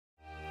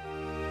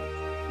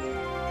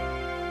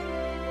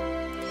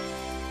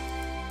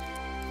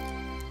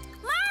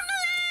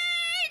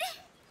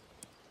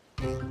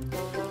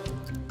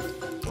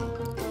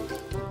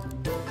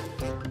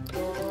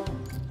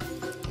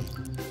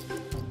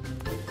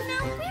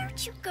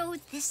let you go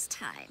this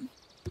time.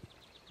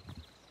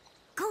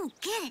 Go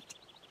get it.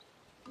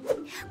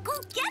 Go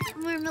get it,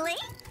 Marmalade.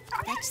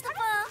 Fetch the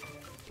ball.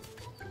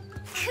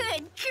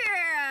 Good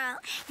girl.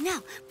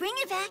 Now, bring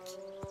it back.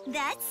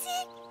 That's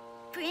it.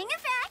 Bring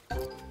it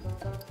back.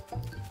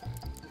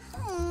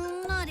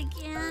 Oh, not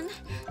again.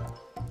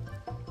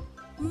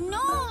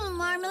 No,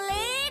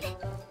 Marmalade.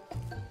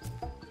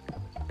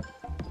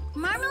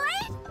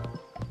 Marmalade?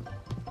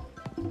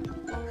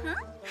 Huh?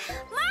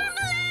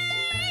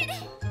 Marmalade!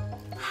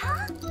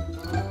 Huh?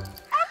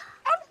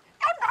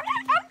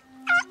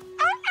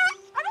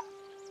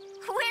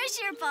 Where's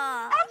your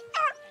ball?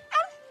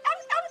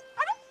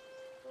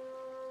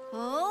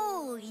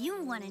 Oh,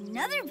 you want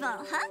another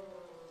ball, huh?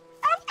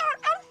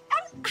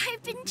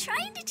 I've been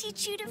trying to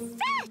teach you to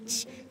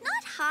fetch,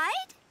 not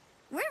hide.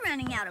 We're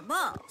running out of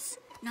balls.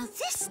 Now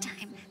this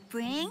time,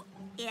 bring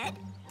it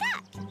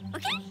back,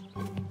 okay?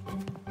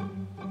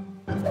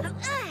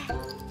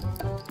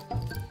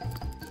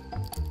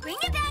 Bring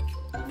it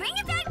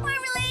back,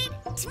 Marmalade,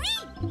 to me.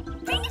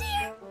 Bring it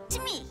here, to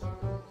me.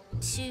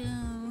 To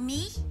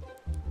me?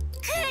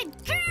 Good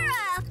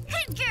girl,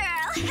 good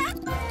girl.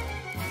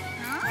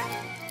 Huh?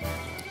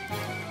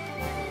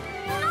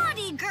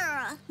 Naughty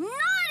girl,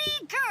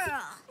 naughty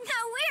girl.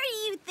 Now where do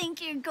you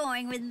think you're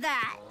going with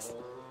that?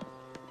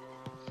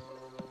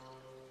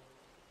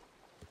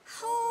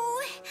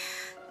 Oh.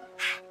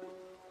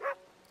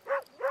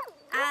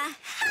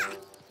 Aha!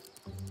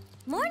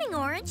 Morning,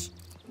 Orange.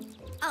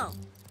 Oh,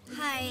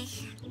 hi.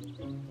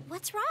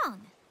 What's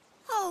wrong?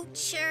 Oh,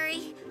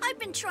 Cherry, I've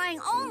been trying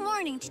all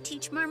morning to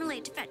teach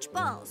Marmalade to fetch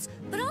balls,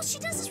 but all she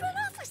does is run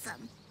off with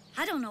them.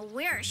 I don't know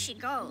where she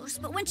goes,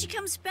 but when she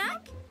comes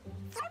back,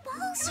 the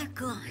balls are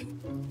gone.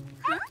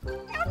 Huh?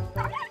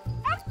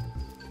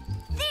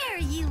 There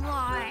you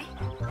are.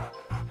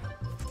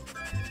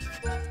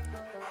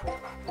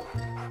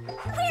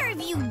 Where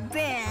have you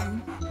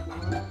been?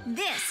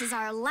 This is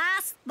our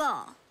last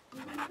ball.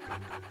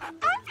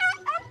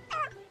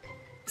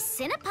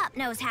 Cinnapup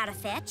knows how to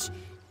fetch.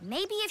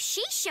 Maybe if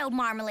she showed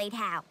Marmalade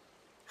how.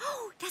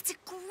 Oh, that's a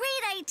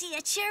great idea,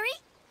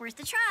 Cherry. Worth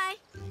a try.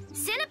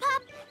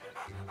 Cinnapup!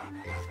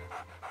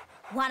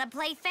 Wanna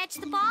play fetch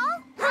the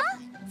ball? Huh?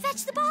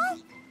 Fetch the ball?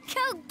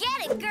 Go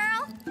get it,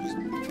 girl!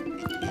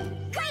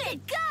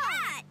 Good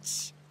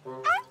catch!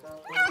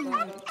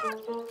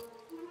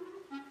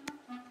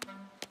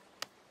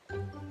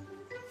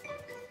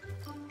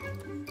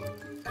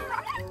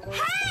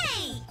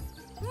 Hey!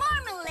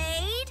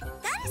 Marmalade!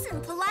 That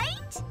isn't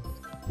polite.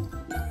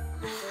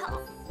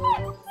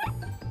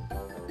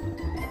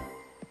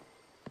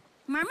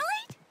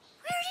 Marmalade?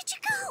 Where did you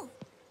go?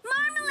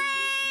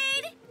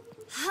 Marmalade!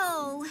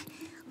 Oh,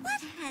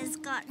 what has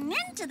gotten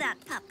into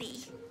that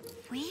puppy?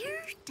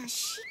 Where does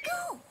she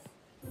go?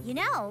 You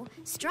know,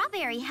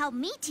 Strawberry helped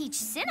me teach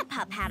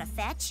Cinnapup how to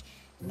fetch.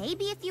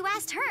 Maybe if you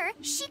asked her,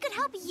 she could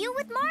help you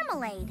with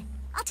Marmalade.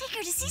 I'll take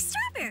her to see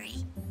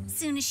Strawberry.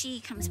 Soon as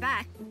she comes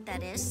back,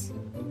 that is.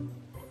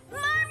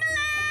 Marmalade!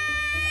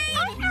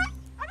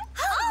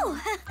 Oh!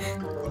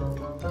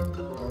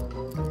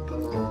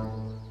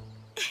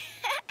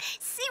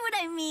 See what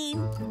I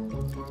mean?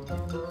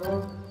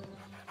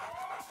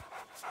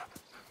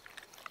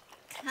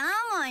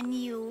 Come on,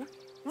 you.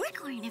 We're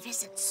going to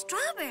visit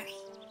Strawberry.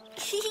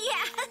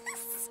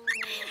 Yes!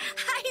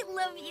 I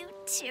love you,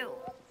 too.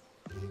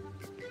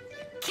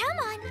 Come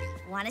on.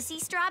 Want to see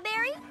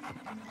Strawberry?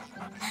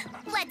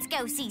 Let's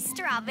go see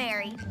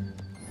Strawberry.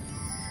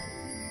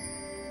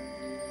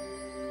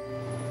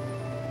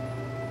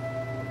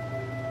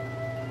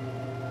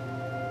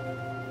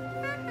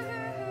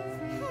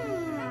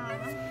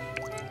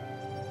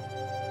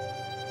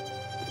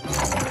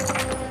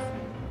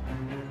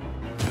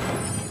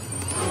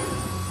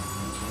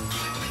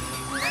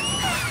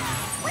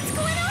 What's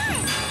going on?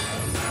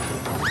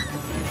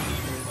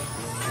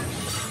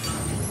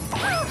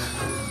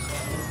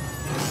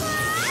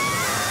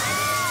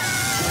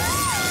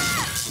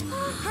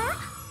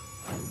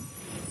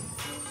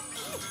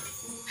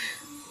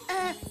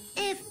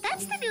 If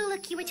that's the new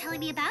look you were telling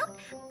me about,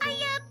 I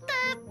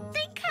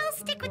think I'll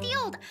stick with the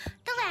old.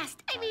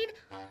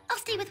 I'll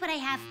stay with what I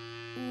have.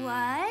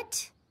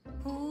 What?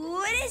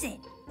 What is it?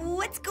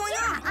 What's going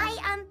on?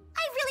 I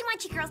really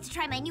want you girls to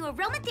try my new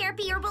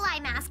aromatherapy herbal eye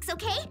masks,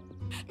 okay?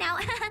 Now,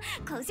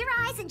 close your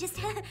eyes and just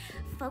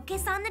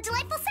focus on the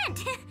delightful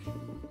scent.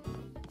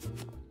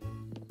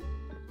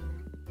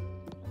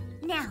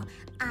 Now,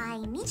 I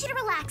need you to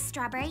relax,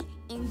 Strawberry.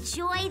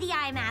 Enjoy the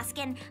eye mask,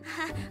 and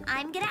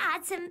I'm gonna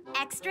add some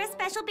extra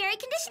special berry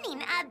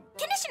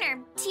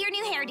conditioner to your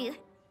new hairdo.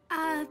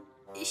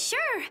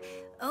 Sure.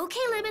 Okay,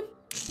 Lemon.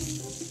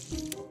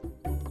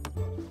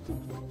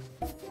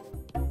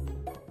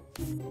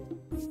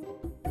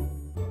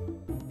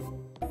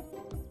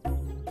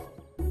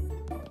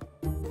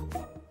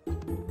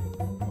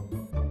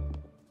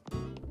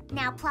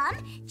 Now, Plum,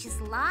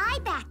 just lie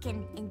back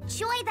and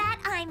enjoy that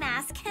eye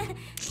mask.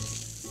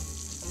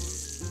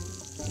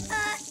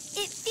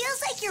 It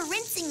feels like you're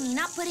rinsing me,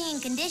 not putting in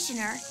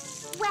conditioner.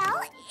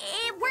 Well,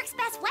 it works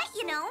best wet,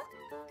 you know.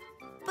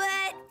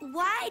 But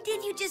why why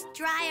did you just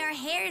dry our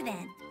hair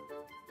then?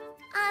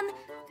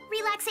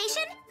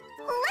 Relaxation?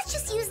 Let's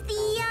just use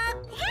the,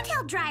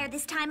 handheld dryer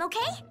this time, okay?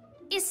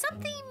 Is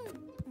something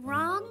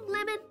wrong,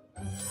 Lemon?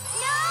 No!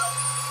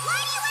 Why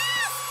do you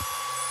ask?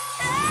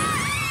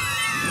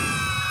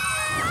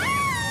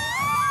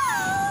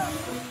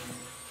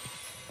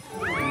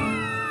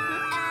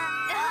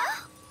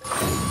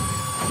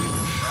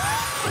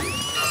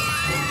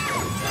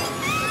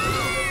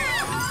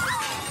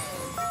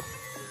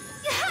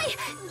 Hi,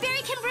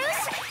 Berrykin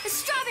Bruce.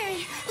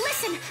 Strawberry,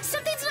 listen,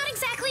 something's not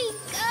exactly,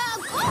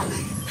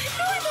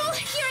 normal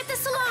here at the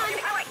salon.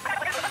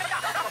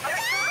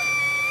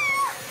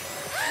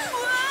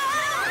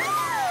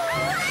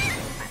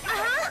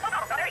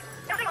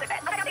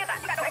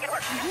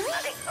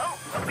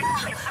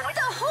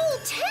 The whole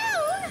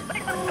town?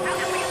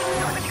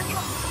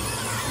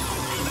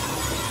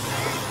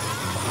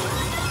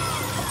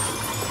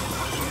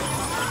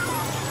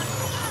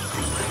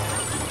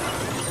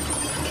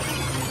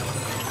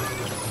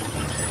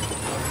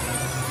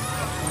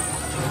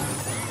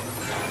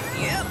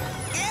 Yep,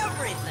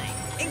 everything,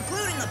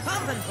 including the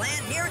pumping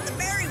plant here at the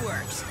Berry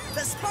Works.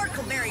 The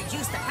sparkleberry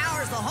juice that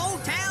powers the whole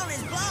town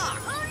is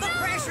blocked. The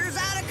pressure's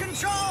out of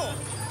control.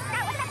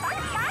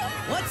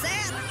 What's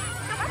that?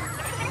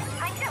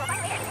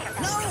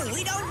 No,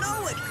 we don't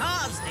know what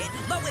caused it,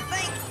 but we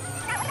think...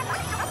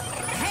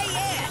 Hey,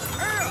 Ed,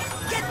 Earl,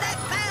 get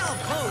that valve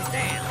closed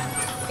down.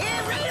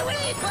 Yeah, right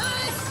away,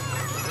 boss.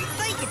 We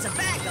think it's a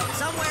backup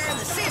somewhere in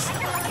the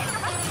system.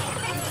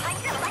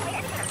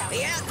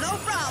 Yeah, no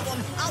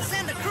problem. I'll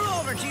send a crew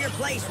over to your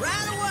place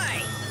right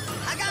away.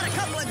 I got a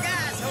couple of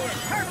guys who are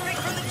perfect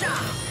for the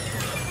job.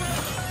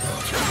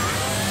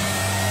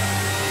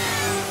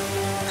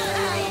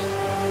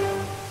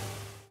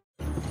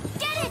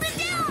 Get it! Put it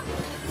down!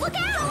 Look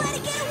out! Don't let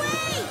it get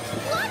away!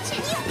 Launch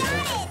it! You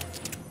got it!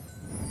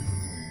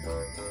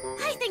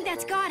 I think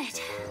that's got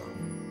it.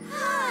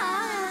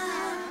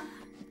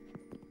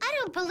 I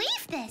don't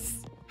believe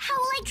this. How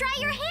will I dry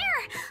your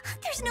hair?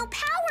 There's no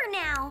power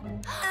now.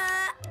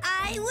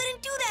 I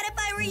wouldn't do that if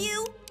I were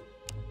you.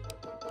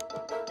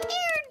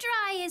 Air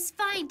dry is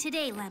fine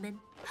today, Lemon.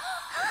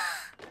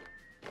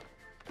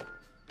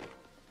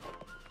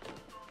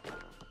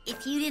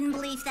 If you didn't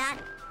believe that,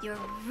 you're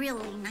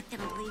really not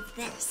gonna believe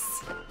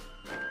this.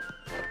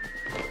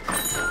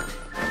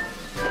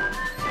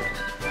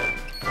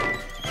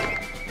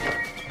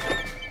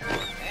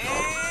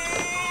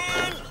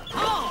 And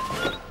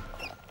home.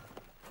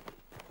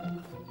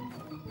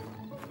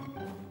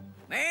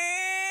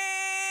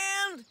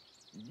 And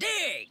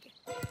dig.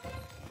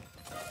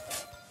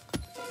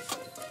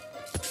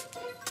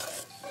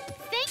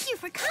 Thank you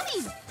for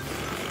coming.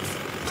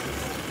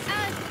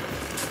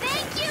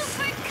 Thank you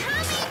for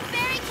coming,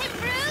 Berrykin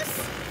Bruce.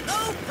 No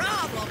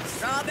problem,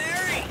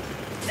 Strawberry.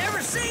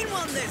 Never seen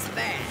one this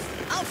bad.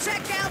 I'll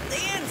check out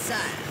the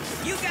inside.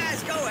 You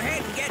guys go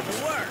ahead and get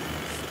to work.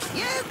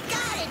 You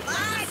got it,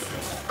 boss.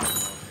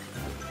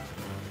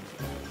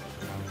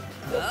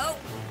 Oh.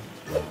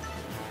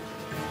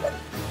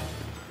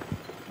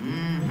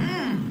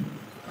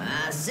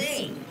 I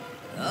see.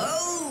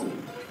 Oh.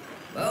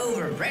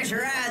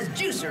 Overpressurized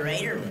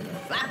juicerator with a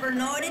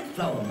flapper-noided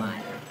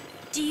flow-miter.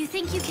 Do you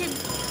think you can...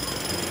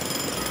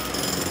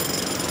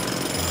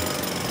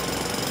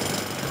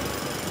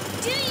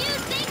 Do you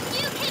think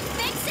you can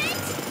fix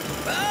it?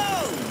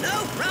 Oh,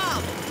 no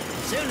problem.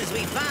 As soon as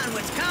we find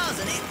what's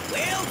causing it,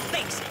 we'll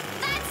fix it.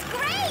 That's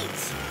great!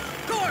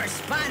 Of course,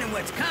 finding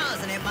what's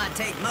causing it might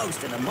take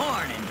most of the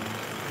morning.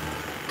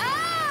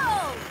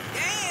 Oh!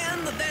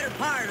 And the better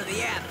part of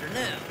the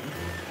afternoon.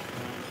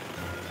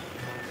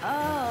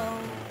 Oh.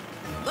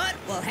 But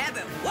we'll have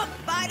it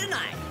whooped by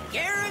tonight,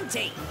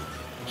 guaranteed.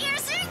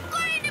 Is it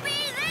going to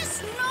be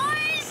this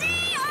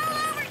noisy all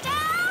over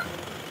town?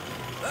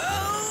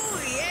 Oh,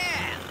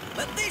 yeah.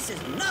 But this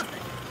is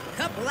nothing. A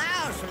couple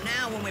hours from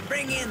now, when we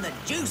bring in the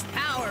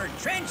juice-powered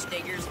trench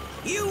diggers,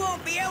 you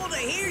won't be able to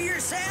hear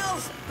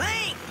yourselves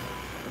think.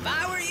 If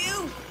I were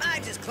you,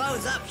 I'd just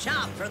close up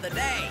shop for the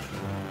day.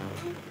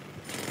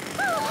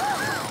 The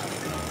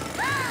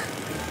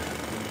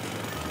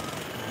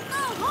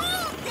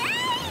whole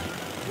day?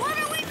 What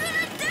are we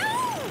gonna do?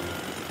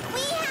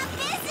 We have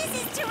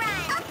businesses to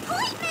run,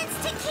 appointments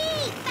to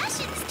keep,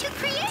 fashions to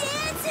create,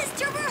 dances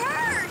to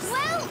rehearse.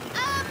 Well,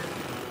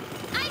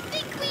 I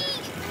think we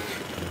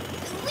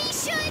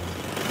should...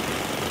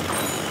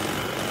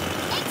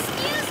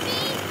 Excuse me,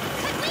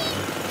 could we...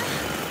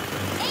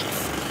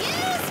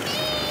 Excuse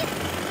me!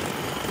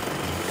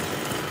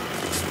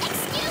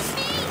 Excuse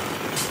me!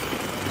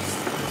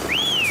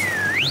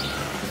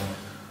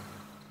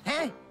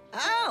 Huh?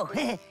 Oh,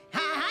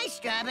 hi,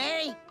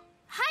 Strawberry.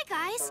 Hi,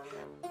 guys.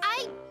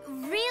 I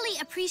really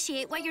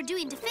appreciate what you're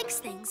doing to fix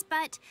things,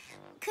 but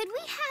could we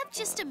have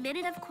just a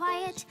minute of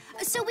quiet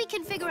so we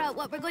can figure out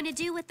what we're going to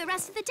do with the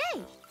rest of the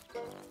day?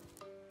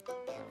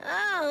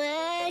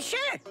 Oh,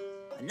 sure.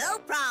 No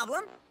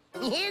problem.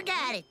 You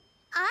got it.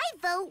 I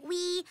vote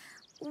we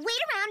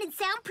wait around in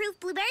Soundproof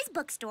Blueberry's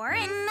bookstore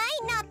and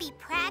might not be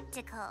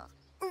practical.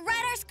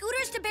 Ride our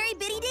scooters to Berry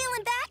Bittydale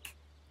and back?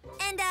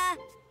 And,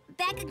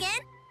 back again?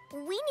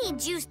 We need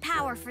juice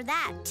power for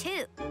that,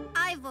 too.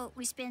 I vote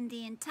we spend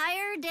the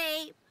entire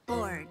day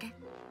bored.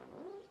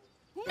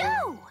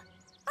 No!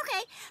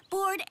 Okay,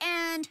 bored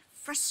and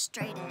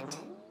frustrated.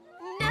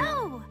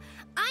 No!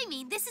 I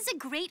mean, this is a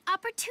great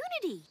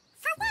opportunity.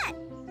 For what?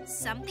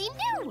 Something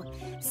new.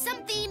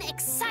 Something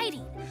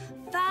exciting.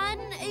 Fun,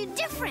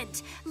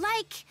 different.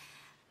 Like...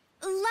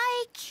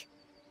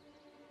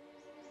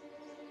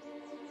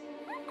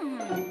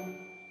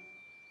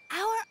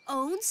 Our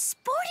own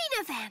sporting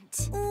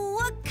event.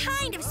 What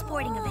kind of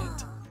sporting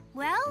event?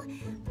 Well,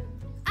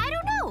 I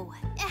don't know.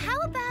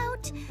 How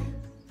about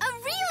a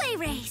relay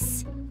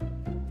race?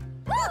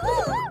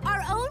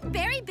 Our own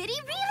Berry Bitty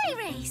relay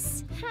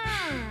race.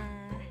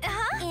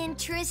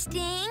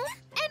 Interesting.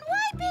 And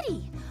why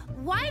Bitty?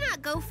 Why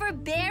not go for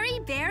Berry,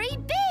 Berry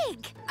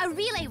Big? A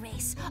relay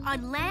race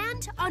on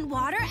land, on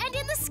water, and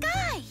in the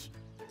sky.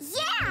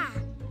 Yeah!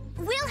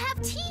 We'll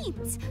have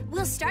teams.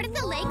 We'll start at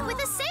the lake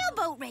with a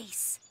sailboat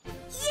race.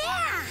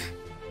 Yeah!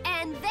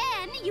 And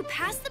then you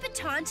pass the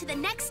baton to the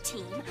next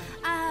team.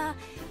 A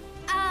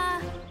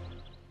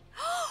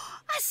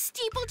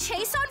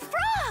steeplechase on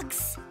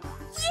frogs.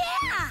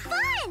 Yeah!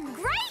 Fun!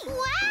 Great!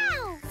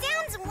 Wow!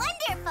 Sounds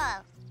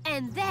wonderful!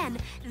 And then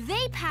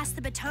they pass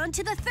the baton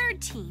to the third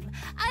team.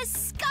 A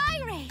sky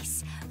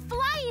race,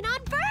 flying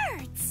on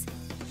birds.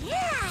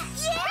 Yeah!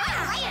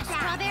 Yeah!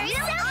 Strawberry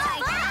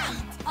Fun!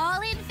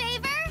 All in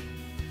favor?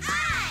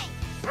 Aye!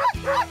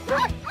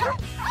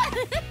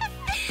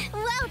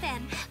 Well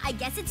then, I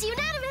guess it's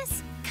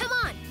unanimous. Come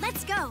on,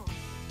 let's go.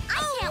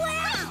 I can't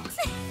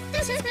wait!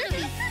 This is gonna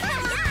be Come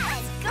on,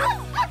 let's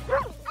go!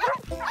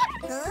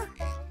 Huh?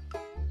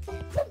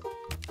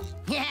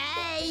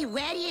 Hey,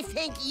 where do you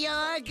think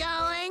you're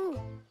going?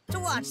 To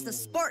watch the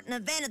sporting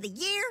event of the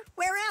year?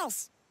 Where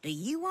else? Do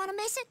you want to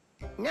miss it?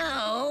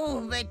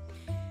 No, but...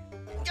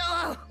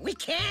 Oh, we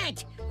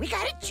can't. We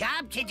got a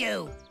job to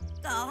do.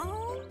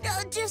 Oh,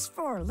 just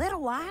for a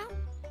little while.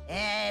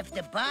 If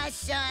the boss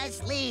saw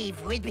us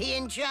leave, we'd be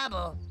in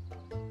trouble.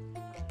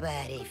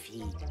 But if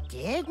he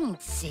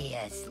didn't see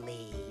us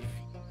leave...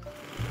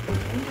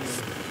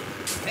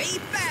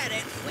 Keep at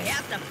it. We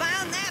have to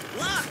find that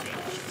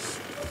blockage.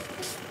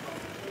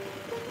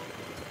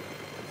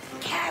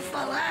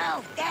 Careful,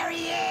 Earl. There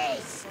he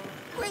is.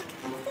 Quick,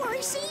 before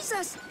he sees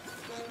us.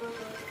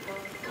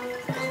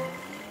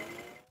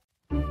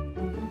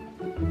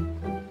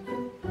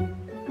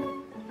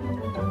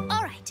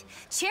 All right,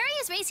 Cherry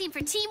is racing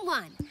for Team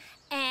 1,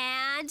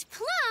 and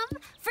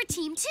Plum for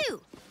Team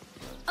 2.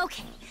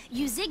 Okay,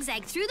 you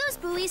zigzag through those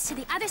buoys to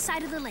the other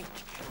side of the lake.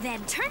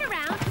 Then turn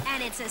around,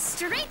 and it's a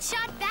straight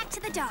shot back to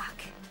the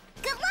dock.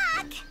 Good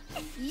luck!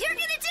 You're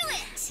gonna do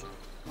it!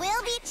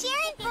 We'll be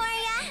cheering for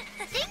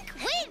ya! Think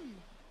win!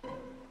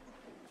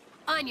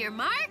 On your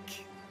mark.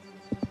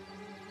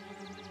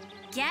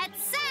 Get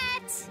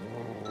set!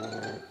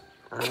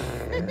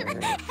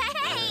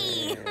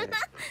 Hey!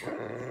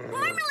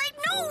 Marmalade,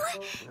 no!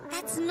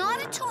 That's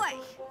not a toy.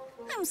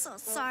 I'm so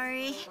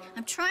sorry.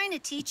 I'm trying to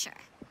teach her.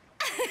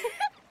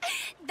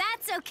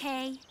 That's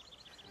okay.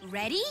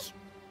 Ready?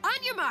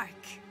 On your mark.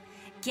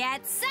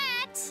 Get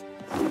set.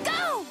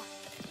 Go!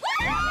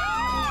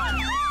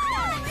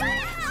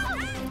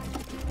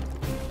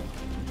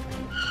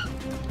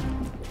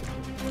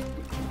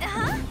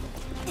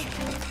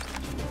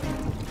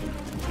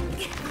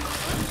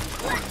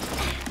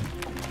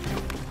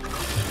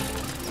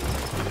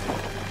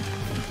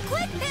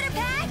 Quick, Pitter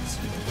Patch!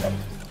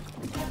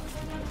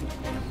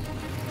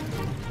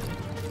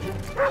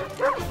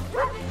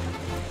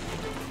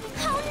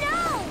 Oh, no!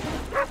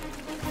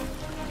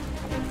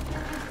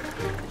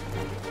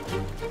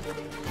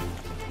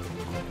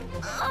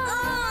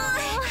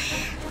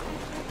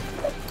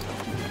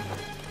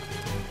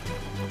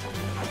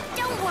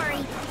 Don't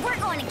worry, we're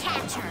going to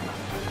catch her.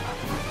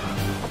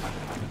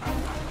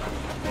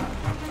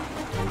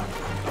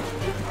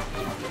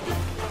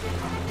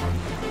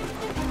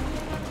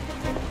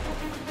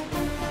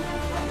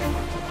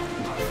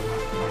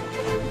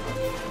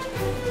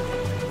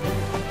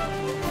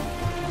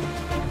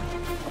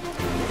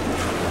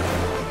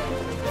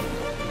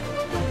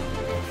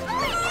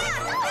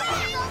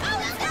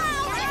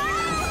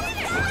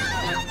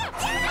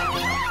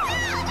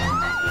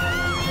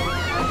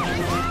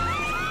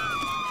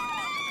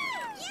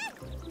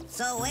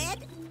 So,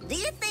 Ed, do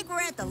you think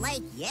we're at the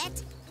lake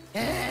yet?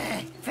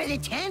 For the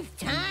 10th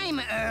time,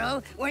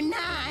 Earl, we're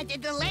not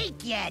at the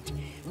lake yet.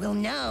 We'll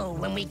know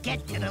when we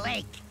get to the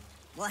lake.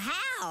 Well,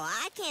 how?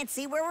 I can't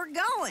see where we're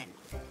going.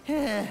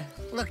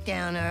 Look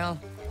down, Earl.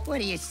 What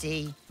do you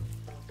see?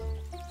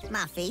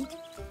 My feet.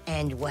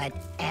 And what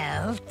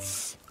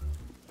else?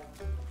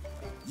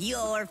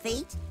 Your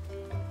feet.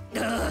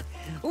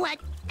 What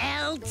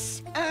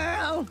else,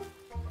 Earl?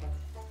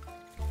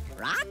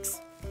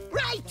 Rocks?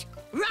 Right!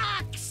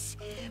 Rocks!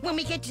 When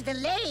we get to the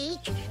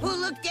lake, we'll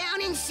look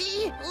down and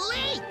see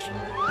lake!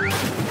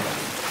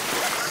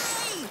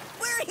 Hey!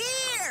 We're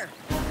here!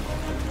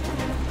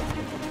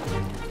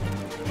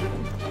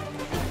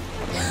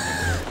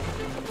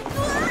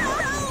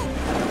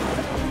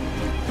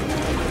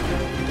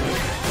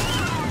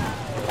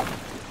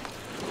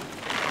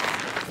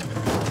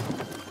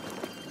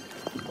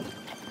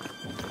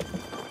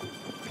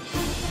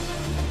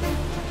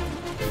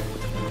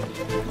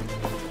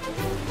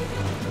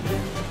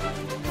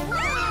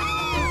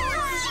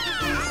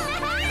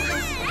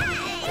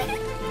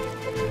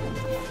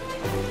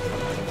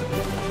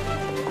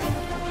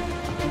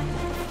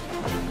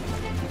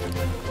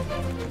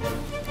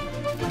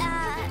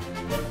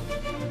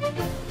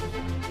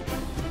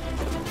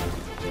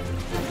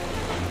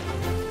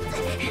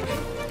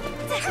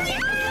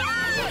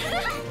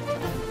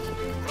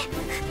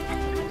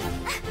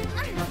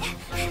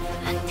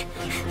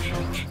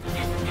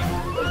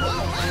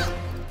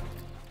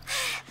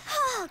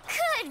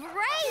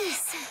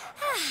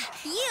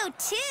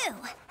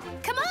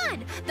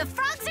 The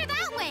frogs are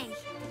that way.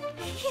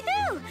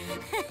 Phew!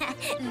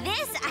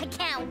 This I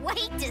can't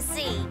wait to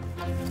see.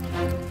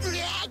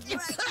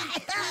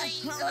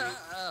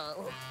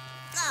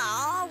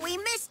 Oh, we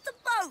missed the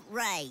boat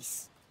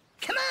race.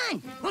 Come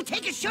on, we'll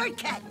take a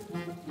shortcut.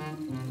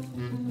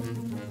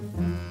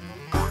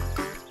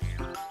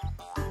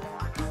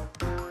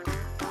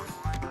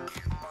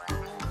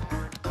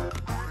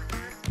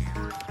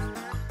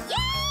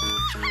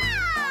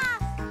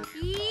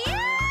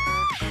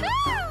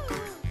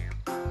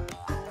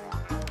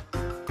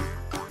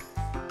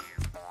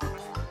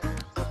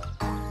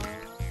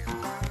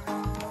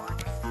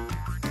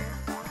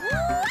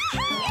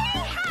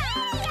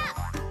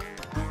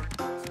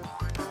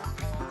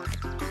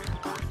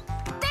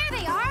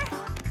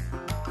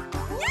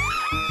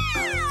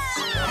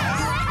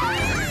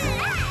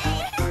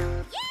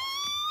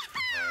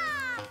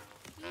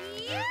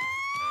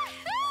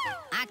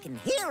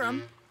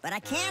 But I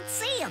can't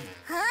see them.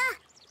 Huh?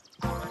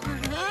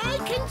 I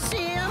can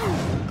see them.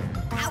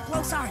 How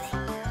close are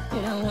they?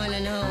 You don't want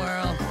to know,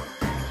 Earl.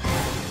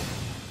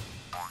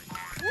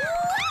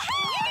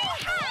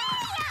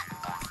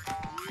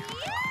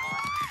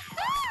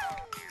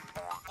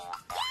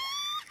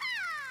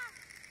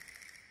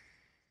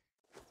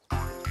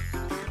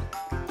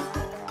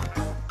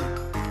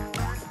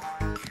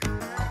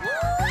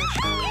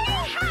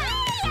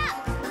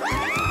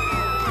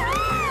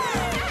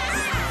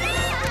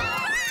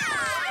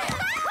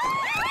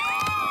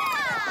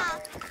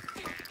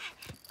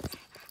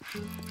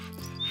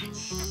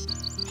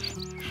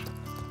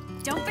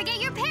 Don't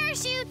forget your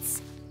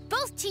parachutes.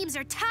 Both teams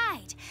are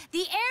tied. The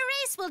air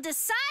race will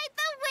decide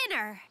the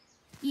winner.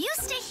 You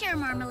stay here,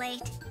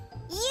 Marmalade.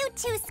 You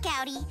too,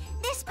 Scouty.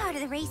 This part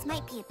of the race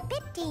might be a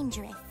bit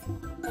dangerous.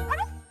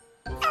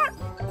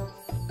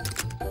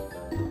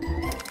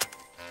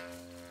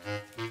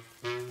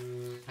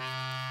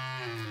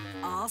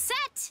 All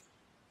set.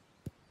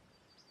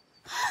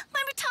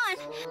 My baton!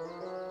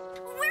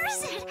 Where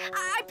is it?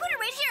 I put it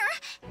right here.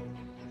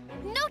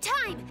 No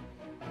time.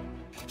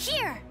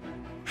 Here.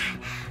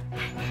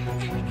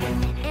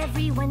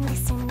 Everyone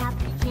listen up,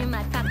 hear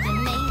my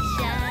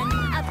proclamation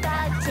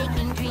about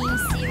taking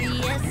dreams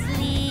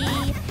seriously.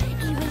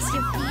 Erase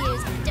your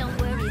fears, don't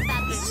worry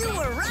about the You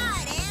were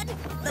right, Ed.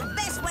 The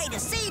best way to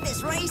see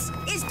this race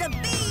is to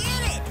be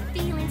in it.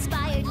 Feel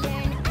inspired,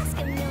 learn, ask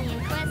a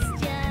million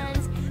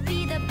questions.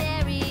 Be the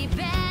very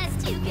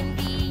best you can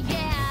be,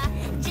 yeah.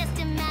 Just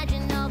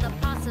imagine all the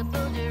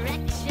possible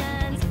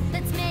directions.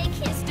 Let's make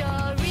history.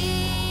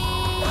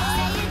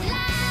 Say it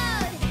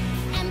loud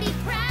and be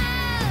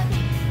proud.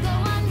 Go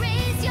on,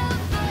 raise your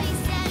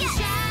voice and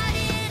shout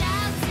it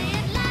out. Say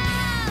it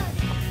loud,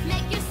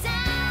 make your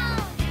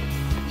sound.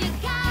 You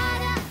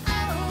gotta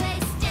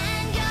always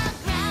stand your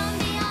ground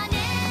beyond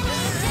any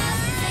doubt.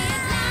 Say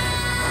it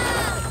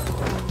loud.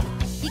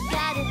 You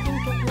gotta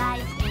think of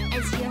life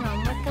as your own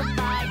work of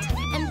art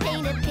and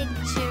paint a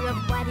picture of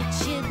what it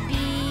should be.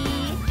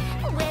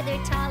 Whether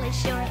tall or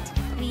short,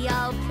 we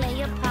all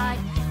play a part.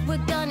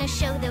 We're gonna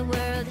show the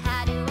world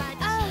how to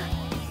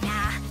achieve.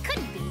 Nah,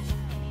 couldn't be.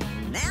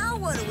 Now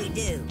what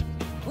do?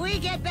 We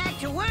get back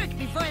to work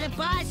before the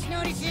boss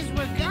notices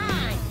we're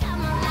gone.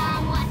 Come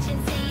along, watch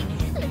and see.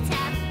 Let's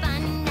have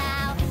fun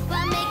now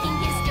while making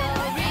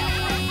history.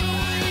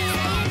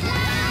 Say it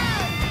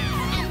loud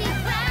and be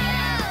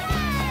proud.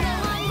 Go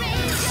on,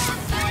 raise your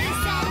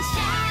voice and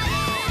shout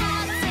it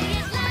out. Say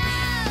it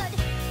loud,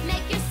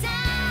 make your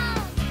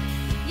sound.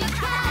 You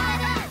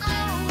gotta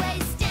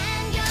always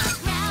stand your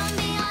ground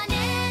beyond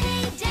any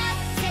doubt.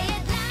 Say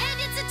it loud. And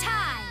it's a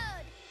tie.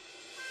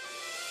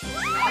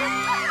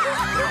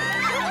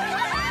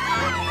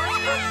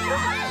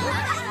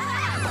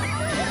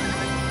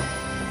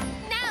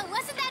 Now,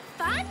 wasn't that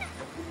fun?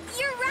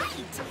 You're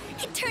right.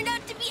 It turned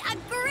out to be a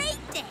great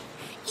day,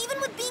 even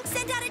with being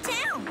sent out of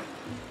town.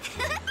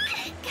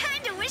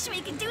 Kinda wish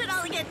we could do it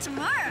all again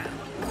tomorrow.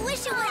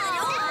 Wish it was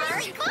over.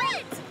 We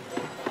could.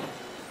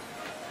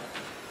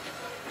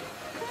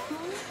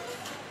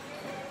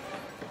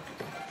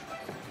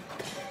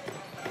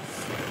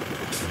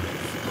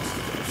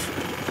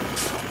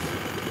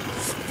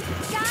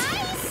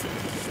 Guys!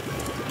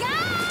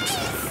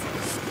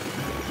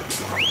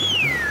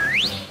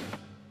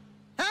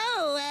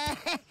 Oh,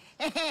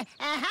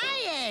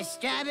 hi,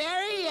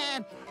 Strawberry.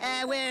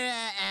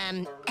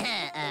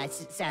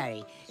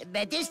 Sorry,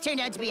 but this turned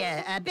out to be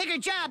a bigger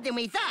job than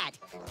we thought.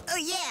 Oh,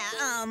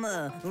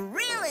 yeah,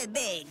 really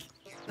big.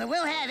 But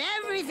we'll have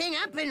everything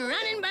up and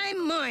running by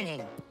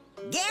morning.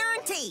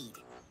 Guaranteed.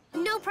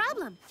 No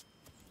problem.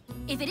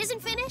 If it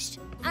isn't finished,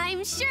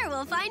 I'm sure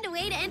we'll find a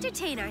way to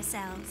entertain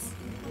ourselves.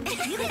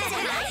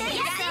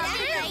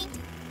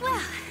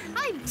 Well,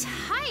 I'm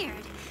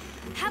tired.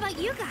 How about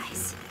you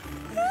guys?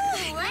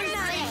 I'm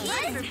not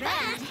excited for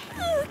bed.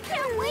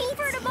 Can't wait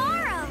for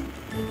tomorrow.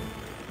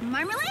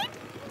 Marmalade?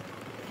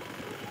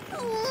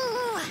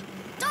 Ooh,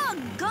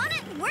 doggone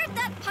it! Where'd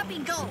that puppy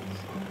go?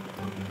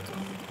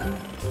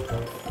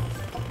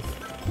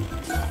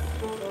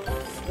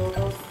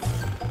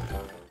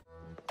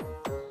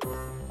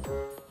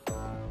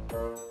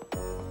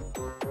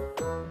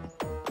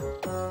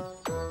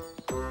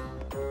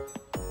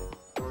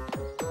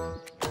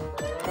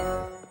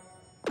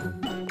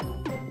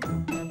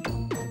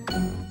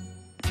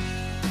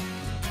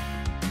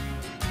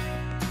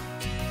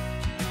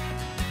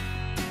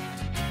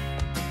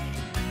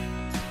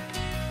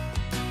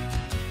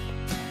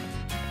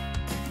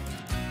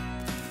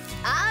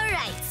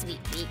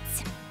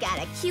 sweets. Got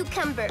a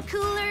cucumber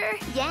cooler,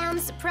 yam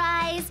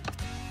surprise,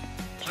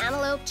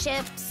 cantaloupe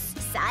chips,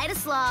 side of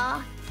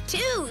slaw,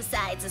 2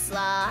 sides of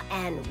slaw,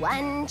 and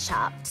 1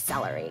 chopped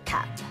celery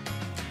cup.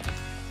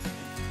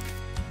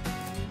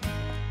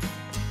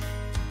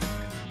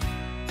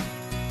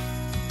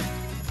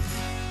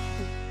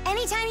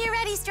 Anytime you're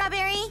ready,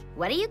 Strawberry.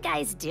 What are you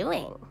guys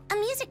doing? A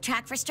music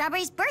track for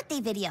Strawberry's birthday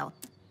video.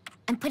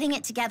 I'm putting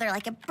it together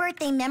like a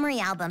birthday memory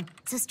album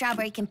so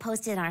Strawberry can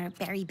post it on our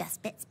Berry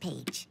Best Bits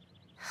page.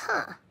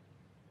 Huh.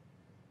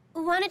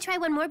 Want to try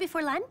one more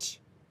before lunch?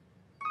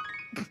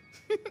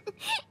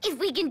 If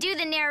we can do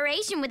the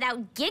narration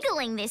without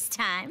giggling this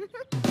time.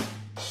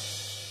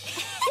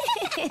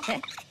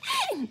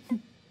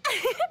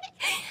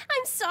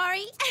 I'm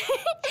sorry.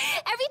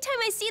 Every time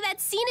I see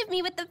that scene of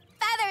me with the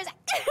feathers...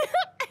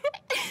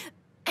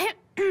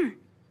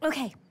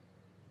 Okay.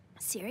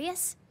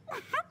 Serious?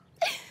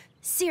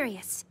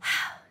 Serious.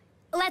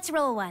 Let's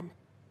roll one.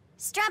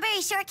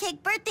 Strawberry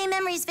Shortcake birthday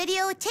memories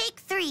video, take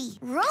 3.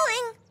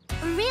 Rolling.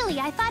 Really,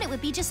 I thought it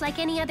would be just like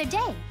any other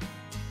day.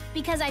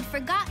 Because I'd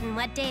forgotten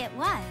what day it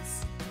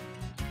was.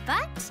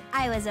 But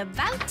I was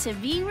about to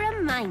be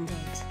reminded.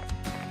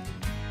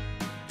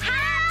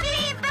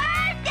 Happy birthday!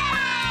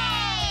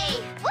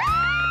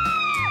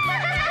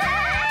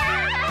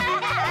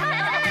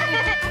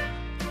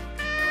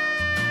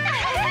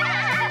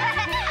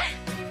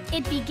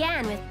 It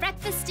began with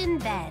breakfast in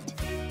bed.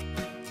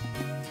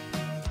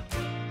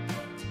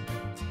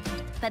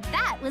 But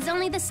that was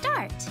only the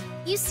start.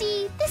 You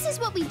see, this is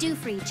what we do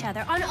for each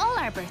other on all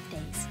our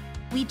birthdays.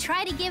 We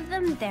try to give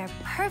them their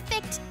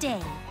perfect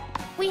day.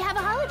 We have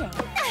a holiday.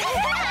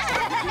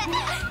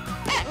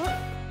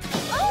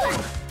 Oh!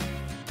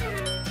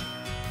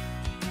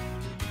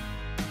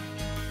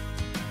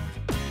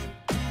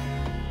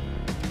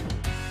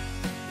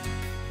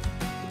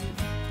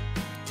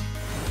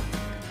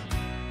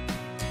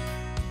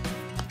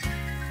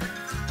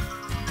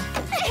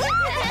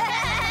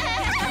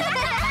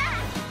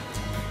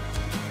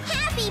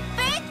 Happy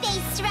birthday,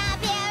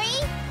 Strawberry!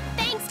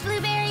 Thanks,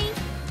 Blueberry.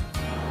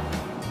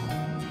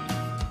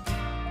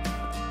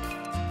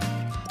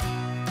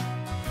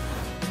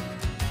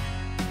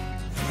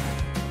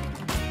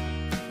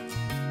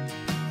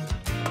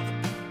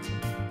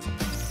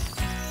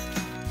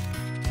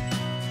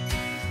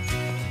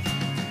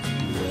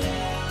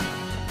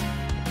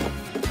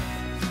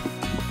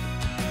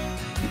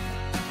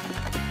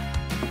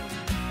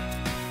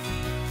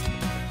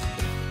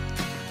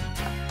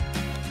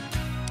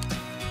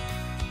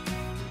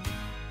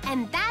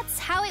 And that's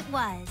how it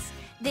was,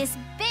 this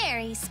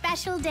very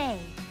special day,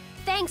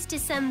 thanks to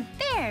some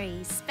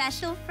very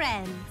special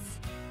friends.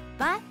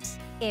 But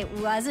it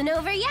wasn't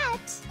over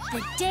yet.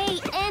 The day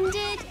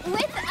ended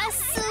with a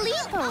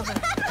sleepover.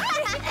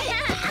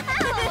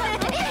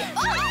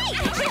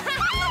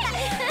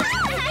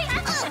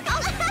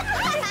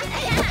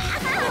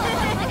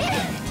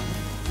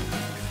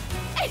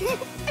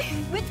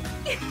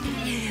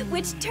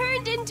 Which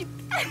turned into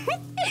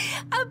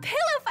a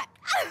pillow fight.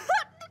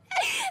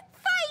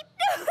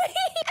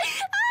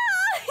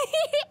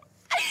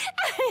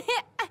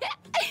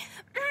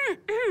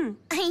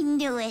 I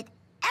knew it.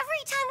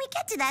 Every time we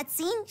get to that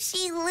scene,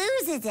 she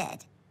loses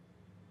it.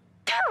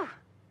 Then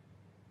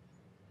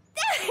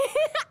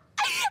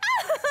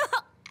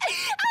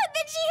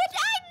she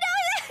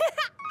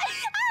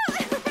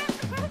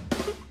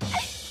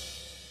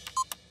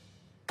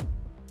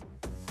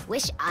hit.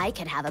 Wish I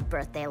could have a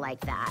birthday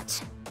like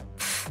that.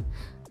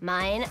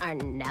 Mine are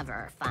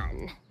never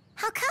fun.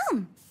 How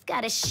come?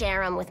 Gotta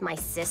share them with my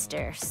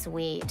sister,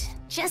 sweet.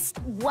 Just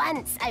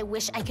once, I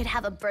wish I could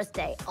have a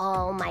birthday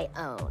all my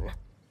own.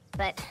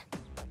 But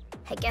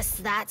I guess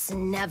that's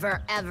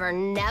never, ever,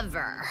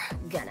 never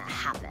gonna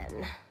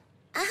happen.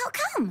 How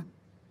come?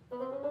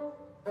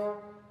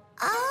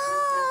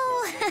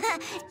 Oh,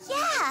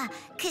 yeah,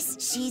 'cause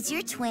she's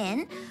your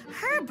twin.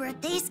 Her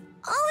birthday's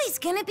always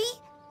gonna be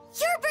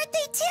your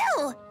birthday,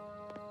 too.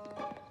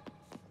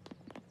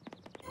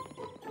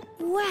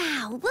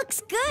 Wow,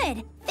 looks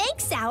good.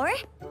 Thanks, Sour.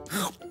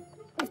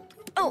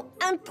 Oh,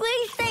 and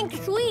please thank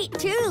Sweet,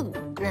 too.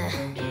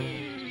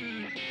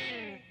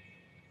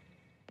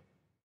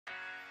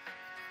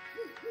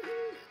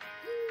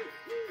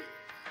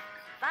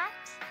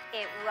 But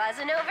it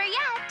wasn't over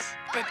yet.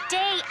 The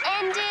day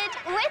ended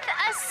with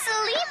a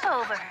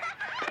sleepover.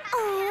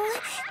 Oh,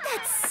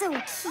 that's so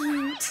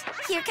cute.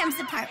 Here comes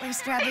the part where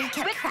Strawberry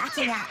kept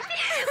cracking up.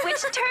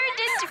 Which turned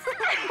into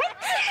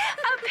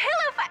a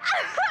pillow fight.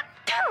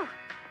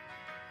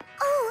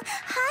 Oh,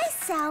 hi,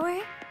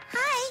 Sour.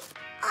 Hi.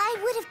 I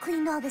would have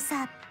cleaned all this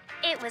up.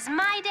 It was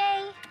my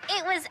day.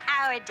 It was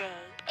our day.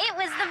 It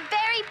was the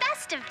very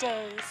best of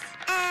days.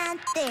 And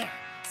there,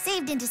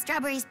 saved into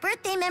Strawberry's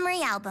birthday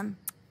memory album.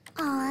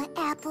 Aw,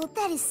 Apple,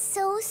 that is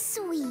so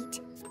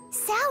sweet.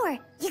 Sour,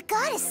 you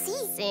gotta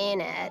see. Seen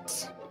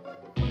it.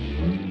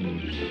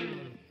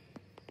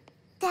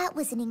 That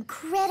was an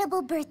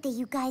incredible birthday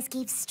you guys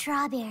gave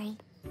Strawberry.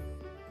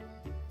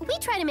 We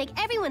try to make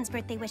everyone's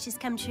birthday wishes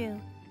come true.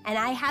 And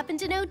I happen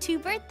to know 2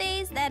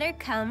 birthdays that are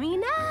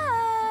coming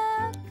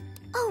up.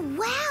 Oh,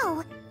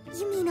 wow!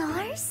 You mean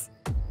ours?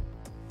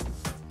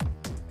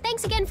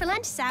 Thanks again for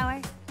lunch,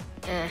 Sour.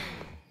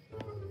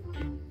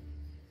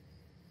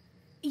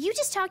 You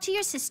just talk to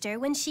your sister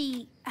when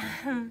she,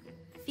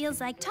 feels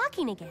like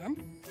talking again.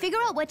 Figure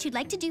out what you'd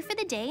like to do for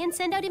the day and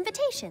send out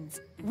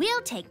invitations.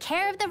 We'll take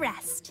care of the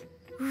rest.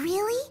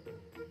 Really?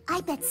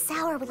 I bet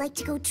Sour would like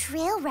to go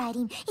trail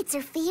riding. It's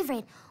her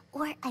favorite.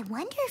 Or I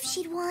wonder if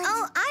she'd want...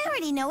 Oh, I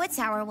already know what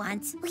Sour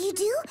wants. Well, you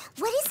do?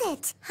 What is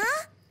it?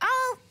 Huh?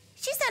 Oh,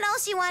 she said all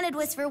she wanted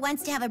was for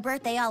once to have a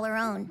birthday all her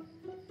own.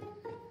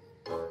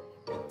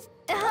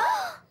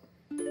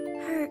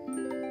 Her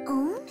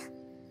own?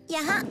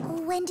 Yeah,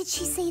 When did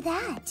she say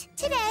that?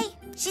 today.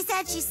 She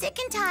said she's sick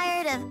and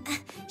tired of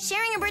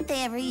sharing her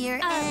birthday every year,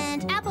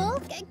 and... Apple,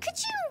 could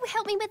you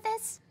help me with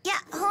this? Yeah,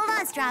 hold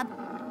on,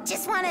 Straub.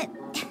 Just want to...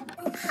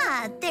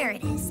 there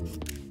it is.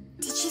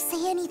 Did she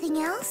say anything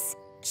else?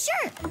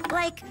 Sure,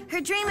 like her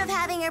dream of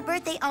having her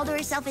birthday all to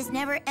herself is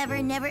never,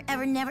 ever, never,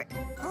 ever, never...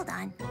 Hold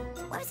on.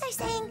 What was I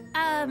saying?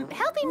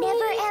 Helping me...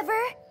 Never,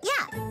 ever?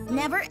 Yeah,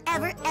 never,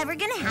 ever, ever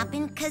gonna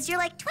happen because you're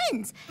like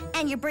twins,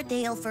 and your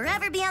birthday will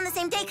forever be on the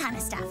same day kind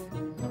of stuff.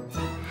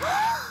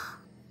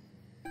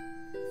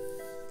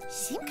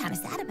 She seemed kind of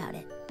sad about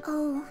it.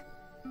 Oh.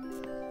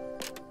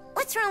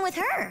 What's wrong with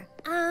her?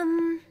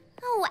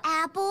 Oh,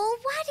 Apple,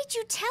 why did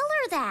you tell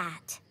her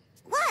that?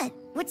 What?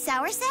 What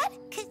Sour said?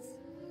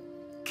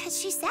 Cause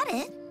she said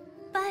it.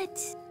 But...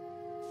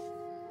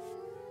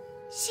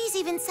 She's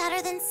even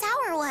sadder than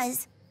Sour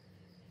was.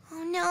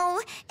 Oh no,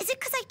 is it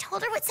because I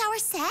told her what Sour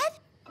said?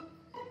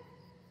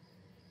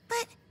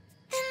 But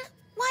then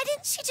why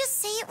didn't she just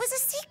say it was a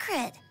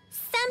secret?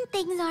 Some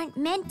things aren't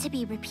meant to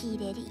be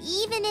repeated,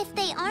 even if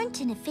they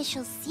aren't an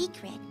official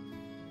secret.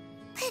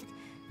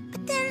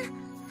 But then,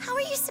 how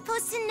are you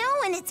supposed to know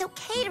when it's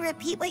okay to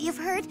repeat what you've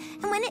heard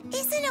and when it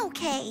isn't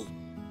okay?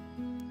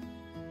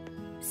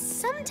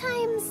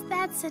 sometimes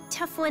that's a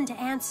tough one to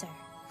answer.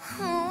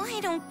 Oh, I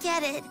don't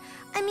get it.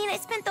 I mean, I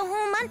spent the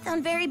whole month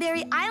on Berry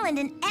Berry Island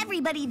and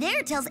everybody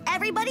there tells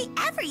everybody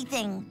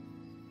everything.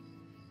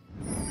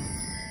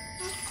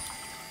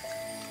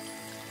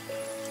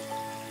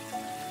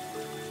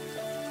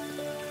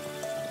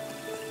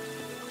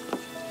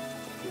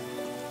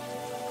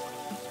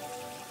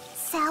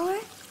 Sour,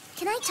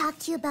 can I talk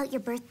to you about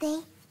your birthday?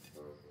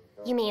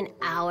 You mean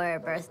our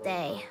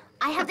birthday?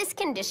 I have this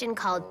condition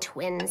called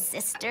twin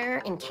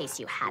sister, in case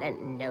you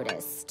hadn't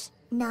noticed.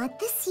 Not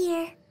this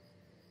year.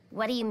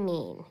 What do you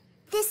mean?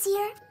 This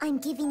year, I'm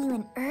giving you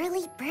an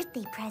early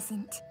birthday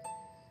present.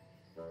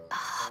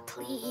 Oh,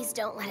 please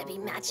don't let it be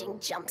matching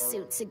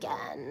jumpsuits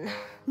again.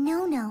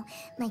 No.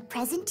 My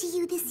present to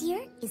you this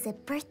year is a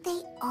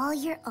birthday all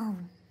your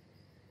own.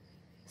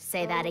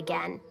 Say that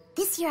again.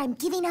 This year, I'm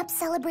giving up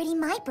celebrating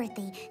my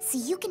birthday so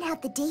you can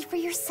have the day for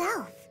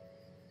yourself.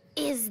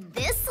 Is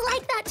this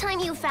like that time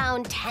you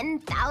found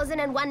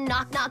 10,001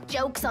 knock-knock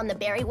jokes on the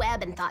berry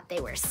web and thought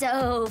they were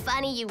so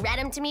funny you read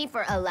them to me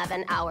for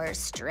 11 hours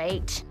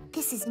straight?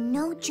 This is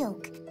no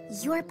joke.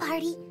 Your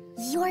party,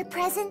 your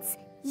presents,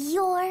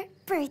 your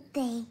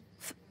birthday.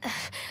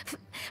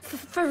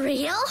 For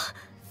real?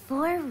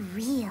 For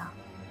real.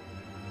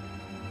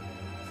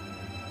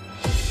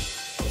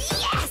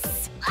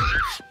 Yes!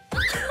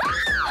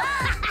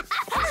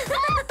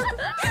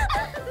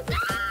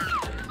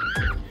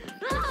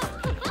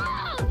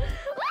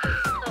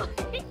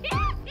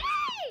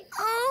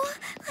 Oh,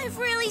 I've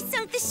really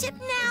sunk the ship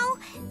now.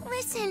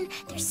 Listen,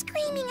 they're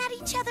screaming at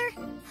each other.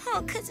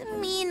 Oh, 'cause of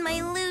me and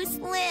my loose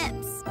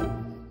lips.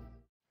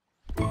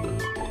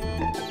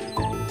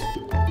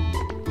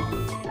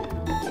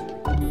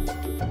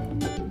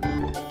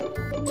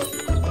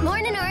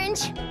 Morning,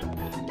 Orange.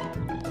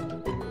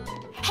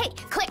 Hey,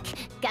 quick!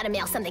 Gotta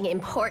mail something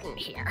important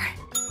here.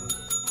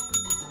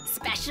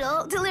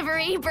 Special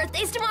delivery,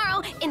 birthday's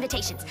tomorrow,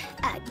 invitations.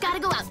 Gotta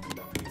go out.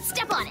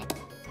 Step on it.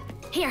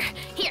 Here.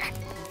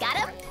 Got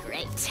him?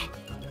 Great.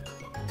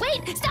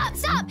 Wait,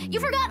 stop! You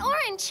forgot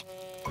Orange!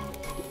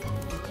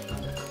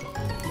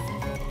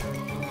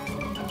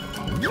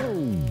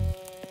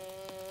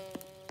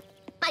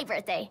 My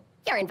birthday.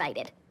 You're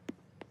invited.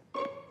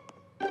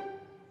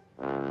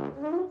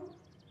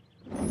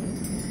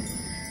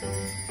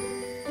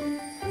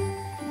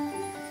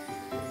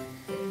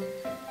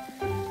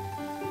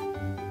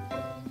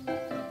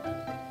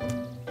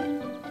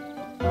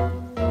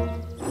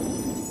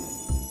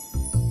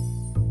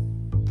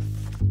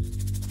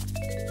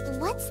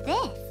 What's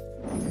this?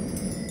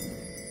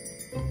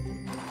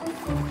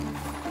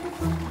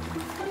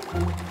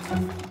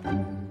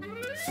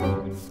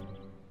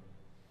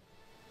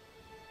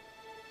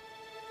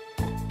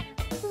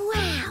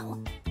 Wow!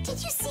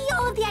 Did you see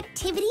all of the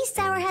activities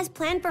Sour has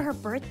planned for her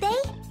birthday?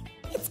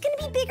 It's gonna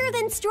be bigger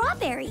than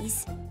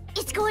strawberries.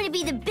 It's going to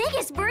be the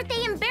biggest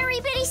birthday in Berry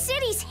Bitty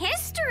City's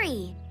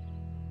history.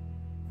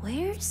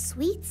 Where's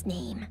Sweet's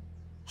name?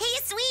 Hey,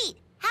 Sweet,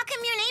 how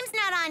come your name's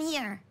not on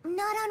here?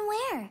 Not on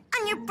where?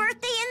 On your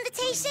birthday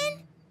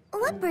invitation?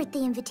 What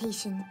birthday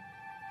invitation?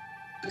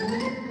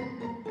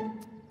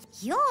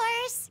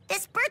 Yours.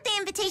 This birthday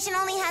invitation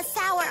only has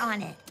Sour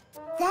on it.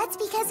 That's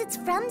because it's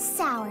from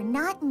Sour,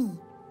 not me.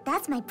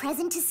 That's my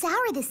present to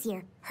Sour this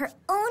year. Her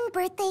own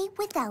birthday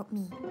without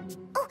me.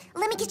 Oh,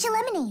 let me get you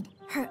lemonade.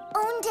 Her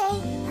own day,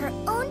 her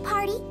own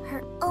party,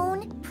 her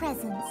own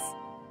presents.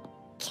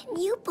 Can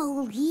you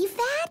believe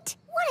that?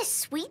 What a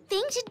sweet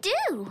thing to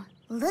do.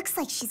 Looks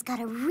like she's got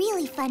a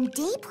really fun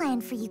day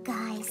planned for you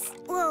guys.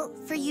 Well,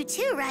 for you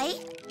too, right?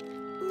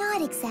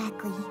 Not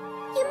exactly.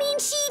 You mean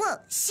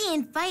she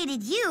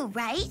invited you,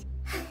 right?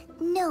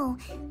 No,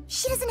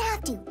 she doesn't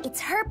have to.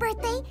 It's her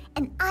birthday,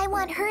 and I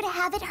want her to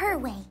have it her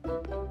way.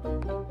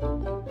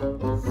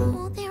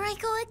 Oh, there I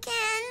go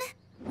again.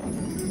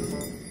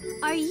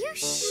 Are you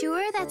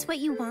sure that's what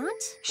you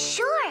want?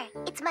 Sure,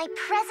 it's my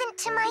present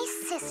to my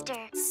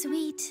sister.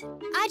 Sweet.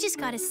 I just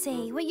gotta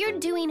say, what you're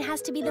doing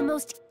has to be the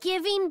most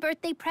giving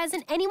birthday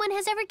present anyone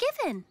has ever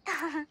given.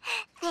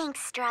 Thanks,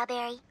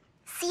 Strawberry.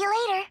 See you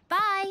later.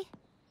 Bye.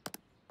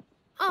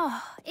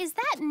 Oh, is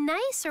that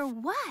nice or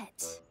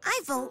what?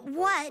 I vote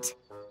what?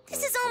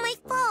 This is all my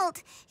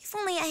fault. If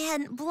only I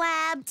hadn't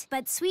blabbed.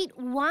 But Sweet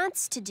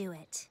wants to do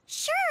it.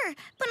 Sure,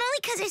 but only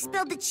because I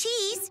spilled the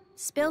cheese.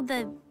 Spilled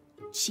the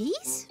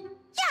cheese?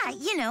 Yeah,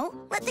 you know,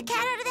 let the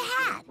cat out of the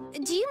hat.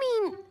 Do you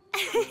mean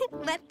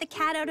let the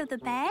cat out of the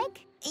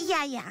bag?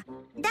 Yeah.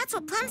 That's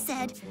what Plum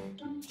said.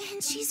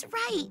 And she's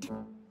right.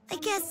 I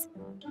guess...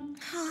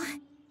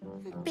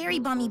 Berry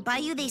Balmy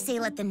Bayou, they say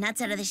let the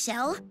nuts out of the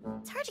shell.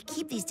 It's hard to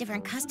keep these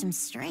different customs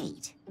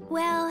straight.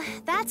 Well,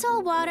 that's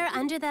all water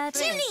under the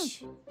bridge.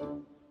 Chimney!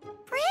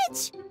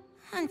 Bridge?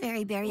 On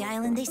Berry Berry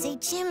Island, they say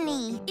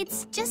chimney.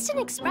 It's just an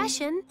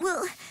expression.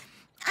 Well,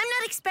 I'm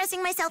not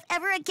expressing myself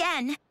ever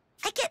again.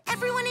 I get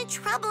everyone in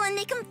trouble and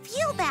make them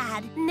feel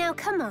bad. Now,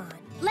 come on.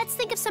 Let's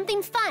think of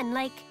something fun,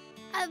 like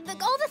all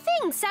the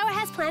things Sour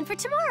has planned for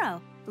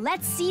tomorrow.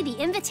 Let's see the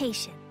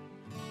invitation.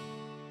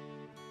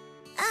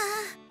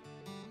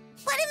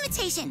 What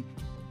invitation?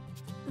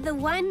 The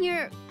one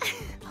you're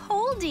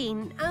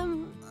holding.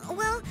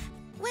 Well,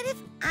 what if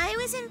I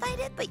was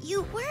invited but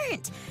you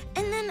weren't?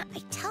 And then I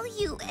tell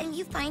you and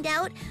you find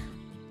out.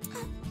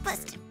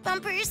 Busted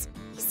bumpers.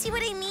 You see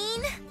what I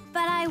mean?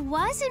 But I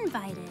was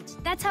invited.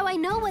 That's how I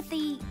know what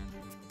the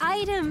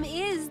item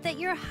is that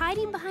you're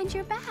hiding behind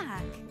your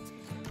back.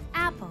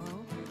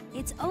 Apple,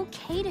 it's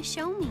okay to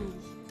show me.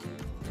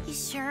 You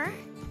sure?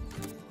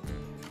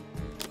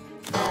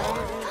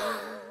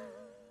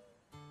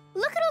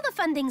 Look at all the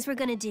fun things we're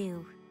gonna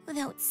do.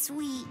 Without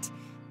Sweet,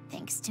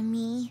 thanks to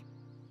me.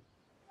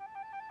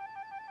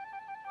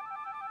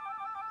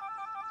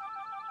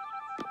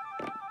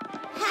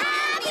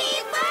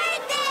 Happy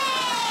birthday!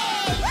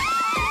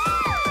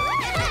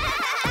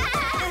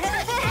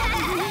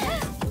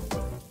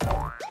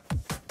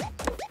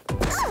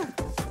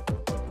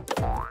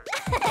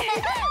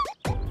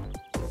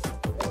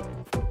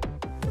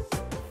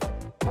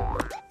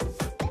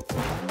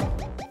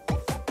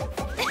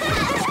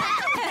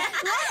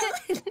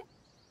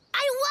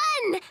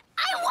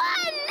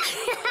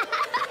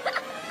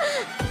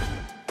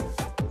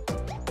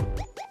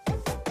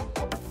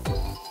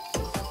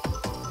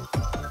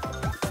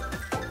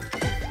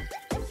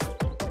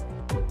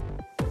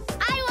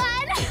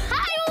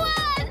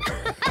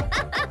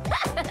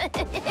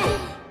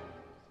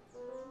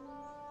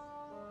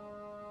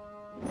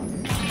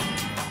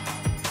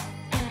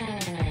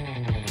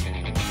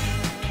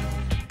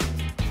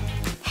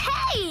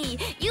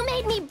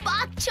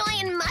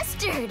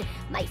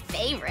 My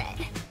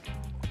favorite.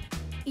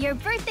 Your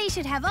birthday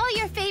should have all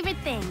your favorite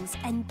things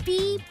and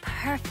be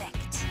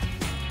perfect.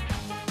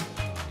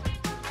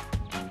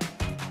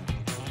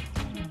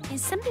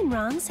 Is something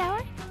wrong,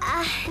 Sour?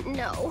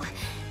 No.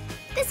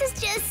 This is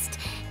just...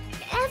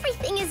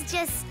 everything is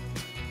just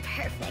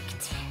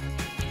perfect.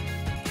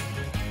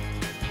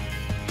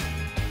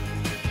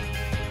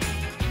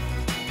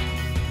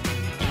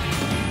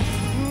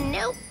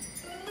 Nope.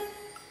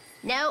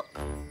 Nope.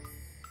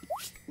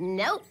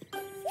 Nope.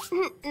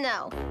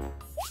 No. No.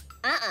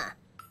 Nah.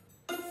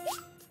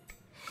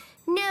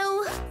 No.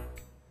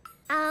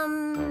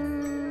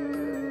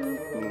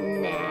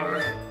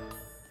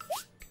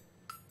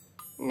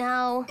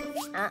 No.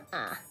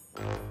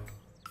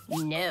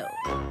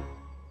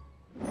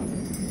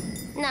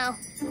 No.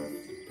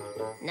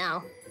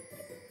 No.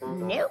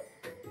 Nope.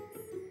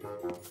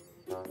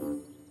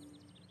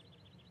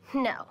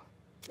 No.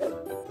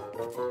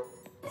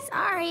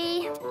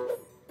 Sorry.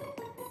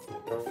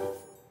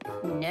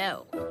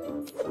 No.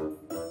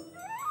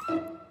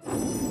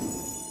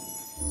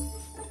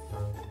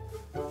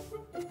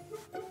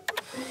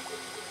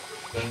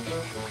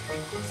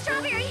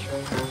 Strawberry!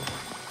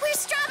 Where's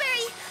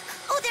Strawberry?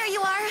 Oh, there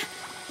you are.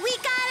 We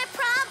got a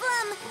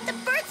problem. The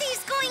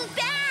birthday's going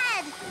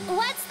bad.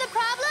 What's the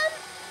problem?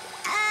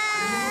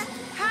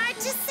 Hard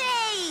to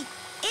say.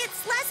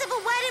 It's less of a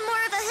what and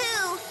more of a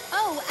who.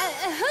 Oh,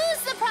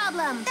 who's the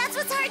problem? That's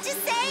what's hard to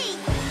say.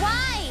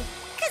 Why?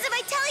 Because if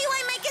I tell you,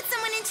 I might get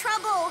someone in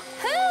trouble.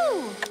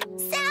 Who?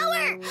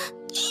 Sour!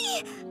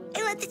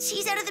 I let the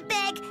cheese out of the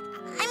bag.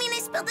 I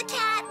spilled the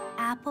cat.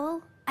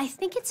 Apple, I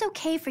think it's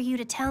okay for you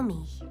to tell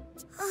me.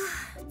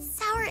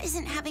 Sour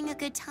isn't having a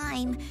good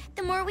time.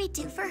 The more we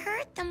do for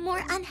her, the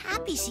more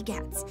unhappy she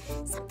gets.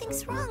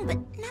 Something's wrong, but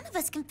none of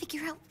us can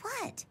figure out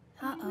what.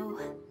 Uh-oh.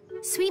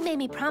 Sweet made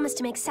me promise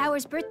to make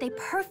Sour's birthday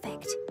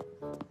perfect.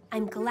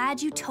 I'm glad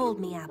you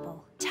told me,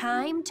 Apple.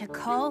 Time to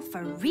call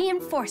for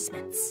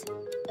reinforcements.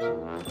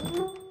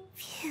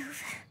 Phew.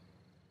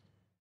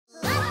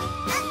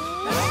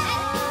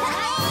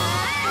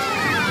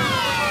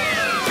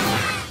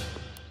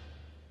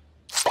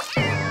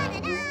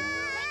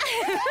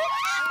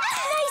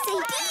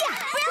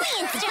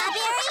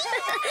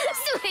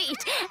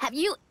 Sweet, have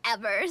you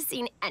ever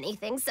seen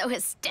anything so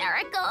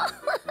hysterical?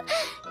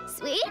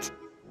 Sweet?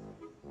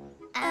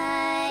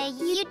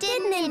 You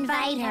didn't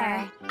invite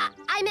her.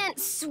 I meant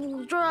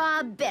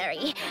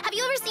strawberry. Have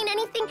you ever seen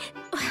anything...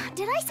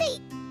 Did I say...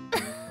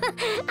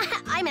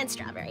 I meant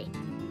strawberry.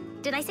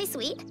 Did I say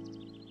sweet?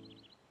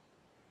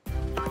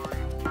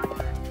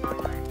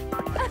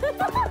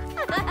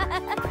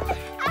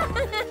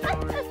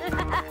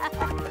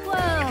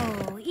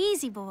 Whoa,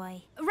 easy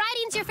boy.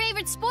 Riding's your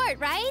favorite sport,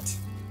 right?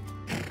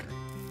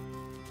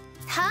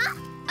 Huh?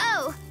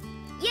 Oh,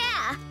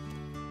 yeah.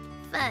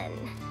 Fun.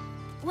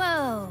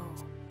 Whoa,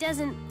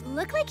 doesn't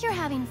look like you're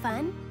having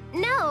fun.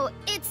 No,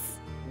 it's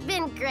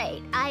been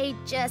great. I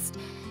just...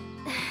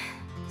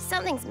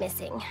 Something's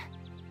missing.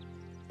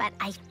 But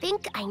I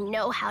think I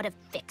know how to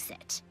fix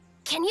it.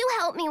 Can you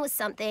help me with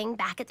something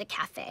back at the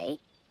cafe?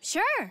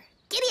 Sure.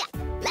 Giddy up.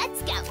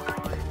 Let's go.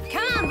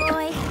 Come on,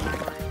 boy.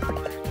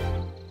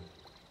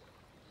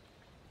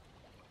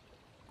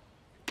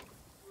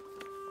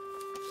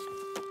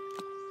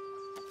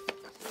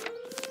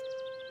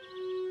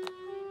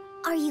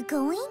 Are you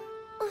going?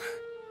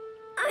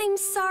 I'm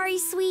sorry,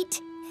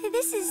 sweet.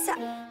 This is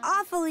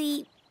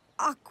awfully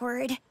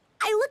awkward.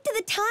 I looked at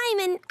the time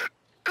and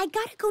I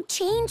gotta go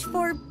change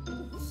for,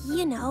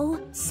 you know.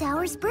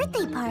 Sour's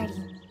birthday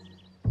party.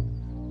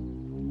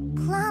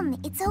 Plum,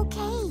 it's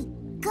okay.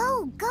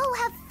 Go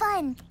have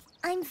fun.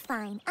 I'm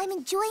fine. I'm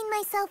enjoying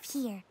myself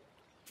here.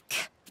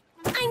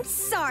 I'm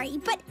sorry,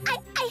 but I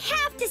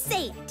have to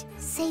say it.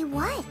 Say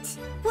what?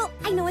 Well,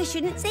 I know I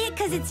shouldn't say it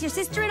because it's your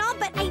sister and all,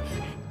 but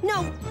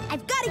No,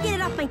 I've got to get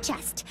it off my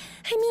chest.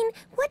 I mean,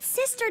 what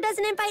sister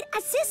doesn't invite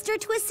a sister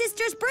to a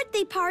sister's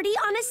birthday party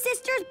on a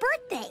sister's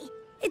birthday?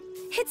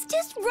 It's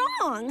just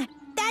wrong.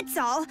 That's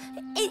all.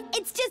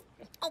 It's just...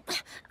 Oh,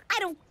 I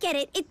don't get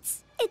it.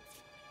 It's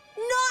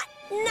not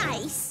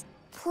nice.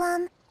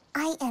 Plum,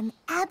 I am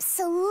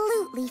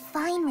absolutely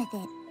fine with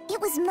it. It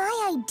was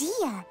my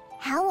idea.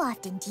 How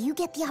often do you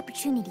get the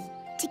opportunity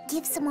to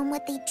give someone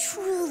what they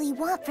truly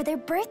want for their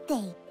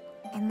birthday?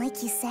 And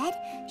like you said,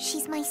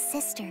 she's my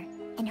sister,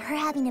 and her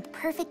having a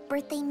perfect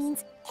birthday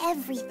means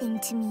everything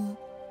to me.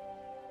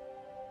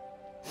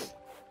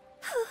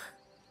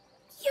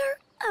 You're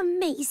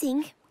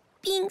amazing.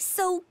 Being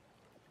so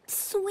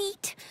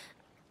sweet.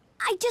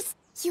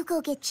 You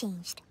go get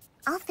changed.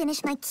 I'll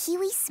finish my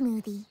kiwi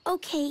smoothie.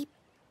 Okay,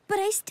 but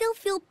I still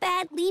feel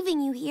bad leaving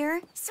you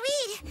here.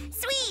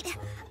 Sweet!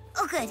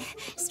 Oh, good.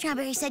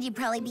 Strawberry said you'd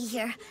probably be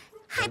here.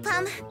 Hi,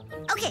 Plum.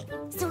 Okay,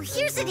 so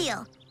here's the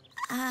deal.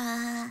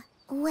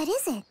 What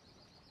is it?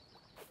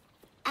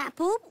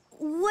 Apple,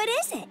 what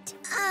is it?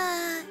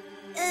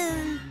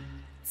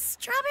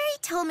 Strawberry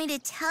told me to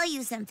tell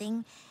you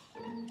something,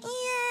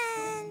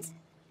 and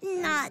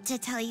not to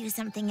tell you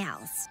something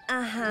else.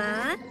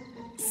 Uh-huh.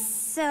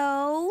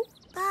 So?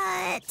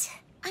 But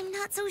I'm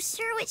not so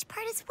sure which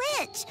part is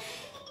which.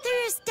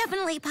 There's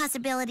definitely a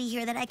possibility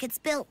here that I could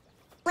spill...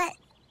 wreck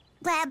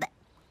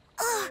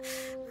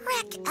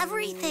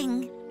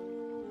everything.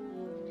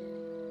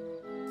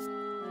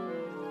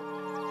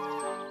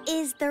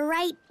 Is the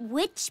right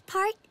which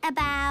part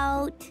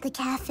about... The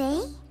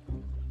cafe?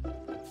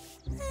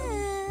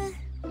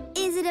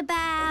 Is it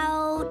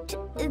about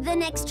the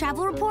next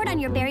travel report on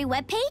your berry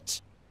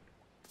webpage?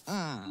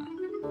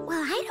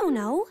 Well, I don't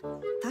know.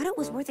 Thought it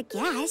was worth a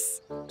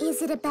guess.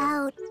 Is it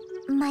about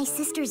my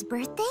sister's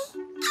birthday?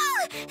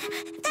 Oh,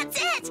 that's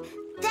it!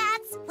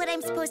 That's what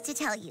I'm supposed to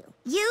tell you.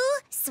 You,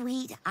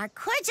 Sweet, are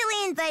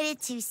cordially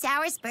invited to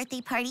Sour's birthday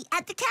party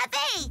at the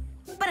cafe.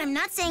 But I'm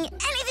not saying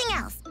anything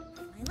else.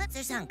 My lips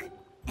are sunk.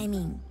 I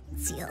mean,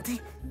 sealed.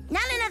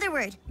 Not another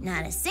word.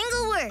 Not a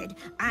single word.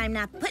 I'm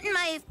not putting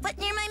my foot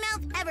near my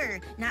mouth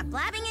ever. Not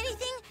blabbing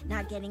anything.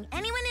 Not getting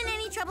anyone in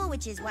any trouble,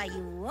 which is why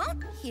you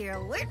won't hear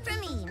a word from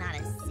me. Not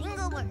a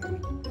single word.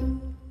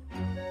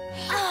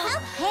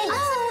 Hey!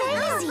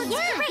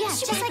 Yeah,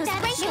 she was like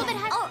that.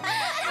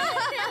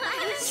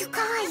 You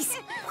guys,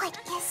 what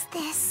is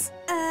this?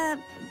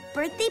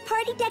 Birthday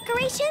party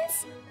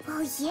decorations?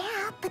 Well,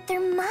 yeah, but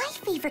they're my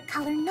favorite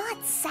color,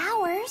 not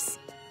Sour's.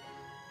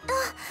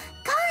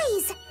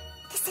 Guys!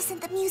 This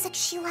isn't the music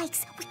she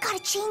likes. We gotta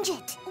change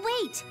it.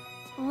 Wait,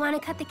 want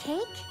to cut the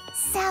cake?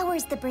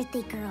 Sour's the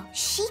birthday girl.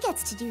 She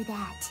gets to do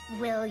that.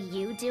 Will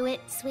you do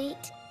it,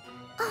 Sweet?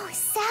 Oh,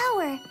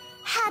 Sour!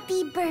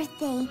 Happy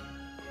birthday.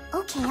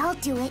 Okay, I'll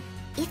do it,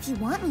 if you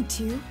want me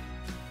to.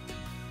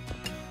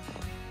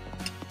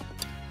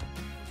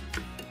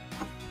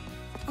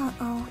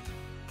 Uh-oh.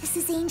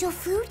 This is angel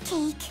food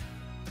cake.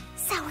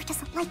 Sour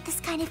doesn't like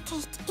this kind of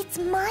cake. It's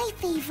my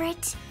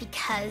favorite.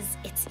 Because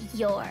it's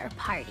your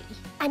party.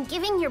 I'm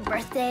giving your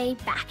birthday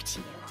back to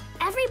you.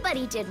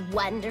 Everybody did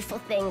wonderful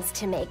things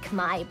to make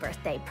my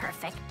birthday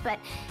perfect, but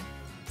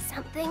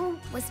something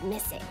was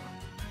missing.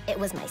 It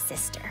was my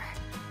sister.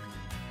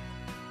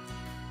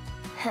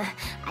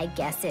 I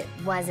guess it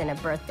wasn't a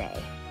birthday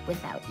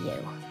without you.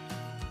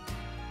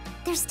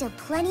 There's still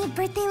plenty of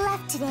birthday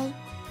left today.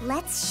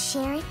 Let's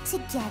share it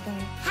together.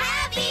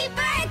 Happy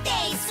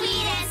birthday,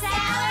 sweet and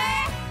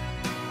sour!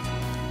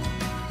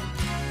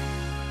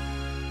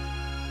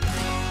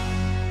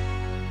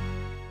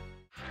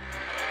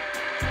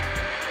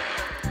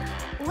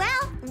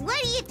 Well,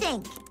 what do you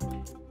think?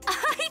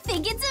 I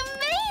think it's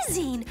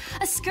amazing!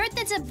 A skirt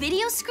that's a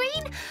video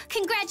screen?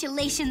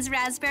 Congratulations,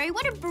 Raspberry.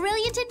 What a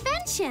brilliant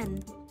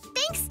invention.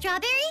 Thanks,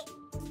 Strawberry.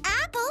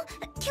 Apple,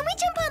 can we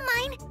jump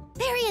online?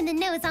 Berry in the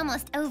Know is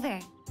almost over.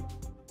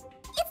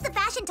 It's the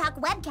Fashion Talk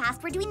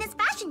webcast we're doing this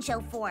fashion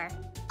show for.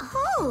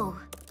 Oh.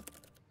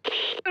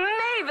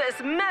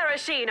 Mavis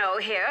Maraschino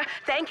here,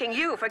 thanking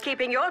you for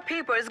keeping your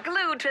peepers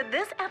glued to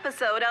this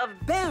episode of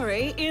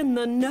Berry in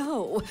the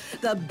Know,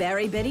 the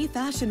Berry Bitty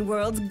fashion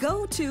world's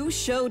go-to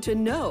show to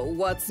know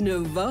what's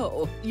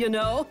nouveau, you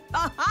know?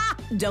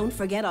 Don't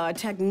forget our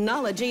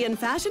technology and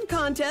fashion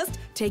contest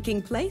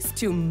taking place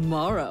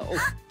tomorrow.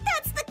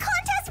 That's the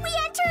contest we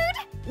entered!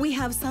 We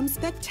have some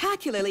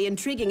spectacularly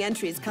intriguing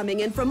entries coming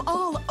in from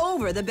all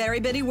over the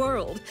Berry Bitty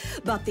world.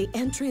 But the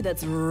entry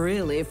that's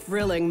really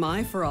frilling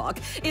my frock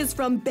is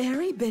from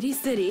Berry Bitty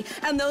City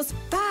and those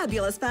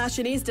fabulous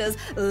fashionistas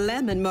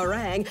Lemon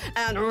Meringue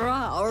and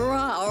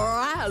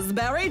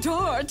Raspberry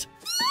Tort.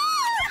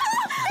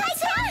 I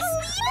can't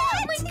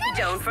believe it!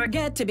 Don't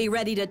forget to be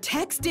ready to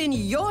text in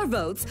your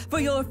votes for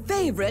your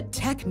favorite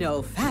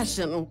techno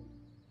fashion.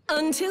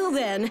 Until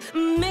then,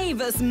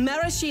 Mavis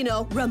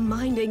Maraschino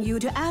reminding you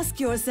to ask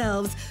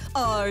yourselves,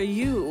 are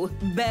you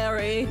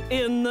Berry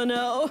in the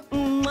Know?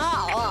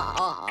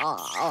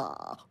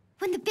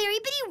 When the Berry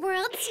Bitty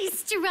world sees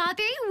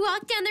Strawberry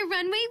walk down the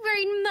runway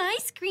wearing my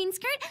screen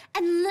skirt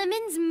and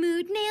Lemon's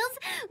mood nails,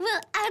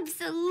 we'll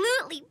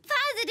absolutely,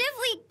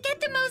 positively get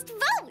the most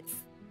votes.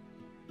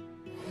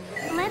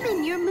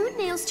 Lemon, your mood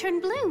nails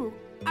turned blue.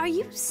 Are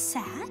you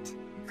sad?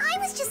 I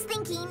was just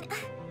thinking,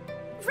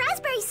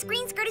 Raspberry's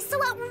screen skirt is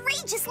so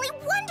outrageously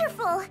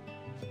wonderful.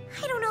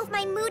 I don't know if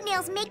my mood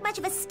nails make much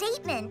of a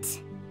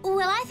statement.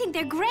 Well, I think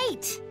they're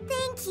great.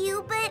 Thank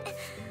you, but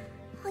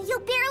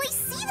you'll barely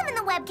see them in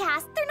the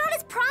webcast. They're not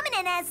as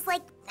prominent as,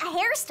 like, a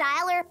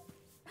hairstyle or...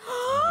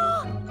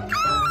 Ah!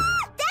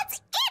 That's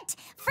it!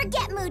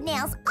 Forget mood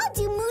nails. I'll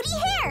do moody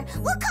hair.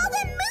 We'll call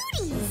them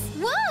Moodies.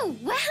 Whoa,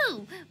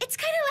 wow. It's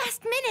kind of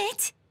last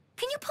minute.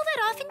 Can you pull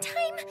that off in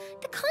time?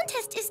 The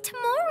contest is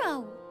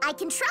tomorrow. I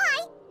can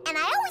try. And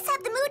I always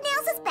have the mood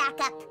nails as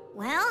backup.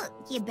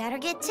 Well, you better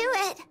get to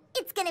it.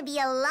 It's gonna be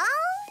a long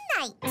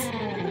night.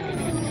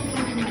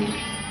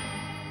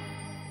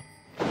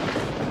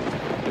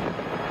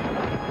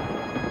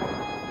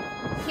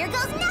 Here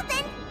goes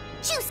nothing.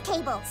 Juice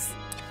cables.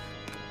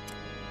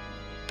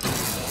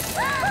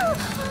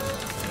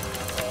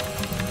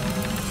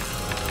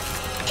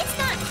 It's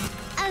not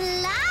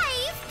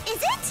alive,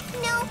 is it?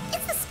 No,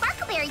 it's the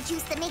sparkleberry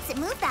juice that makes it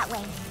move that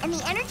way, and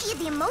the energy of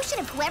the emotion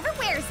of whoever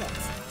wears it.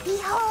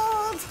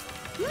 Behold,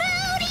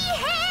 moody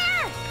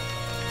hair!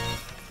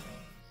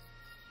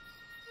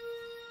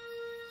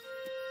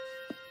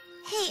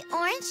 Hey,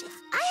 Orange,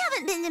 I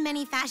haven't been to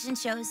many fashion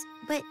shows,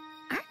 but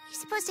aren't we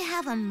supposed to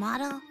have a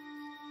model?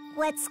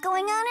 What's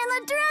going on in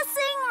the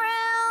dressing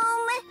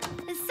room?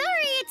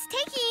 Sorry, it's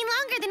taking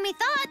longer than we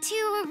thought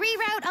to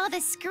reroute all the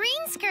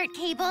screen skirt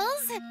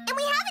cables. And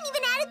we haven't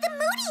even added the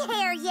moody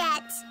hair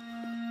yet.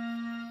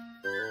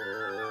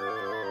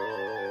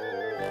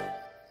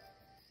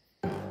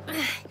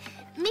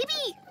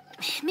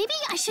 Maybe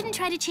I shouldn't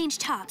try to change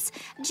tops.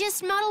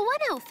 Just model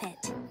one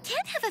outfit.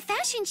 Can't have a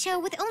fashion show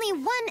with only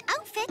one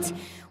outfit.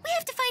 We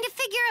have to find a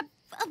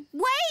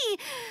way.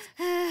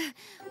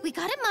 We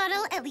gotta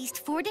model at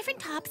least 4 different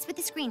tops with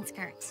the screen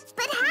skirts.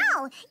 But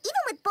how?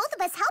 Even with both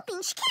of us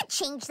helping, she can't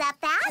change that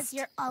fast. 'Cause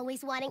you're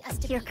always wanting us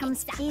to Here be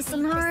comes exactly peace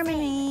and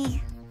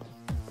harmony.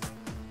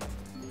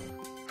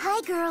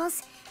 Hi,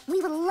 girls. We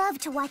would love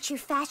to watch your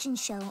fashion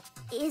show.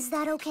 Is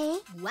that okay?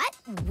 What?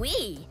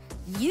 We?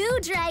 You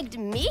dragged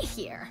me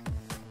here.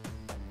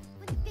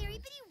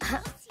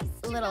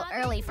 A little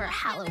early for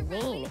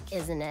Halloween,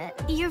 isn't it?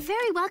 You're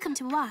very welcome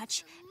to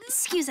watch.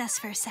 Excuse us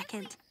for a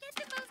second.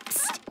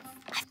 Psst,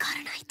 I've got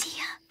an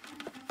idea.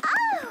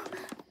 Oh!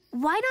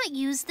 Why not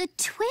use the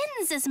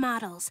twins as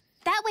models?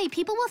 That way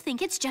people will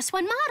think it's just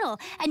one model,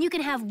 and you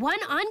can have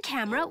one on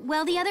camera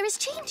while the other is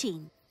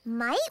changing.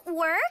 Might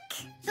work.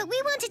 But we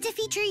wanted to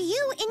feature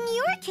you in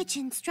your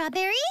kitchen,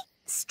 Strawberry.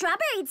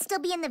 Strawberry'd still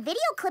be in the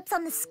video clips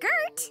on the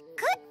skirt.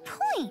 Good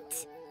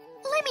point.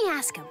 Let me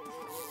ask him.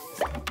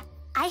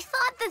 I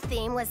thought the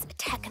theme was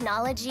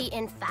technology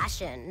in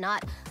fashion,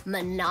 not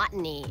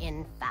monotony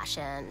in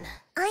fashion.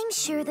 I'm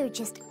sure they're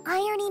just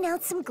ironing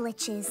out some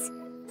glitches.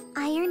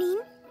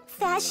 Ironing,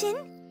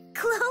 fashion,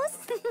 Close?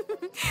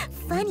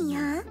 Funny,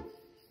 huh?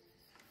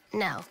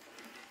 No.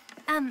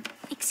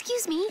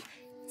 Excuse me,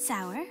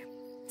 Sour,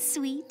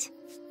 Sweet.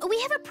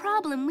 We have a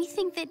problem we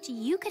think that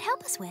you could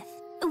help us with.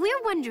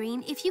 We're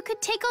wondering if you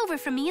could take over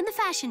from me in the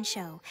fashion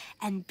show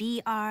and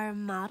be our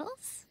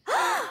models?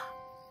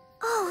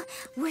 Oh,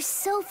 we're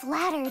so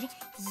flattered.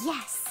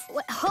 Yes.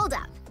 Hold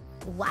up.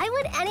 Why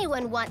would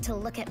anyone want to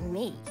look at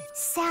me?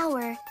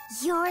 Sour,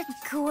 you're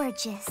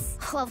gorgeous.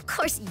 Well, of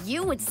course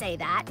you would say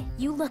that.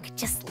 You look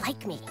just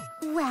like me.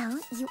 Well,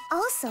 you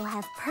also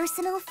have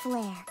personal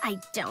flair. I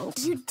don't.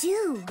 You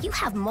do. You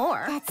have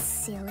more. That's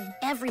silly.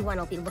 Everyone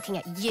will be looking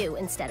at you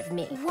instead of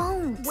me.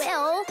 Won't.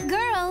 Will.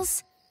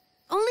 Girls,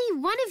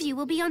 only one of you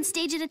will be on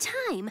stage at a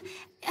time.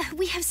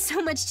 We have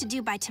so much to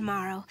do by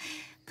tomorrow.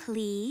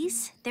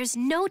 Please, there's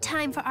no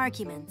time for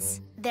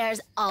arguments.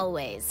 There's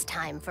always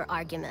time for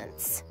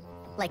arguments.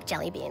 Like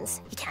jelly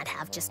beans. You can't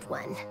have just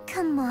one.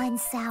 Come on,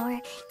 Sour.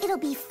 It'll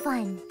be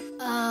fun.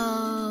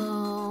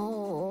 Oh.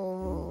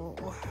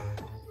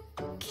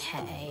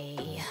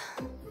 Okay.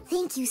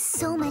 Thank you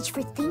so much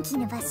for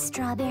thinking of us,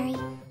 Strawberry.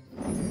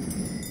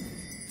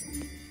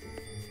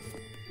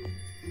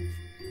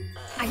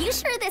 Are you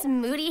sure this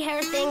moody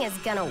hair thing is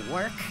gonna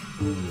work?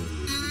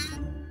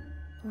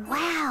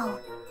 Wow,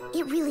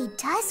 it really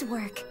does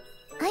work.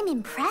 I'm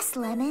impressed,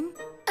 Lemon.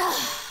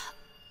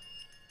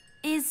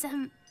 Is,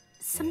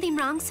 something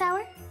wrong,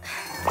 Sour?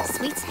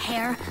 Sweet's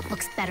hair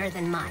looks better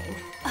than mine.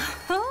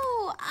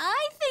 Oh,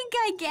 I think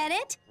I get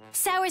it.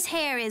 Sour's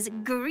hair is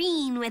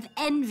green with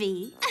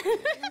envy.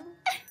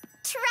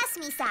 Trust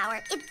me,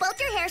 Sour. If both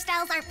your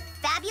hairstyles are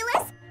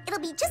fabulous, it'll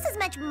be just as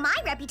much my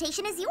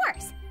reputation as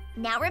yours.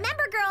 Now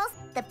remember, girls,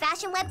 the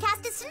fashion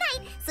webcast is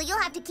tonight, so you'll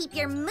have to keep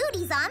your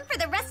Moody's on for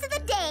the rest of the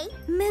day.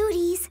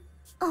 Moody's?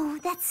 Oh,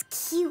 that's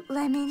cute,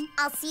 Lemon.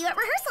 I'll see you at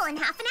rehearsal in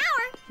half an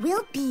hour.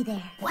 We'll be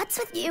there. What's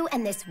with you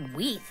and this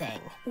we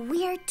thing?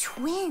 We're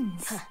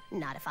twins.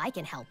 Not if I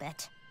can help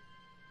it.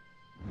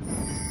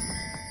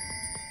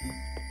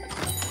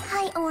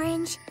 Hi,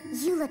 Orange.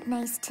 You look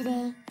nice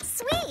today.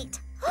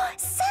 Sweet!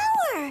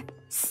 Sour!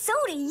 So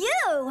do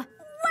you!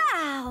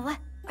 Wow!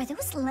 Are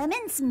those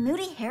Lemon's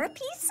moody hair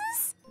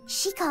pieces?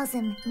 She calls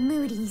them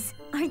Moody's.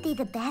 Aren't they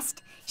the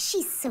best?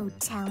 She's so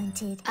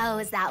talented. Oh,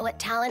 is that what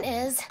talent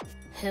is?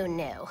 Who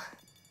knew?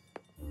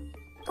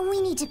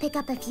 We need to pick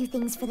up a few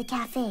things for the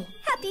cafe.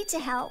 Happy to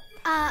help.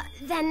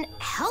 Then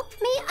help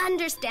me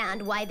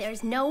understand why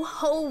there's no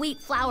whole wheat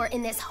flour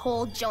in this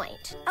whole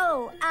joint.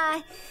 Oh,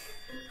 I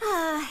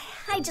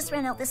just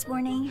ran out this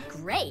morning.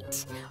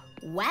 Great.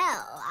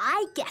 Well,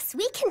 I guess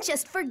we can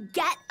just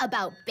forget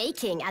about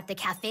baking at the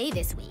cafe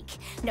this week.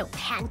 No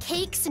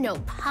pancakes, no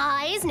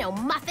pies, no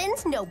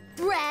muffins, no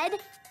bread.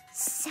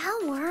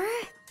 Sour?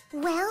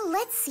 Well,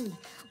 let's see.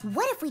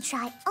 What if we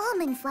try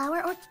almond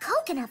flour or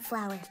coconut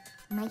flour?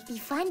 Might be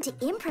fun to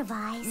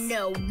improvise.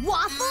 No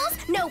waffles,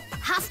 no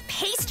puff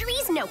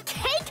pastries, no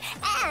cake,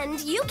 and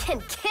you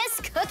can kiss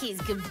cookies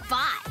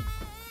goodbye.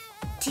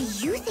 Do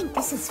you think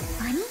this is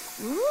funny?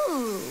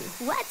 Ooh,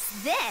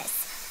 what's this?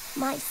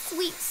 My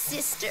sweet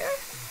sister?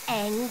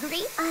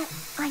 Angry?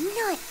 I'm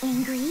not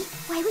angry.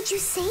 Why would you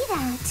say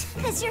that?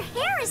 Because your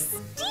hair is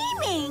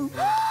steaming.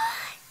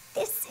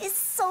 This is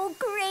so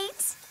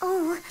great.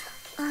 Oh,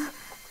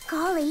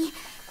 golly,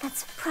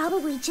 that's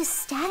probably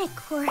just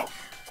static or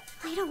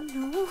I don't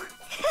know.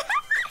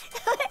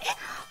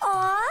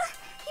 Aw,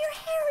 your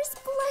hair is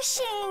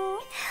blushing.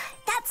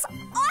 That's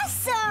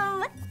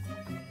awesome.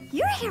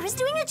 Your hair is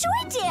doing a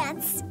joy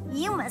dance.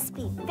 You must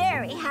be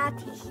very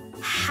happy.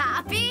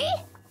 Happy?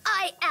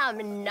 I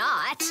am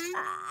not.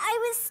 I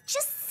was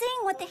just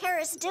seeing what the hair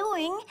is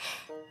doing,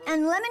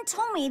 and Lemon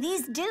told me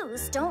these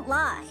do's don't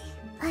lie.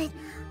 But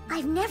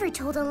I've never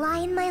told a lie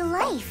in my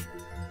life.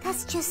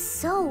 That's just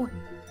so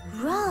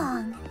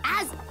wrong.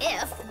 As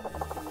if.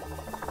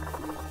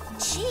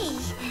 Gee,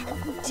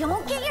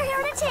 don't get your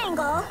hair in a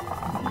tangle.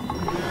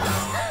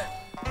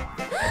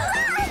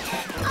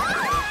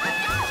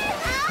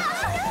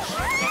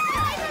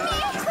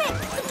 Quick,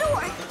 the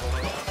door.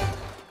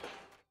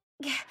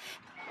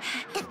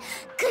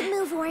 Good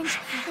move, Orange.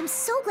 I'm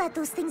so glad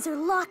those things are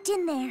locked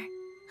in there.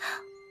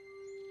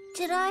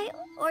 Did I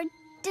or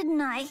didn't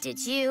I? Did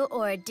you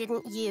or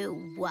didn't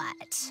you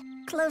what?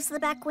 Close the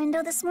back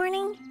window this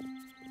morning?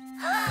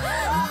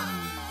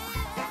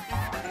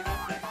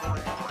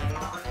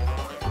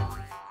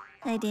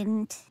 I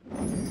didn't.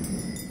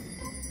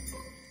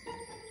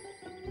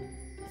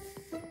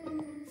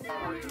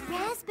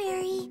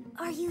 Raspberry,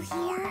 are you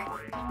here?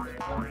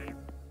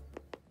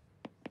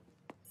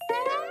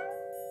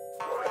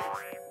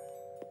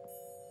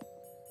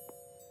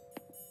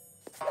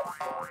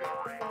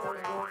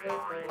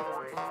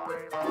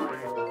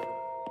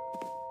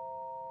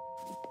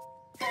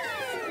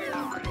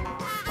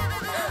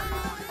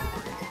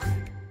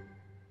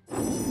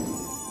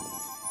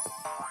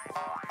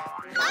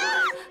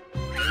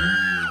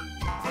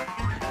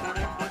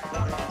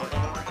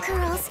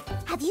 Girls,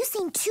 have you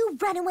seen two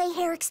runaway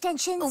hair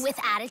extensions? With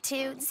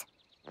attitudes?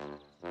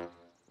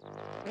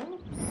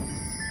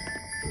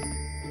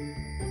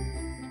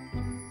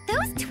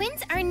 Those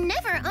twins are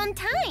never on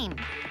time.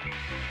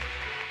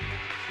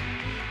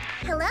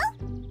 Hello?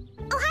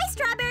 Oh, hi,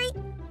 Strawberry.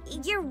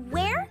 You're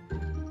where?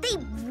 They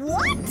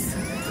what?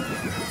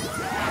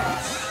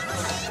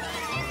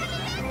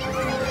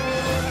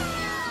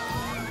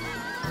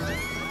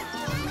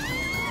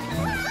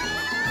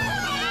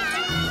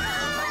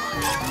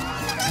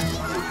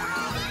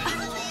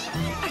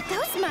 Are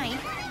those mine?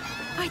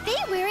 Are they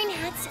wearing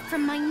hats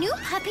from my new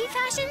puppy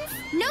fashions?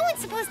 No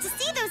one's supposed to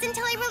see those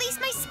until I release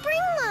my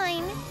spring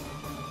line.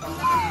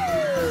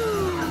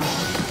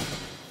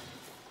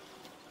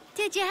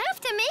 Did you have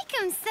to make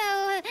them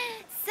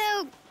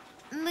so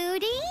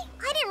moody?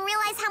 I didn't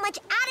realize how much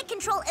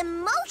out-of-control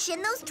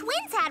emotion those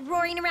twins had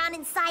roaring around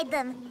inside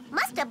them.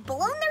 Must have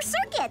blown their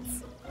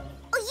circuits.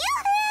 Oh,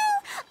 yoo-hoo!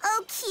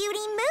 Oh,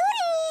 cutie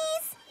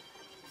mooties!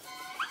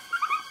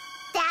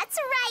 That's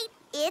right,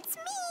 it's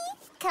me.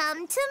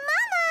 Come to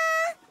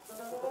Mama.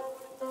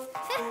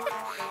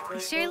 They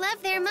sure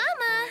love their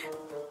mama.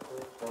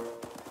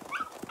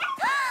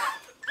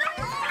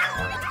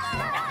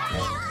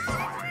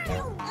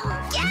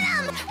 Get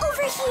him!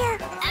 Over here!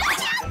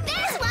 Watch out!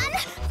 There's one!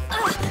 I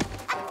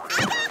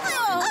got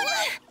one!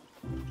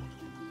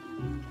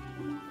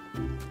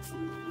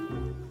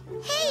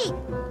 Hey,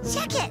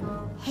 check it!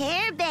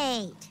 Hair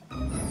bait.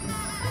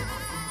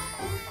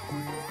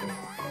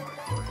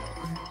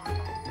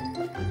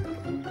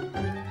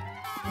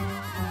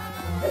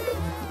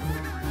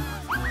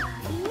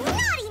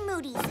 Naughty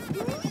Moody's!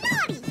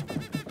 Naughty!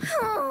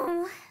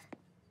 Oh.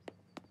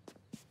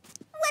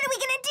 What are we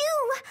gonna do?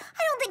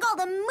 I don't think all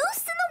the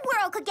moose in the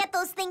world could get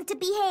those things to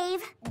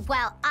behave.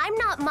 Well, I'm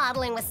not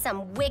modeling with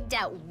some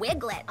wigged-out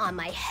wiglet on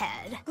my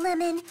head.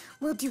 Lemon,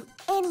 we'll do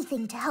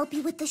anything to help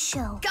you with the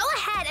show. Go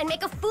ahead and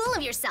make a fool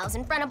of yourselves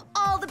in front of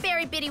all the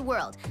Berry Bitty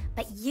world.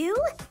 But you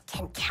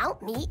can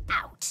count me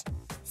out.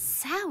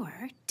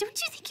 Sour? Don't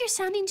you think you're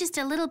sounding just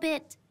a little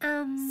bit,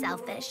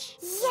 Selfish?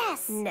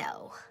 Yes.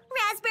 No.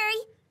 Raspberry,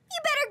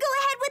 you better go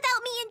ahead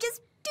without me and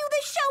just do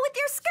the show with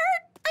your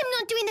skirt. I'm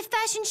not doing the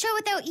fashion show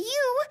without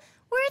you.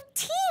 We're a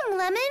team,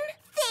 Lemon.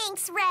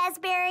 Thanks,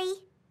 Raspberry.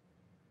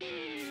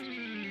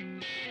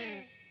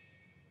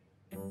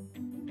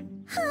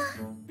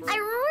 I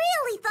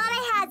really thought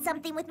I had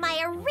something with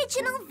my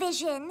original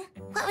vision.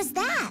 What was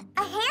that?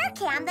 A hair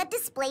cam that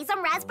displays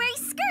on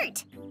Raspberry's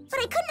skirt. But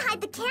I couldn't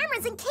hide the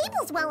cameras and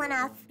cables well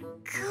enough.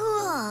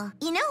 Cool.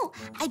 You know,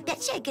 I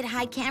bet you I could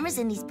hide cameras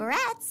in these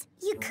barrettes.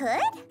 You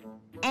could?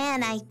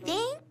 And I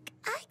think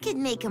I could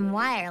make them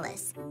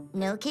wireless.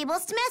 No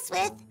cables to mess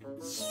with.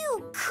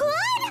 You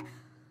could?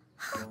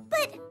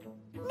 But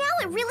now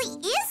it really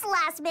is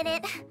last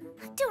minute.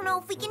 I don't know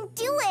if we can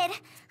do it.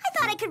 I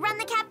thought I could run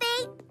the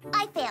cafe.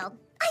 I failed.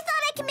 I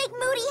thought I could make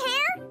moody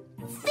hair.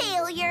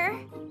 Failure.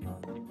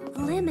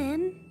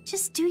 Lemon,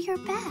 just do your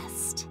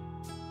best.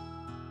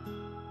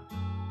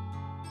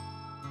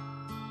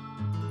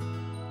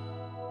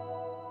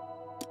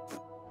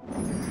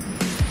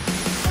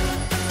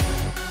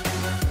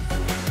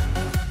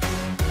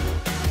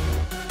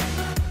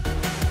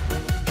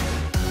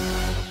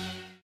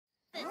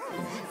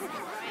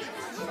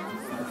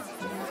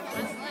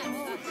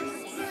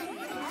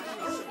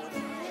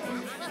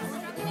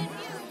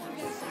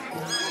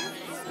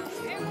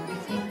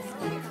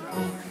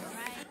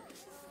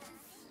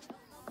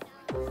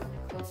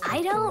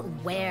 I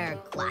don't wear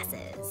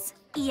glasses.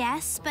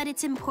 Yes, but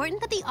it's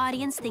important that the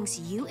audience thinks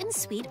you and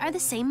Sweet are the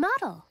same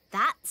model.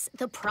 That's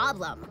the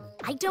problem.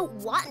 I don't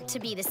want to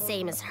be the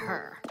same as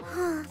her.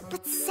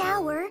 But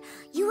Sour,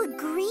 you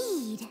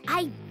agreed.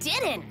 I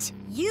didn't.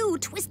 You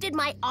twisted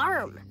my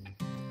arm.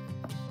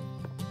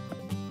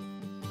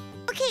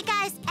 Okay,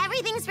 guys,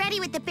 everything's ready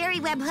with the Berry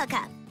Web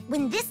hookup.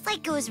 When this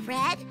light goes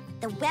red,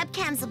 the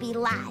webcams will be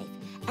live,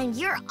 and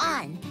you're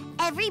on.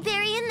 Every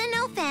Berry in the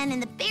Know fan in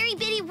the Berry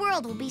Bitty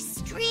world will be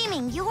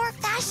streaming your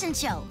fashion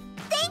show.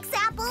 Thanks,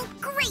 Apple.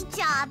 Great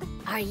job.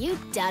 Are you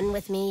done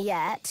with me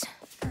yet?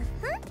 And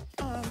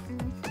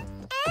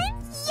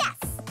yes.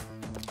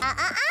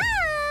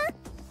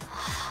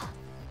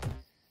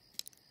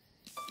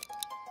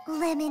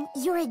 Lemon,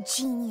 you're a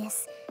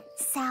genius.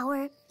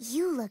 Sour,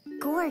 you look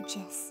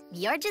gorgeous.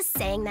 You're just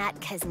saying that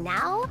because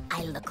now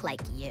I look like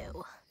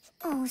you.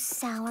 Oh,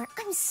 Sour,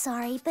 I'm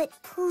sorry, but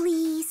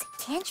please,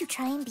 can't you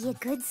try and be a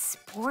good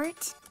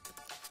sport?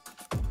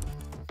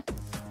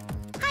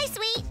 Hi,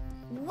 Sweet.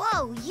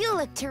 Whoa, you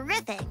look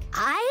terrific.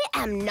 I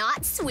am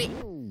not Sweet.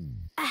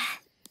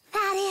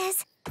 That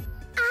is,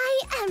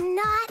 I am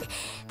not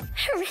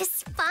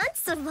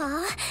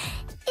responsible.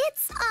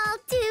 It's all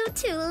due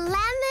to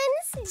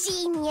Lemon's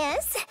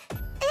genius.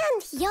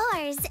 And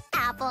yours,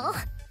 Apple.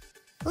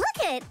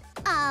 Look at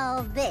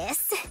all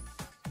this.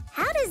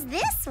 How does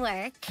this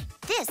work?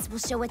 This will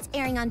show what's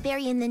airing on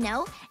Berry in the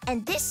Know,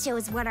 and this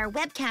shows what our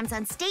webcams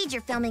on stage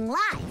are filming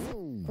live.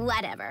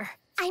 Whatever.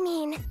 I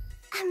mean,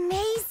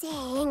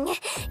 amazing.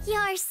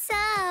 You're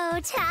so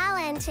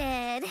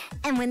talented.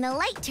 And when the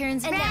light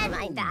turns red... Never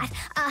mind that.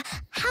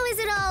 How is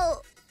it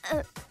all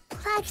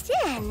plugged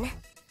in?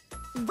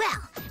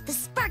 Well, the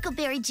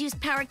Sparkleberry juice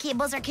power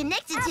cables are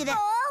connected to the...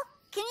 Apple?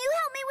 can you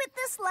help me with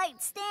this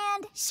light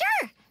stand?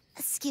 Sure.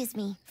 Excuse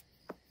me.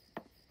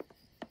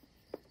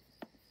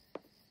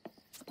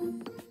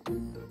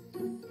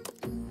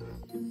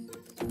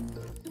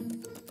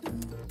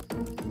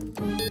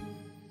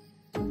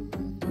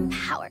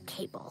 Power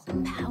cable.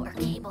 Power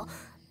cable.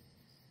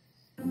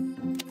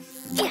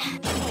 Yeah.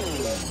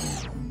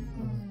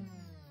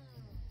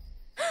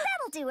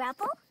 That'll do,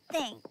 Apple.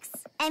 Thanks.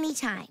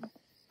 Anytime.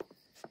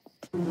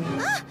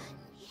 Ah,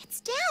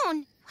 it's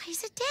down. Why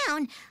is it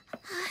down?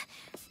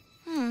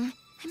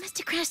 I must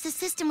have crashed the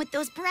system with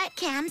those brat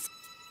cams.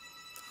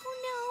 Oh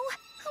no.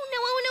 Oh no,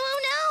 oh no, oh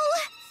no.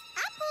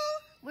 Apple,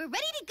 we're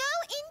ready to go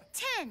in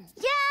 10.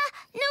 Yeah,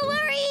 no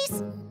worries.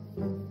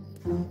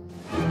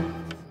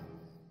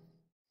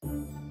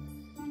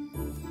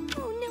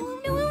 Oh no, oh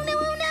no, oh no,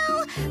 oh no.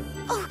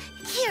 Oh,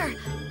 here.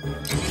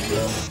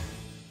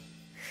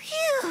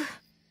 Phew.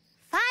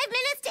 5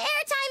 minutes to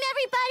airtime,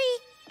 everybody.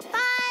 5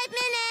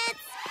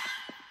 minutes.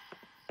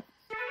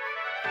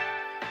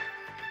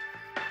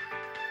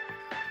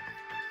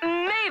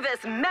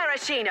 Mavis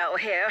Maraschino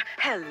here.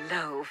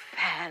 Hello,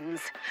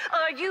 fans.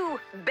 Are you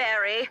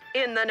Barry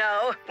in the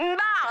know?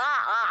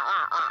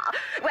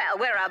 Well,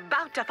 we're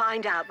about to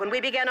find out when we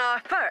begin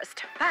our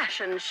first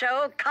fashion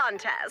show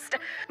contest.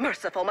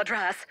 Merciful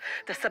Madras,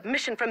 the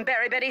submission from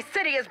Berry Betty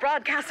City is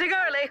broadcasting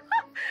early.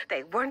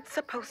 They weren't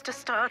supposed to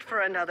start for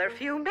another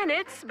few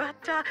minutes,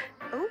 but,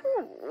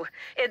 ooh,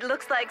 it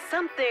looks like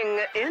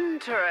something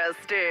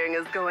interesting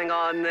is going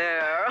on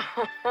there.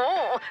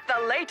 The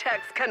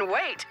latex can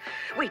wait.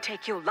 We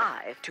take you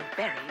live to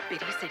Berry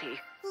Bitty City.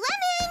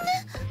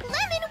 Lemon!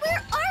 Lemon,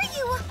 where are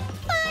you?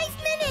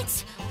 5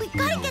 minutes. We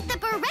gotta get the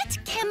barrette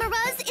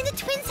cameras in the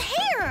twins'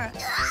 hair.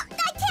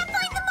 I can't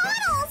find the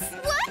models.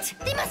 What?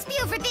 They must be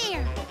over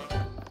there.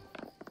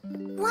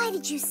 Why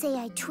did you say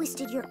I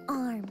twisted your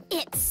arm?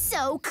 It's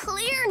so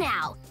clear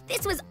now.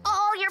 This was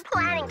all your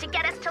planning to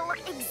get us to look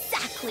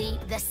exactly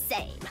the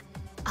same.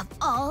 Of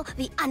all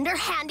the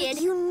underhanded...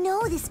 You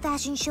know this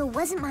fashion show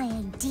wasn't my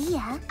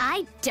idea.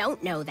 I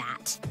don't know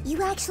that.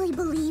 You actually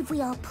believe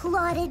we all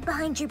plotted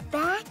behind your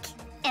back?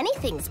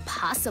 Anything's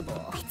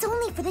possible. It's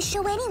only for the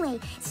show anyway.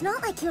 It's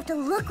not like you have to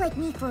look like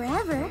me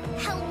forever.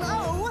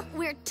 Hello?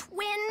 We're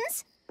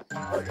twins?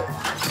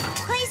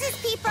 Places,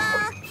 people.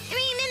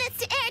 3 minutes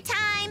to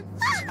airtime.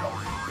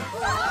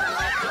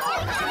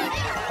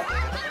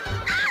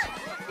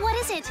 What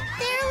is it?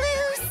 They're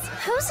loose.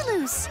 Who's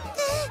loose?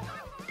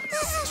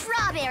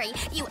 Strawberry,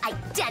 You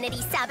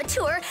identity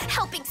saboteur,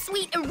 helping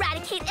Sweet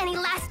eradicate any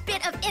last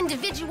bit of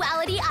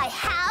individuality I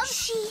have.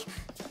 She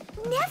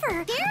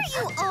never. there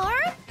you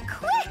are.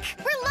 Quick,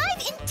 we're live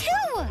in 2.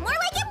 More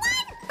like in 1.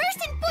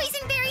 Burst in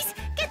boysenberries.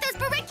 Get those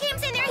barrette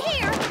cams in their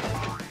hair.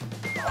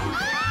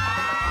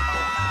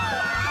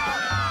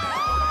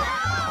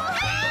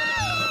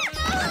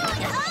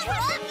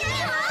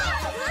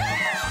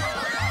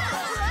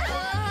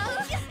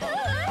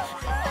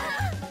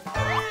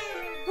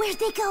 Where'd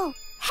they go?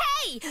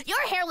 Hey,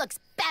 your hair looks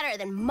better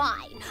than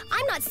mine.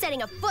 I'm not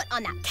setting a foot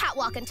on that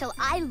catwalk until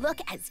I look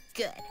as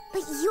good.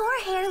 But your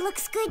hair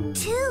looks good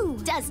too.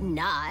 Does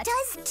not.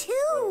 Does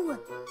too.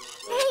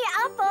 Hey,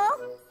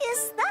 Apple,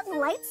 is that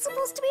light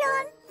supposed to be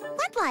on?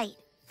 What light?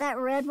 That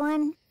red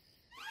one?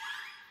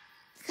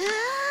 We're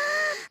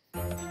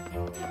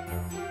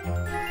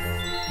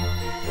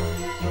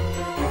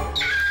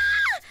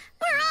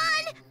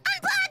on!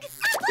 Unplug!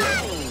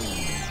 Unplug!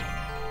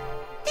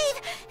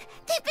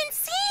 They've been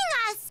seeing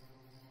us!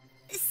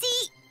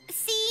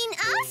 Seeing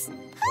us?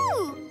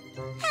 Who?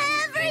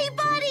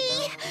 Everybody!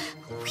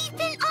 We've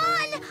been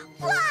on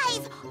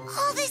live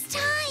all this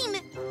time!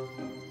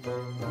 We're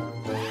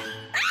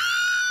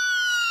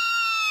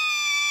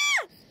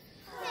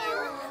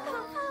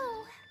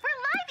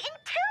live in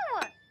 2!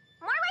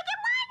 More like in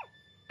 1!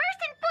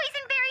 Burst in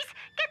boysenberries!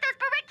 Get those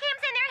barrette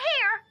cams in their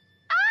hair!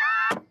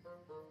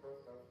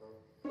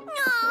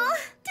 Aw,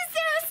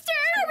 disaster!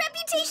 Our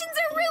reputations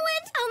are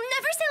ruined! I'll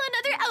never sell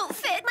another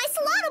outfit! My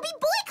salon will be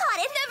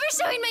boycotted! Never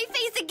showing my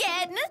face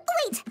again!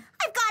 Wait,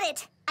 I've got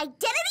it.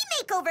 Identity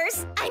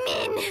makeovers. I'm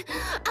in!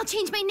 I'll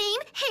change my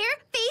name, hair,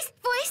 face,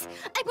 voice.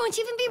 I won't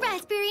even be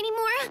Raspberry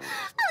anymore.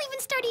 I'll even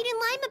start eating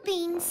lima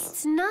beans.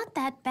 It's not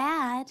that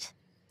bad.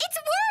 It's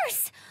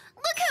worse!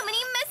 Look how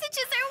many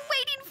messages are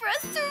waiting for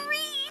us to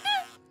read!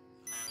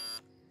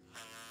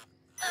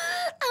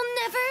 I'll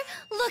never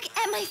look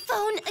at my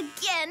phone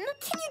again.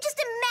 Can you just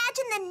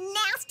imagine the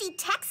nasty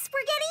texts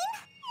we're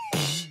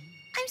getting?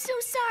 I'm so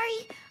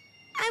sorry.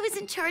 I was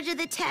in charge of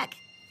the tech.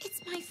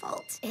 It's my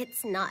fault.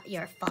 It's not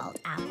your fault,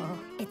 Apple.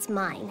 It's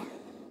mine.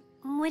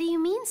 What do you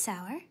mean,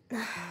 Sour?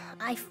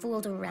 I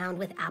fooled around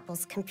with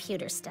Apple's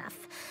computer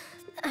stuff.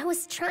 I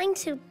was trying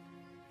to,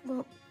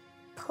 well,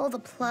 pull the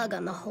plug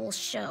on the whole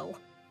show.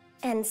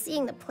 And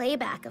seeing the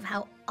playback of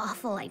how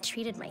awful I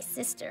treated my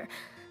sister,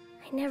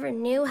 I never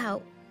knew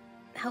how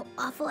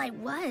awful I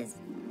was.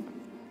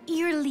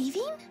 You're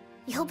leaving?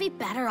 You'll be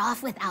better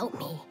off without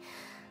me.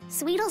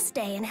 Sweet'll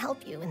stay and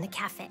help you in the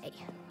cafe.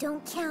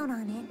 Don't count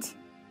on it.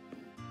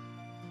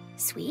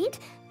 Sweet?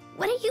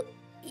 What are you...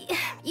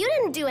 You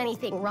didn't do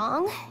anything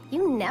wrong.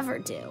 You never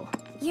do.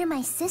 You're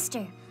my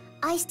sister.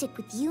 I stick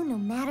with you no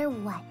matter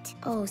what.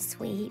 Oh,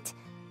 sweet.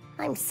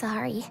 I'm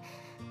sorry.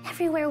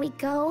 Everywhere we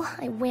go,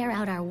 I wear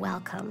out our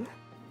welcome.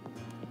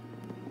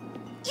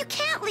 You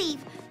can't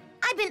leave.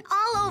 I've been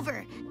all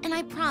over, and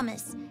I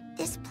promise,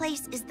 this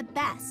place is the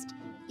best.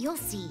 You'll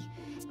see.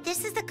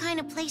 This is the kind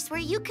of place where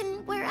you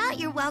can wear out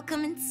your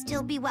welcome and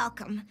still be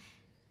welcome.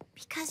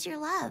 Because you're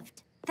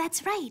loved.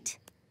 That's right.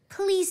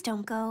 Please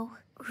don't go.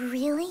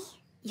 Really?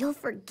 You'll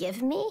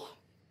forgive me?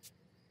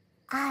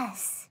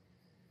 Us.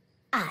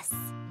 Us.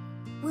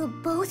 We'll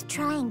both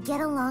try and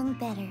get along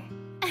better.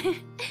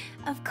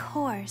 Of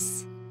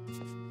course.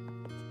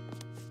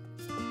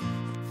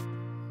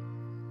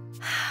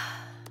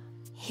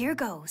 Here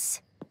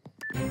goes.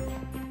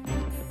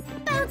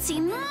 Bouncy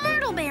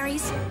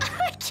myrtleberries!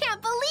 I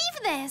can't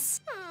believe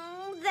this!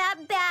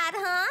 That bad,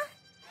 huh?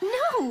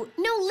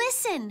 No,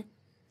 listen.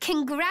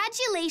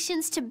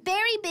 Congratulations to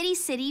Berry Bitty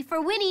City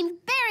for winning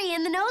Berry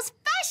in the Nose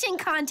fashion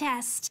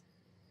contest.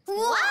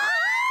 What?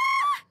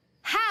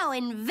 How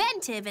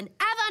inventive and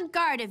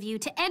avant-garde of you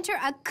to enter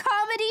a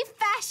comedy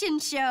fashion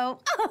show.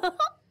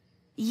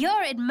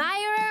 Your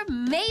admirer,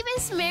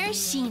 Mavis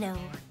Maraschino.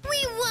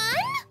 We won?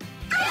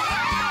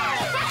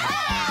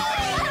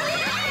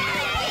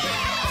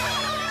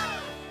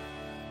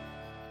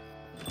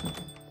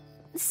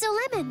 So,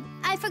 Lemon,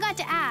 I forgot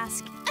to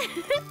ask.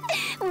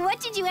 What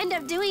did you end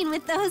up doing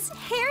with those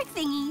hair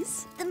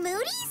thingies? The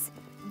Moody's?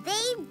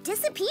 They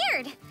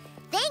disappeared.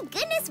 Thank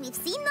goodness we've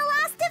seen the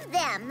last of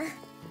them.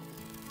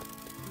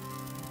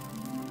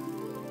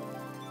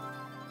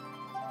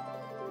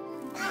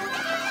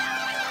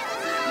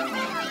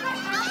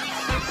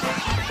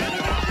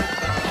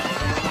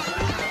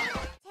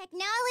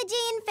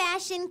 Technology and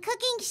Fashion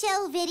Cooking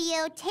Show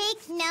video,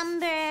 take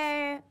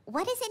number...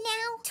 What is it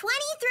now?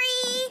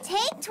 23!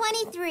 Take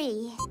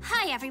 23.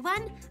 Hi,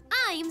 everyone.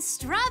 I'm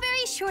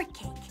Strawberry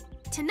Shortcake.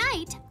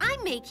 Tonight,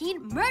 I'm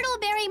making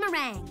Myrtleberry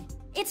Meringue.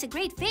 It's a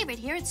great favorite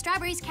here at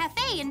Strawberry's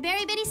Cafe in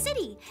Berry Bitty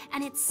City,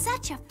 and it's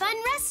such a fun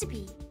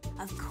recipe.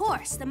 Of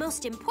course, the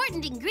most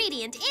important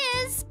ingredient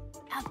is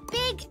a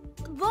big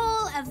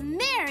bowl of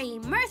merry,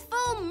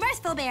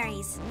 mirthful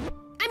berries.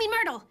 I mean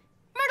myrtle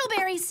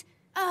berries.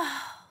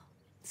 Oh,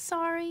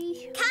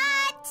 sorry.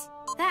 Cut!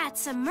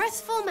 That's a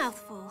mirthful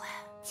mouthful.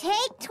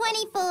 Take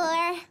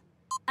 24.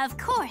 Of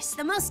course,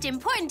 the most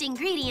important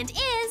ingredient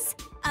is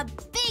a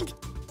big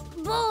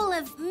bowl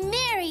of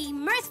merry,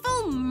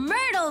 mirthful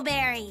myrtle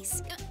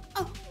berries.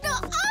 Oh,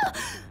 no!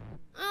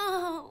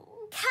 Oh!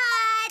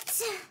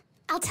 Cut!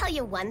 I'll tell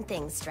you one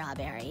thing,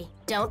 Strawberry.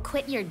 Don't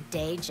quit your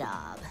day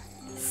job.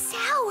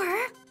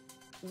 Sour?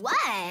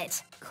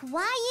 What? Quiet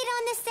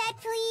on the set,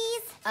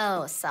 please.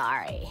 Oh,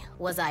 sorry.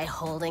 Was I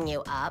holding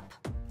you up?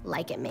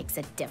 Like it makes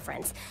a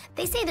difference.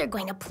 They say they're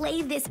going to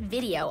play this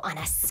video on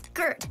a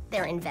skirt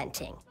they're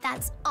inventing.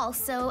 That's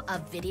also a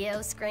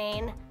video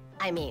screen?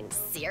 I mean,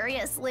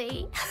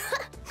 seriously?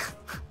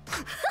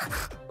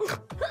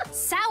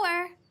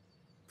 Sour,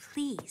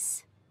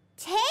 please.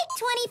 Take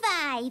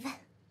 25.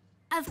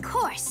 Of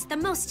course, the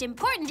most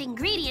important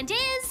ingredient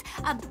is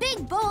a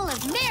big bowl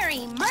of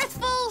merry,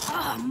 mirthful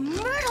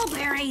myrtle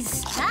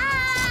berries.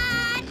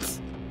 Cut!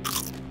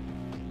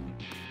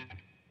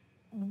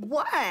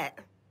 What?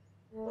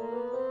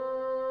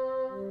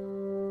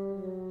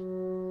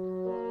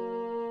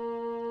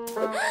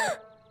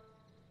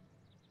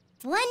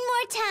 One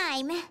more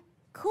time.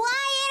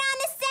 Quiet on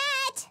the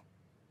set.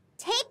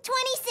 Take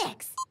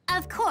 26.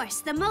 Of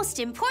course, the most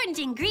important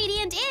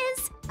ingredient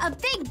is a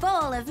big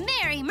bowl of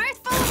merry,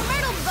 mirthful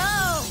myrtle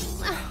bow.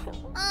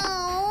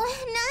 Oh,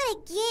 not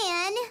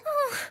again.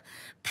 Oh,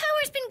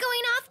 power's been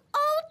going off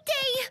all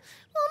day.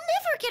 We'll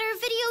never get our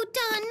video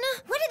done.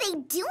 What are they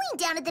doing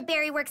down at the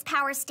Berryworks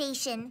power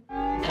station?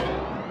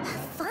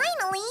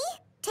 Finally!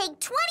 Take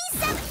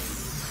 27.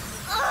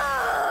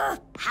 Ugh!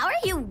 How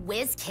are you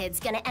whiz kids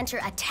gonna enter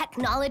a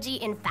technology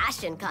in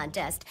fashion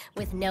contest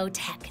with no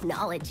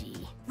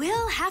technology?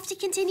 We'll have to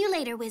continue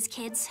later, whiz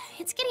kids.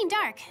 It's getting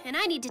dark, and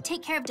I need to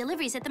take care of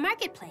deliveries at the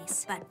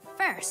marketplace. But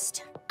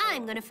first,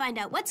 I'm gonna find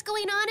out what's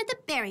going on at the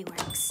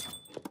Berryworks.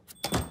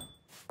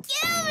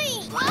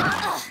 Gimme!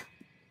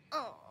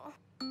 Oh.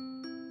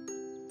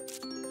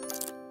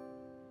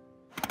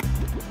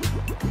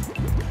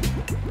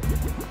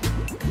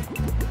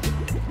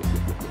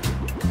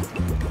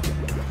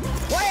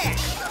 Quick!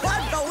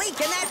 Plug the leak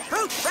in that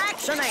fruit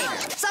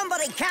fractionator!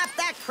 Somebody cap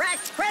that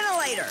cracked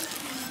crenulator!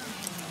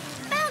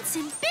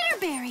 Bouncing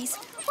bitterberries!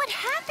 What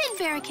happened,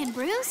 Berrykin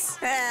Bruce?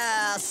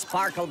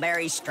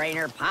 Sparkleberry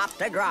strainer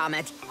popped a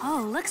grommet.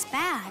 Oh, looks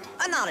bad.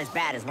 Not as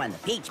bad as when the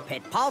peach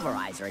pit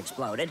pulverizer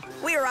exploded.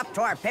 We were up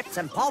to our pips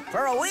and pulp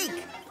for a week.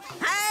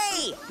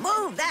 Hey,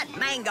 move that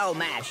mango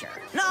masher.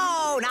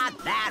 No, not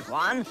that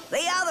one.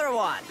 The other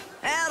one.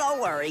 Don't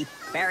worry.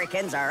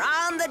 Berrykins are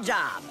on the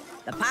job.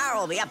 The power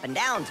will be up and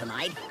down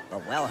tonight,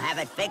 but we'll have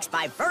it fixed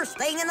by first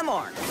thing in the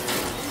morning.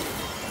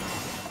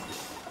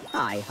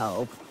 I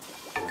hope.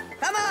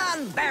 Come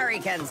on,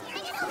 Berrykins.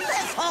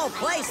 This whole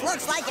place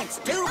looks like it's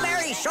 2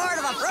 berries short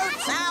of a fruit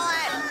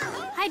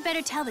salad. I'd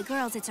better tell the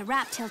girls it's a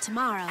wrap till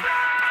tomorrow.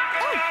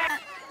 Oh,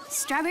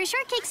 Strawberry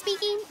Shortcake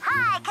speaking.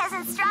 Hi,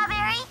 Cousin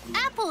Strawberry.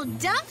 Apple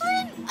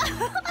Dumpling?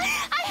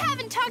 I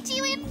haven't talked to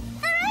you in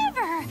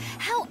forever.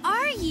 How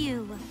are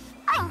you?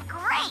 I'm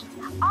great.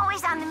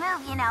 Always on the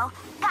move, you know.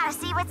 Gotta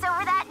see what's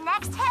over that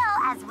next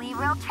hill, as we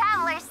world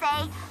travelers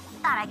say.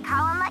 Thought I'd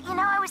call and let you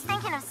know I was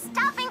thinking of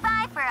stopping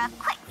by for a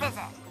quick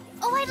visit.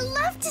 Oh, I'd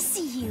love to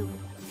see you.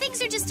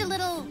 Things are just a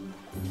little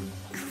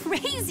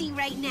crazy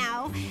right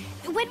now.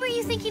 When were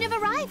you thinking of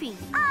arriving?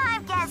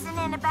 I'm guessing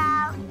in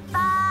about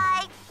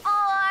 5, 4,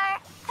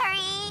 3,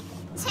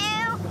 2,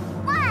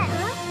 1.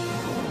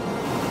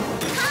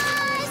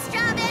 Hi,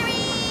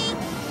 Strawberry!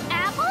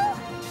 Apple?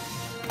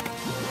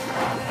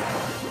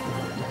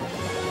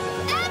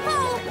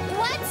 Apple,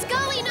 what's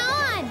going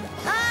on?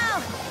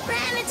 Oh,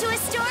 ran into a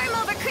storm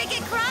over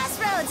Cricket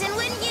Crossroads, and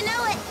wouldn't you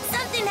know it,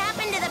 something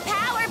happened to the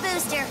power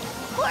booster.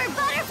 Poor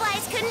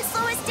butterflies couldn't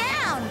slow us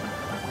down.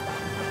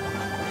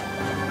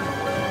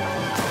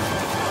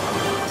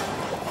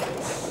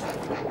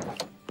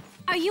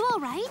 Are you all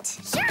right?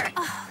 Sure.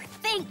 Oh,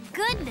 thank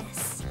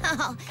goodness.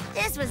 Oh,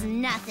 this was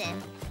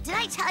nothing. Did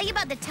I tell you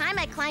about the time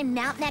I climbed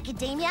Mount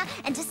Macadamia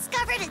and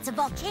discovered it's a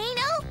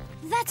volcano?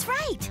 That's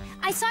right.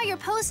 I saw your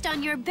post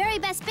on your Very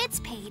Best Bits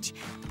page.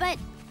 But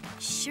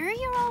sure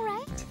you're all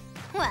right?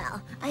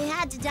 Well, I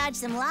had to dodge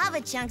some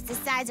lava chunks the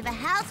size of a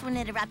house when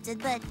it erupted,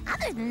 but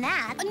other than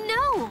that...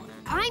 No,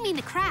 I mean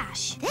the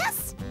crash.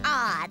 This?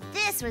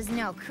 This was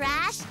no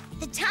crash.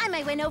 The time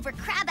I went over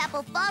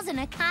Crabapple Falls in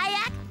a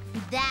kayak,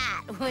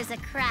 that was a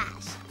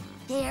crash.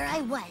 There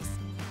I was,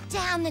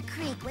 down the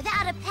creek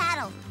without a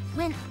paddle,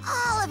 when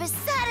all of a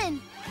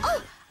sudden...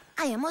 Oh,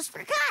 I almost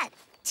forgot.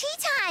 Tea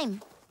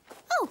time.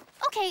 Oh,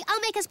 okay, I'll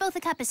make us both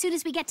a cup as soon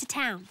as we get to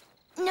town.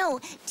 No,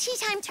 tea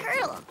time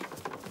turtle.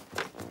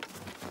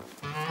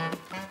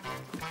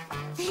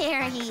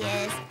 There he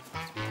is.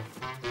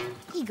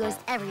 He goes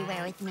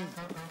everywhere with me.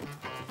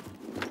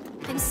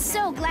 I'm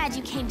so glad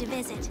you came to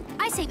visit.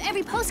 I save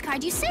every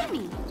postcard you send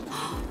me.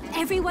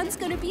 Everyone's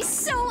gonna be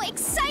so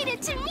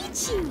excited to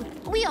meet you.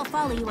 We'll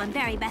follow you on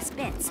Very Best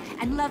Bits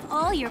and love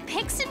all your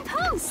pics and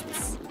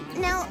posts.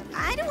 Now,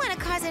 I don't want to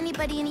cause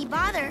anybody any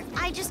bother.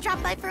 I just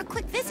dropped by for a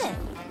quick visit.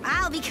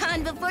 I'll be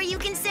gone before you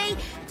can say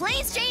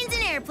planes, trains,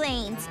 and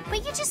airplanes.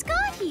 But you just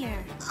got here.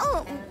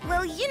 Oh,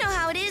 well, you know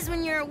how it is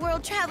when you're a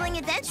world-traveling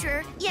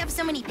adventurer. You have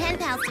so many pen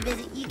pals to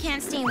visit, you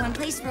can't stay in one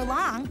place for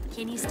long.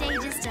 Can you stay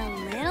just a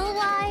little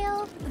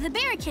while? The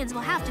Bearkins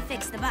will have to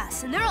fix the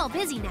bus, and they're all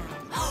busy now.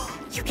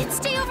 You can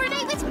stay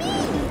overnight with me!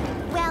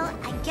 Well,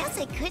 I guess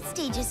I could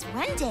stay just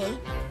one day.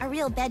 A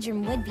real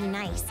bedroom would be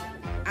nice.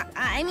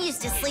 I'm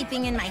used to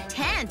sleeping in my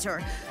tent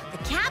or the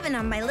cabin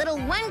on my little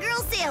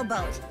one-girl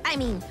sailboat. I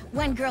mean,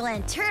 one-girl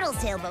and turtle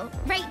sailboat.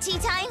 Right, Tea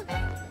Time?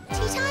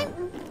 Tea Time?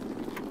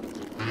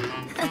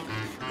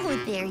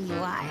 Oh, there you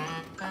are.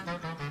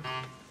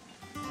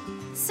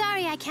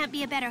 Sorry I can't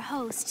be a better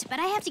host, but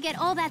I have to get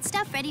all that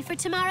stuff ready for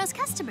tomorrow's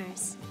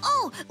customers.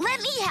 Oh,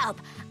 let me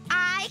help.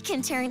 I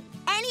can turn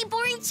any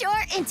boring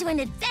chore into an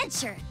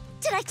adventure.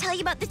 Did I tell you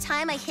about the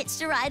time I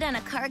hitched a ride on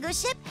a cargo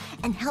ship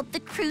and helped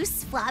the crew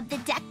swab the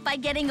deck by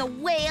getting a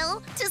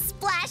whale to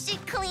splash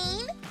it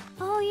clean?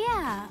 Oh,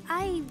 yeah.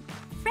 I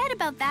read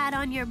about that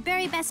on your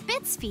Very Best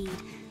Bits feed.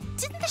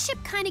 Didn't the ship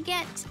kind of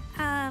get,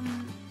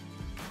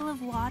 full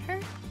of water?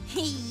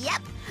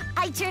 Yep.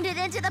 I turned it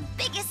into the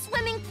biggest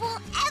swimming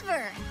pool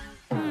ever.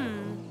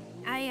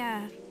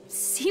 I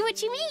see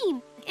what you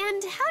mean.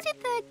 And how did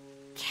the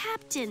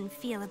captain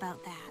feel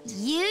about that?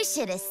 You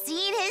should have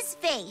seen his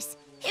face.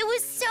 It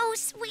was so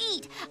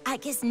sweet. I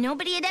guess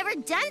nobody had ever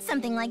done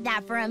something like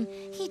that for him.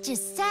 He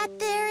just sat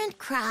there and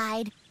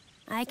cried.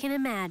 I can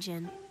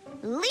imagine.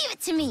 Leave it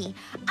to me.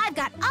 I've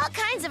got all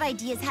kinds of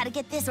ideas how to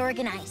get this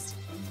organized.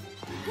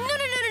 No,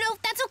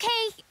 that's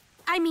okay.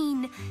 I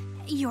mean,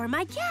 you're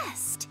my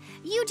guest.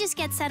 You just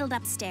get settled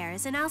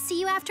upstairs, and I'll see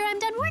you after I'm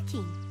done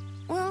working.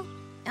 Well,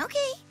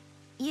 okay.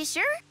 You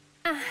sure?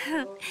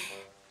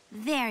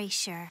 Very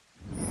sure.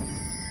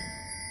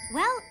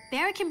 Well,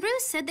 Barrick and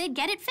Bruce said they'd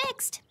get it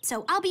fixed,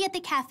 so I'll be at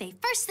the cafe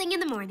first thing in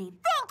the morning.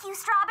 Thank you,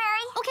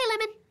 Strawberry. Okay,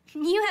 Lemon.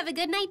 You have a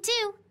good night,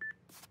 too.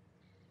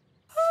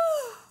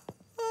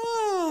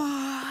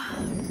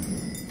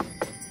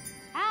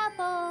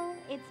 Apple,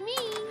 it's me.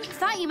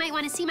 Thought you might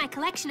want to see my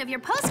collection of your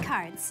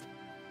postcards.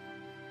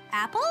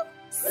 Apple?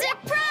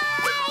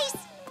 Surprise!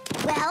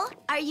 Well,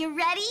 are you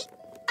ready?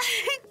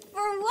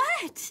 For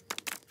what?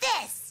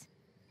 This.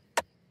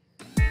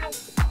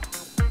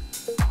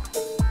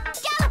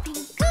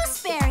 Galloping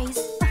gooseberries.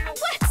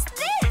 What's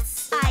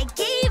this? I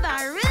gave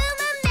our room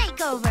a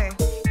makeover.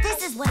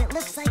 This is what it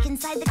looks like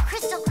inside the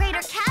Crystal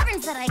Crater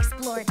caverns that I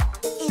explored.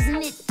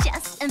 Isn't it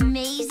just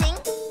amazing?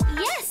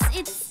 Yes,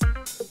 it's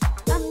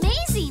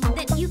amazing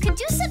that you could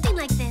do something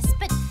like this,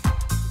 but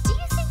do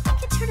you think we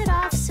could turn it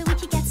off so we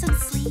could get some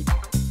sleep?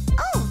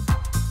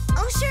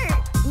 Oh, sure.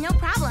 No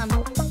problem.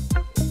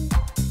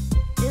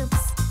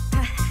 Oops.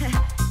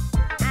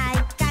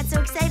 I got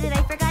so excited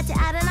I forgot to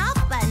add an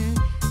off button.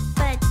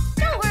 But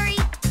don't worry,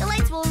 the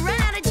lights will run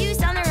out of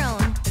juice on their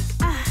own.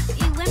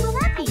 When will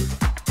that be?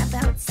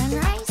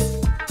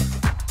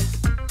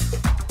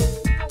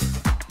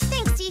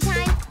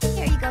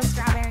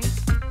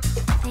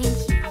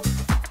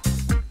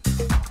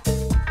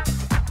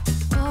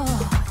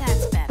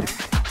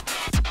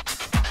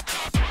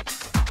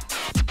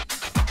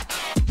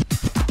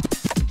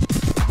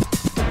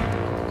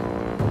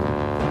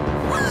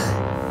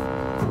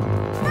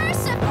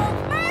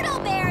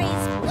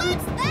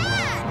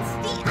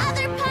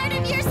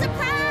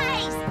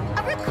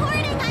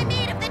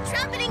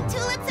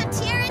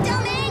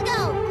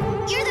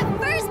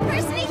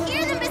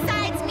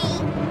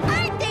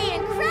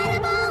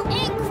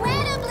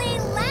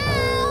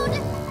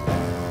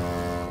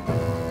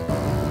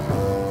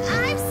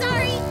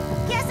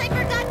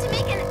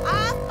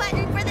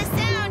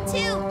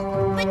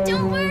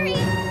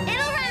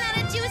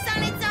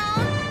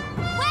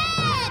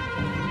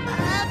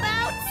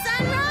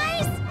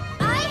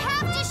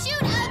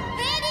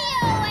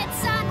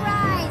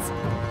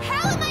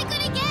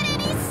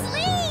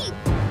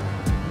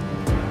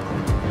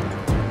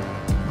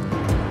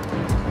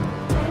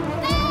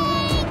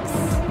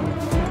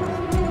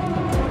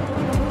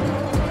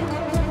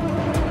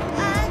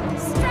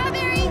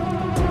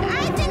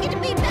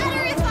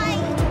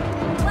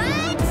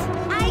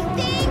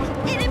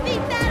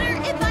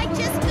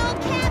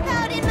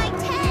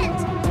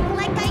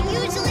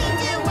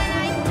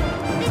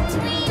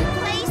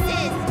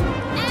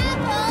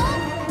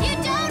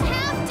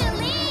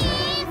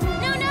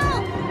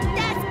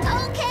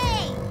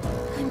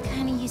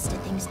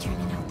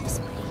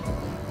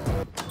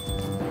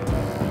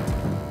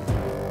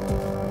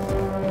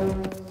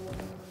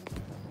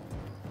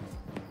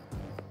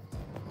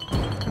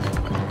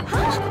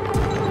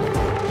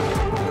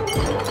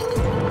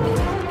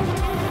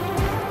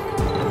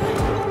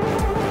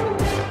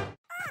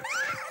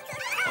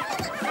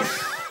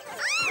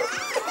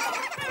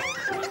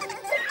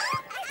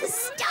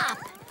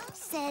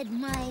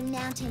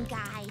 Listen,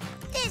 guy,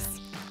 this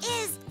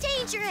is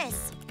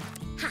dangerous.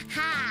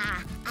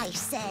 Ha-ha! I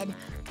said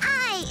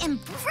I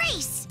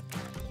embrace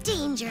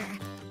danger.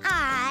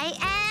 I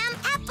am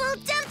Apple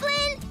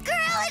Dumpling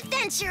Girl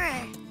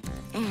Adventurer.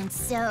 And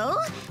so,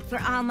 for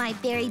all my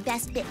very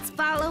best bits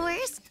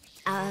followers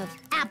of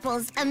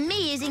Apple's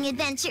amazing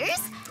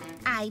adventures,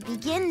 I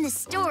begin the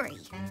story.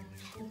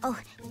 Oh,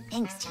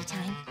 thanks, Tea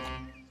Time.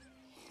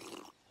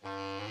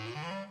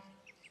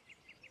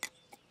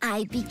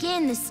 I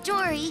begin the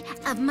story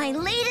of my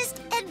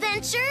latest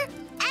adventure,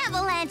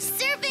 avalanche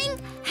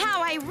surfing,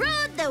 how I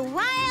rode the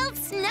wild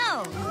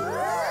snow.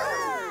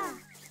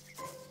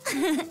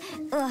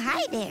 Well,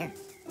 hi there.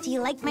 Do you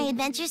like my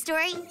adventure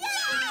story?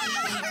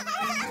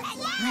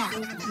 Well,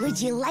 would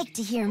you like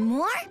to hear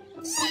more?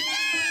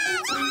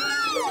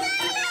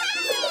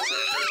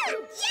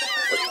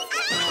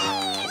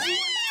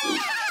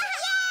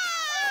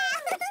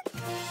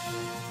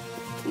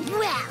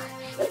 Well,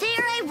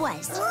 there I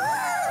was.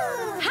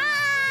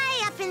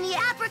 High up in the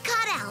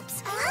Apricot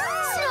Alps,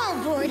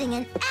 snowboarding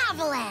an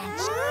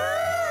avalanche.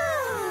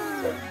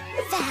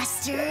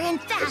 Faster and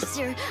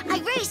faster, I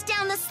raced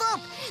down the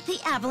slope.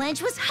 The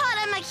avalanche was hot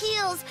on my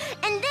heels,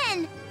 and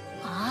then,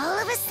 all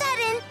of a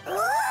sudden...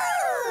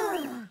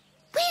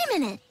 Wait a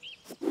minute.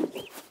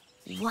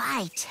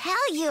 Why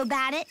tell you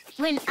about it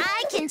when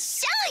I can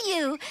show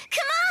you?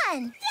 Come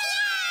on!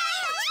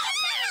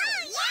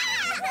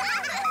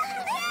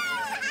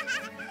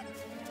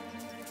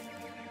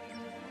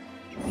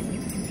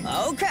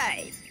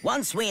 Okay,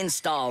 once we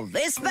install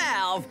this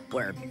valve,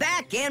 we're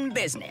back in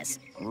business.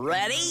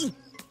 Ready?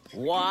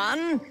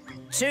 1,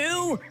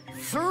 2,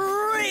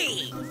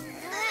 3!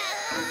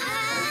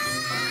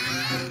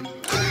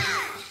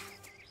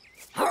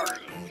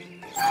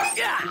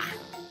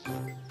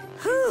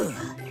 Whew.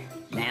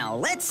 Now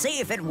let's see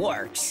if it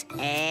works.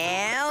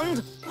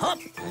 And hop!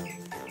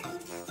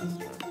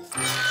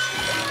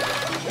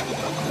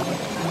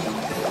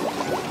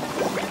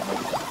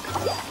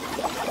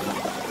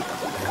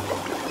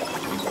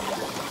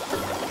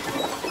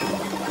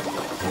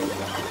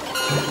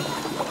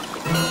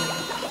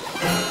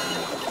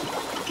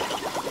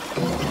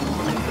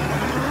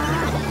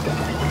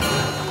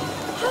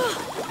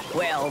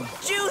 Well,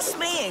 juice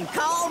me and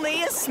call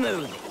me a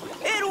smoothie.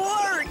 It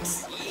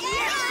works!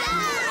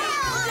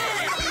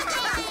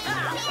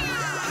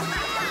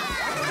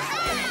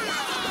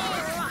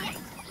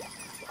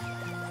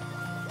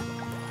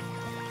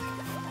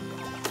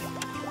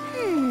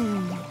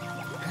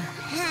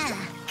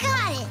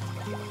 Got it!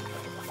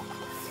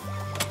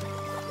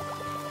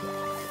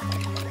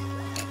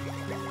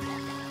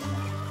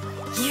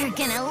 You're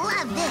gonna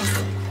love this!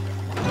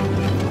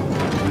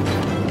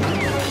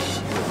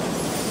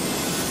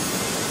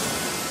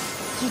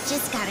 You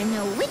just gotta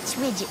know which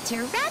widget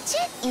to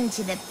ratchet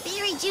into the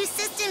berry juice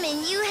system,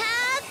 and you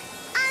have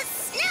a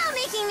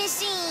snow-making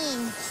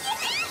machine!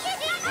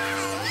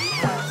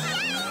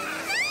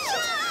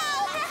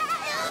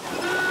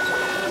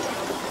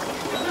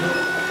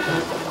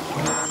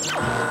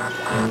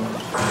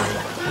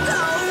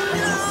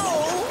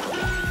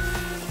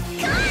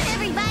 Come on,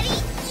 everybody!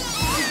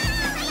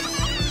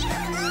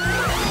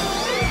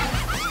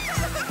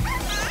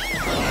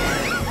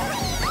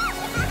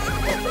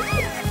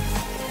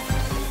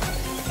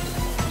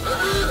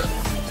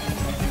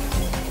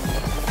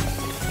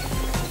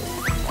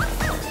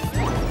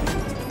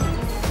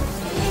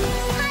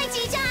 Hi,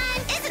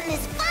 Teton! Isn't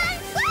this fun?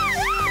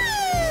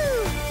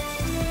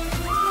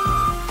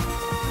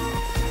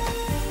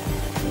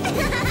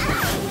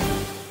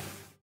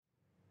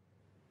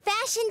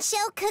 Fashion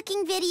show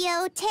cooking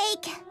video,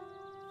 take...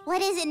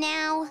 What is it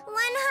now?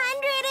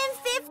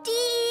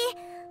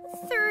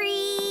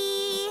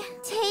 153.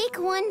 Take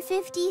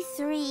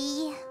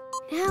 153.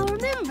 Now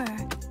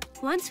remember,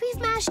 once we've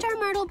mashed our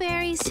myrtle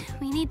berries,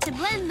 we need to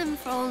blend them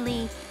for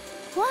only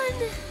 1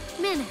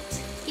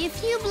 minute.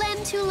 If you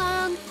blend too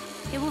long,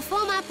 it will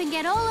foam up and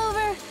get all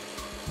over.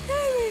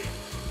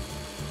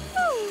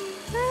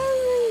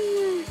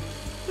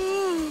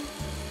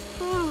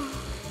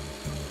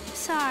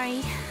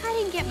 Sorry, I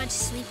didn't get much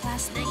sleep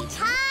last night.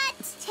 Hot!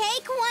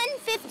 Take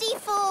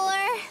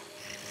 154.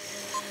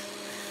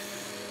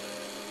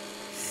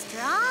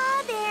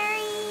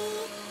 Strawberry.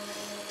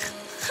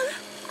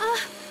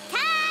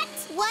 Cat!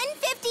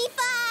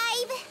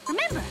 155.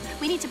 Remember,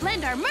 we need to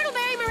blend our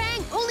myrtleberry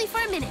meringue only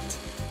for a minute.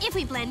 If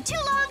we blend too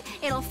long,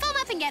 it'll foam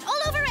up and get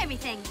all over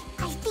everything.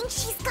 I think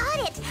she's got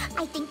it.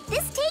 I think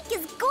this take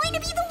is going to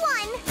be the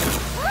one.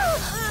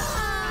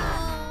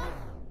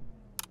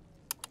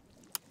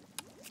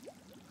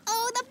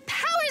 Oh, the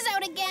power's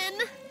out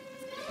again.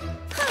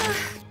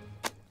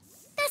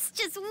 That's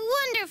just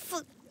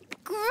wonderful.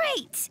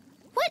 Great.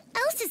 What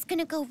else is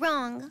gonna go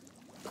wrong?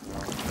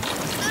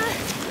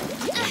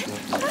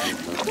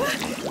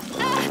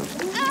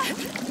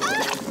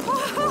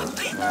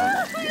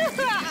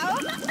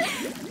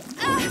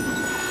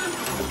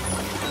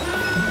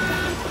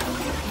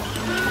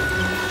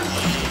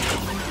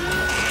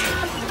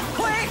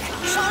 Quick!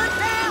 Shut it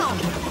down!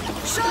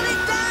 Shut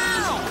it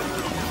down!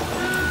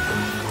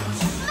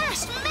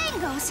 Mashed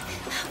mangoes!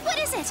 What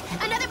is it?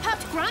 What? Another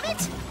popped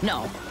grommet?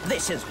 No,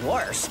 this is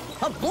worse.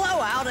 A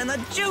blowout in the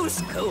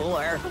juice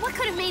cooler. What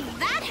could have made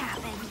that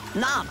happen?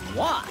 Not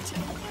what.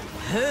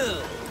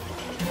 Who?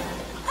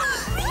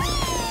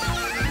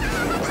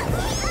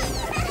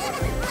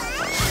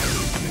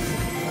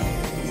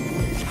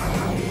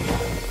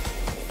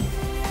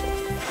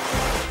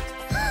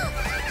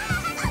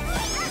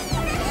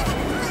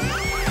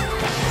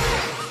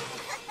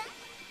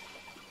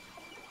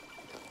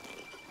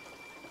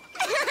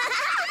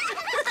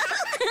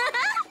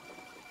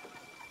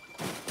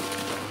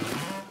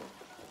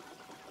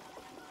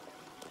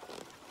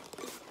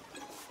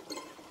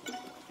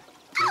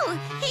 Oh,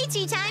 hey,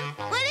 tea time.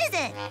 What is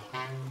it?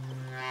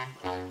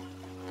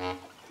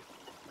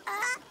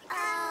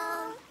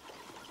 Uh-oh.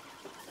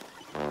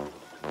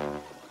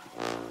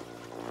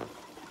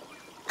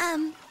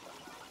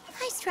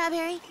 Hi,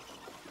 Strawberry.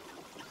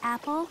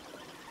 Apple,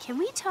 can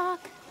we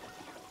talk?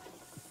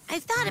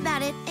 I've thought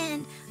about it,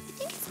 and I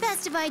think it's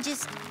best if I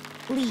just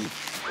leave.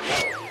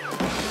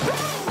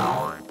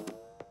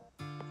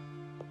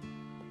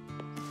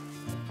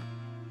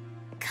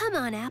 Come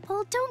on,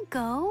 Apple, don't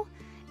go.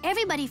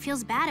 Everybody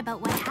feels bad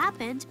about what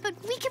happened, but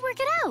we can work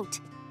it out.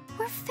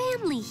 We're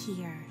family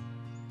here.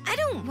 I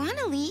don't want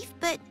to leave,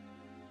 but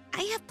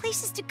I have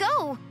places to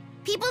go,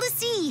 people to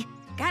see.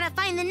 Gotta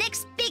find the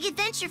next big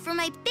adventure for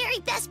my very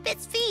best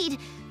bits feed.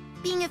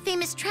 Being a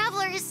famous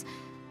traveler is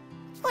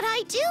what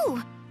I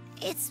do.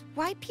 It's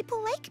why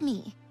people like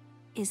me.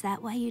 Is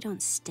that why you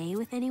don't stay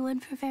with anyone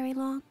for very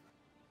long?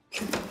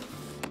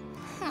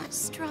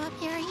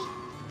 Strawberry,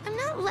 I'm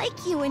not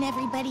like you and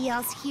everybody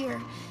else here.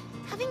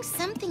 Having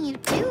something you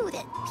do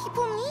that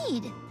people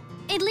need.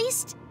 At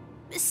least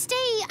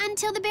stay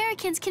until the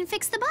Berrykins can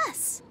fix the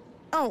bus.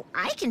 Oh,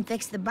 I can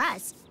fix the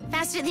bus.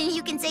 Faster than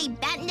you can say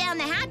batten down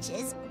the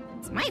hatches.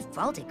 It's my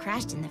fault it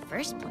crashed in the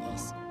first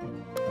place.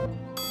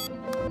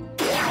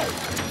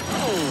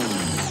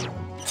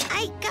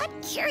 I got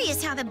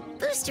curious how the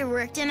booster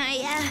worked and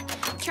I,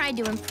 tried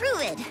to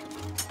improve it.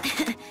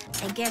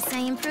 I guess I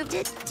improved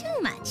it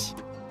too much.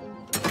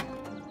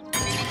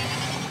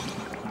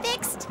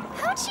 Fixed.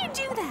 How'd you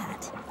do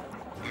that?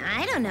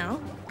 I don't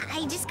know.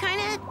 I just kind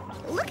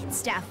of look at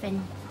stuff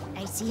and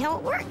I see how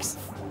it works.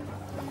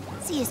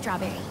 See you,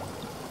 Strawberry.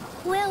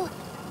 Well,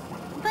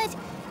 but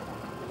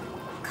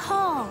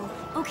call,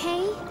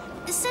 okay?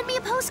 Send me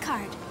a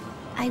postcard.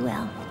 I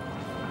will.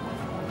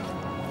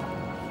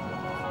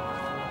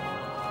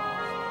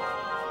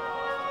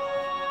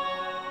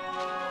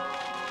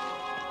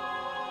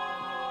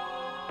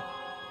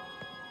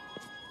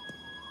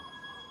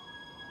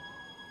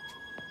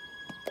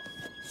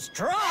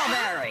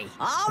 Strawberry!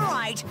 All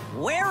right,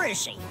 where is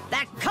she?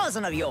 That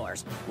cousin of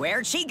yours.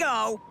 Where'd she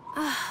go?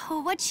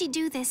 What'd she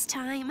do this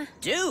time?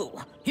 Do?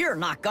 You're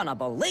not gonna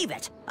believe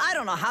it. I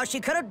don't know how she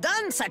could have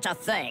done such a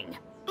thing.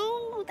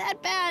 Oh,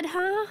 that bad,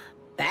 huh?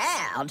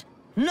 Bad?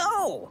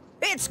 No!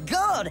 It's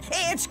good!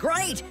 It's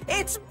great!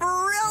 It's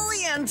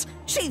brilliant!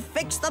 She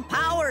fixed the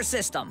power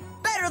system.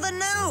 Better than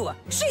new!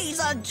 She's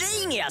a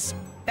genius!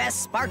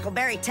 Best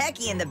Sparkleberry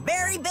techie in the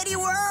Berry Bitty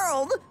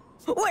world!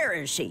 Where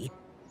is she?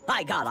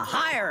 I gotta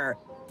hire her.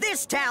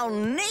 This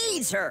town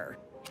needs her.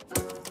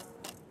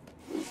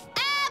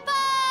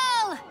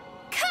 Apple!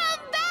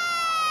 Come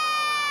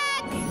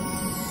back!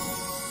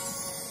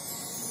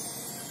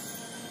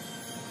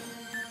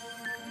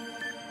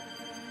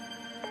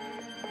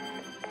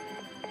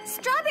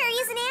 Strawberry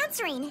isn't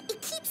answering.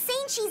 It keeps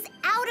saying she's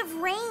out of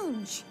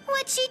range.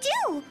 What'd she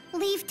do?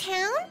 Leave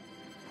town?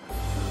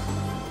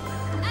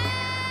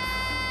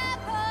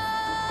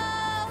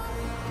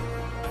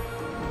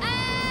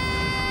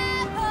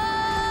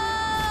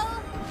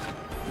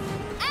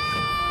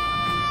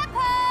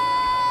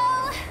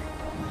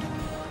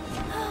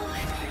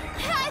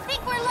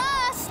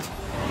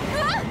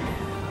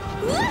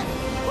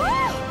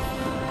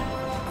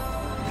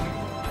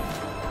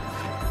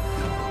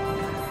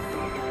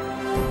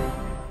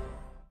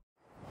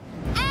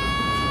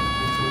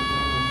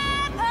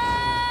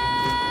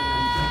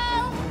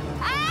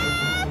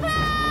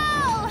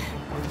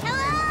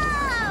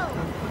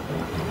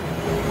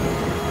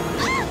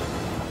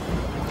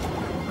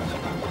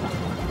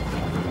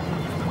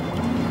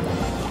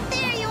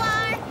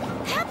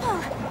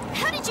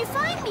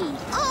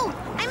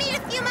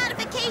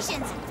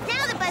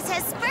 Now the bus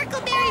has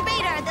Sparkleberry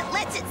radar that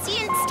lets it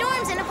see in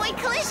storms and avoid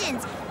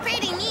collisions.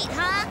 Pretty neat,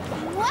 huh?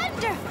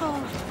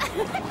 Wonderful!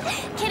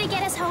 Can it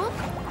get us home?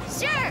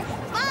 Sure,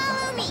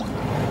 follow me.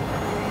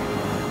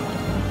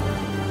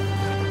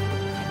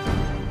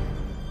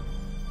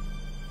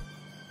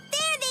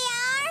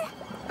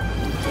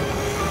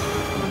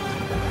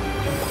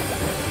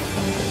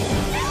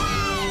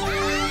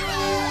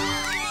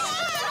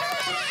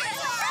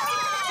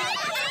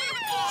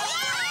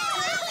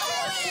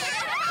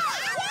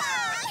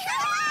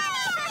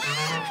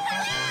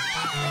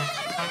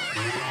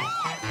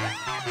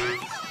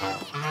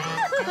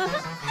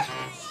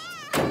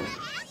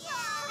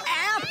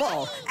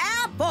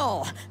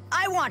 Apple!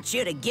 I want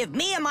you to give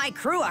me and my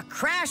crew a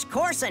crash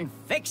course in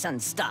fixin'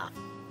 stuff.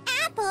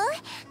 Apple,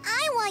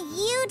 I want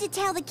you to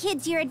tell the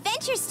kids your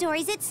adventure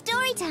stories at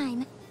story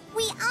time.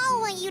 We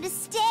all want you to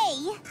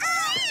stay.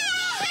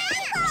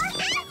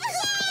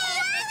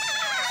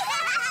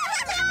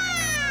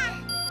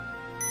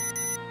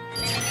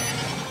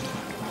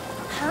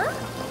 Huh?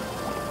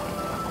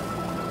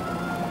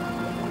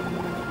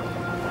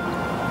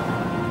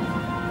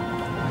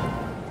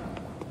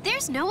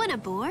 There's no one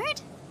aboard?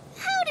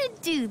 How'd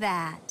it do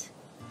that?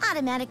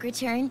 Automatic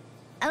return.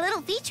 A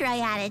little feature I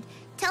added.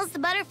 Tells the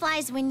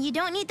butterflies when you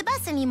don't need the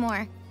bus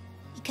anymore.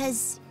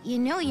 Because you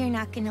know you're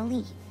not gonna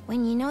leave.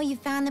 When you know you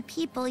found the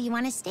people you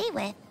want to stay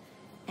with.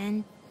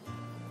 And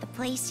the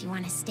place you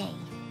want to stay.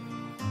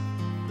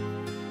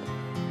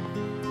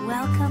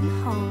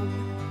 Welcome home.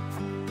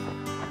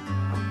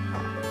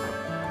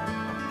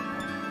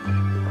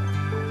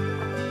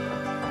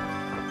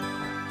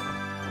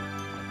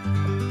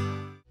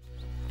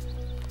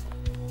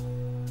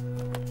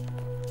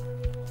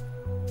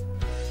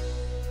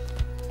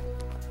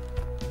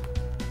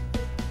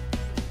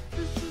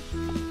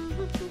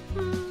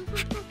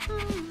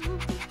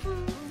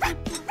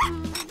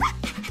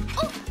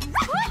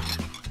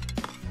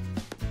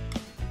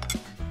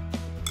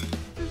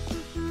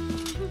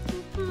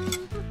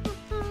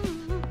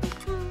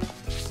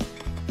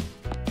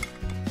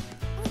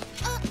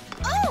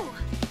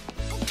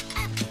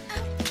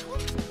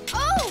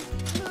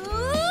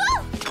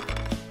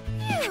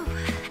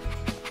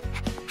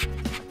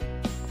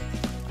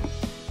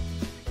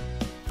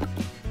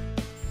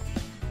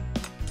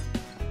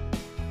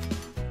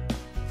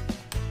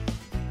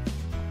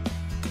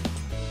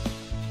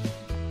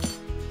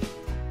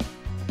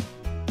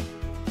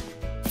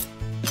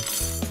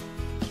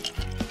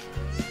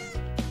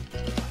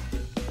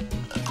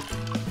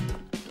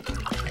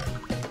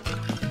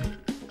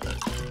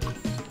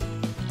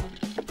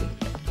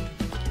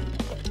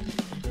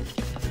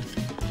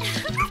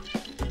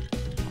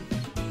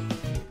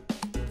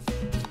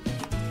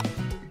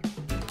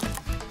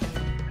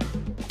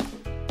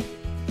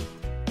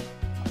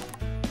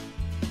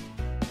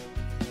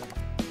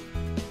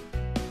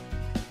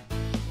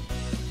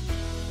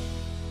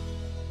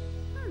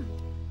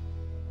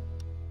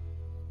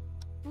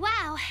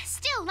 Wow,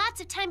 still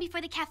lots of time before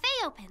the cafe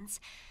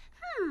opens.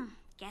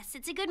 Guess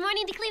it's a good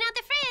morning to clean out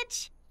the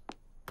fridge.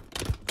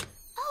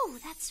 Oh,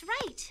 that's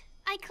right.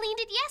 I cleaned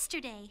it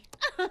yesterday.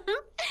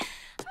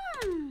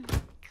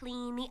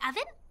 Clean the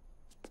oven.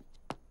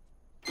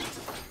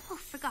 Oh,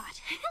 forgot.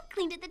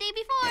 Cleaned it the day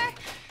before.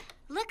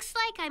 Looks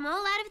like I'm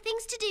all out of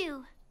things to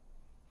do.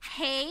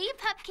 Hey,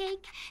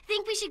 Pupcake.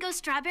 Think we should go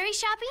strawberry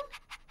shopping?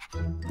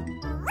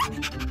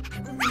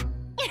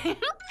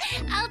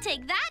 I'll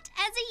take that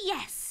as a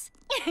yes.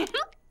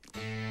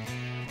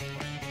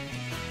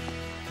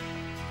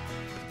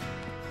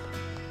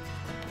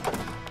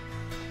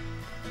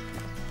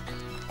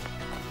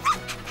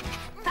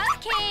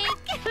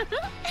 Pupcake!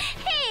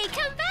 Hey,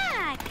 come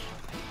back!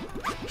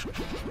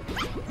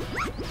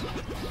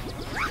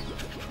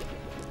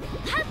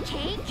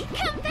 Shortcake,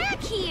 come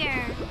back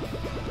here.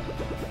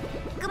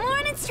 Good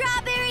morning,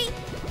 Strawberry.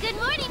 Good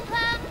morning,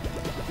 Plum.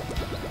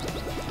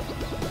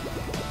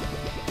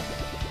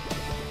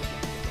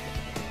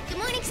 Good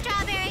morning,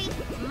 Strawberry.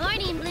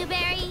 Morning,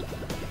 Blueberry.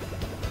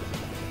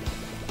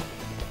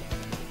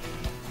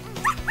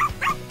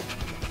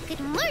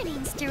 Good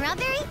morning,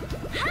 Strawberry.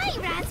 Hi,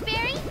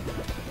 Raspberry.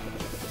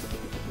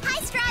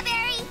 Hi,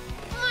 Strawberry.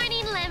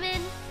 Morning,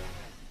 Lemon.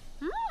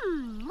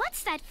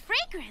 What's that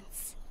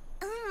fragrance?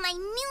 My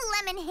new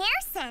lemon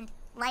hair scent.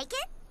 Like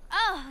it?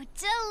 Oh,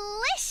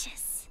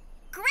 delicious.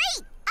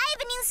 Great! I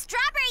have a new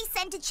strawberry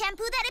scented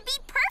shampoo that'd be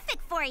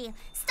perfect for you.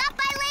 Stop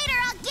by later,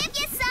 I'll give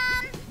you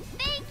some.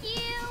 Thank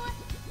you.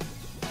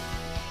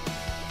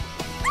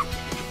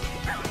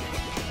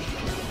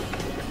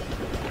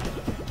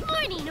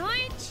 Morning,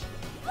 Orange.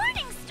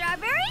 Morning,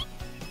 Strawberry.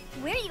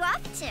 Where are you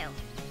off to?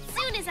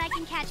 Soon as I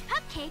can catch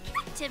Pupcake,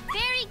 to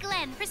Berry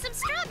Glen for some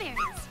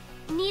strawberries.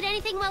 Need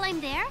anything while I'm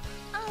there?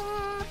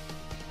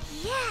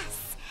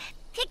 Yes.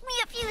 Pick me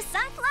a few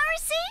sunflower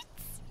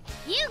seeds?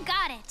 You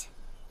got it.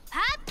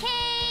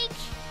 Pupcake!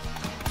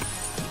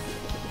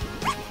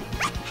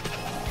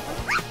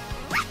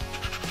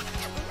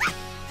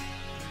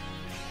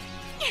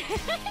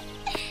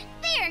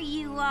 There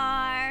you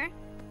are.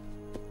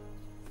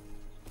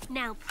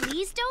 Now,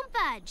 please don't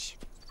budge.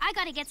 I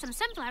gotta get some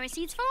sunflower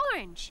seeds for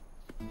Orange.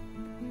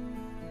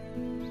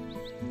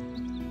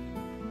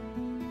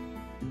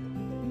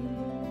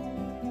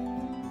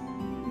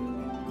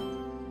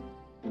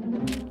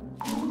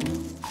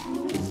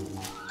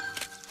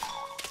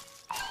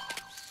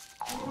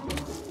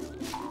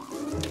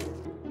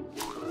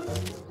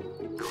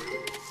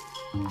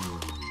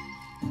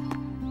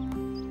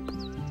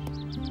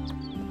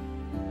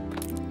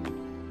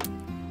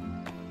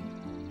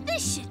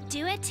 This should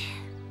do it.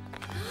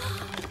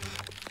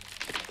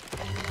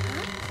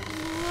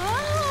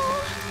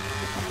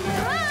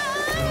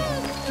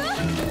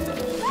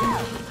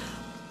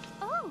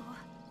 Oh.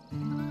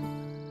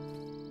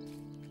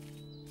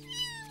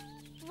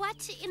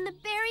 What in the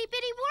berry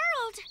bitty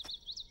world?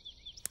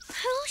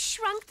 Who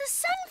shrunk the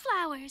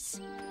sunflowers?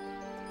 sunflowers.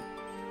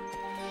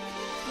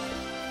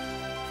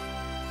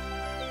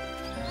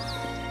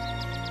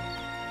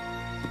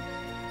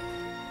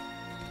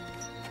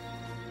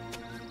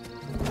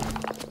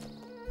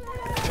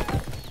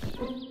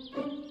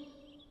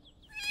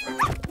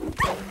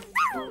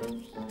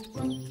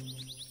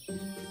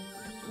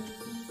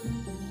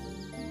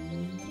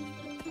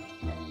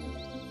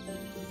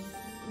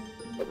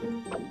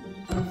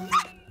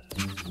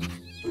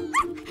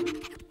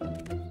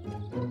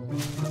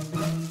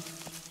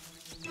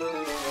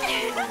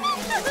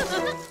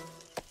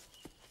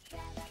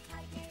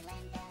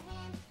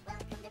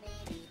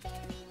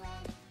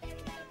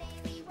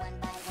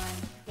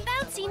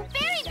 Bouncing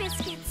berry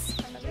biscuits.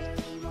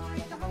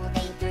 The whole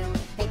day through.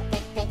 Pick,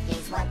 pick, pick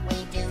is what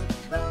we do.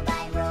 Row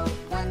by row,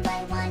 one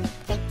by one.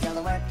 Pick till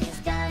the work is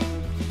done.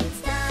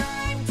 It's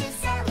time to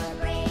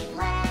celebrate,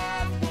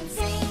 laugh and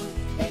sing.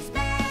 There's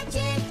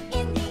magic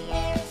in the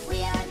air.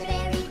 We are the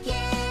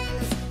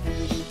berrykins.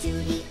 Fruity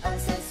tooty, oh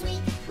so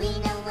sweet. We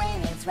know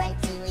when it's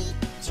right to eat.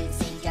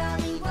 Choosing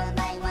jolly one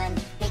by one.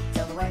 Pick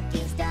till the work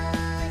is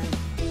done.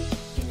 Do,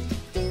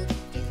 do,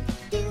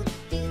 do, do,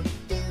 do,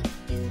 do,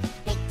 do.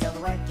 Pick till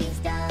the work is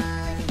done.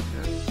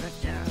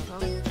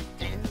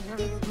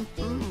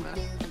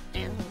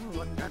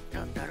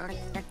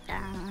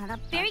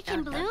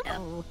 Berrykin Bloom?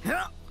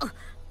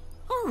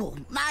 Oh,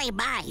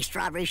 my,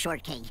 Strawberry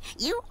Shortcake.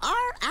 You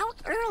are out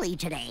early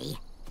today.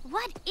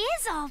 What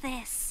is all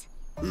this?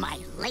 My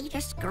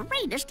latest,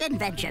 greatest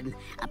invention.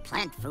 A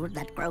plant food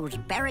that grows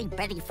berry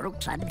Betty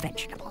fruits and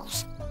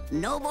vegetables.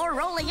 No more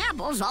rolling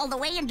apples all the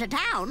way into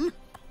town.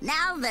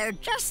 Now they're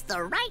just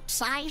the right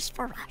size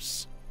for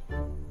us.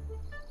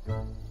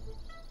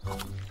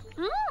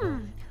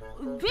 Mmm,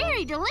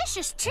 very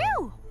delicious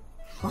too.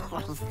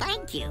 Oh,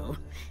 thank you.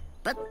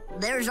 But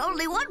there's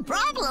only one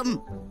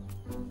problem.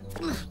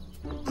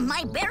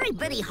 My berry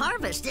Betty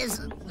harvest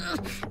is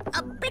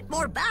a bit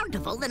more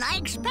bountiful than I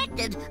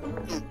expected.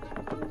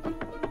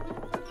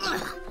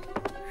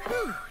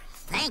 Whew,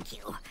 thank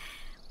you.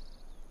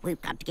 We've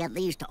got to get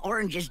these to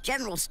Orange's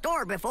general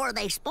store before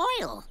they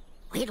spoil.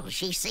 Wait till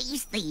she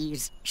sees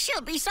these.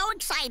 She'll be so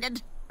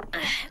excited.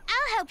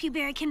 I'll help you,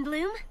 Berrykin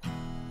Bloom.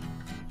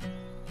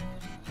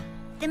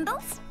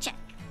 Thimbles? Check.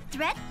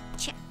 Thread?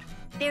 Check.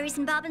 Berries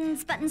and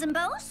bobbins, buttons and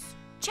bows?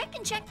 Check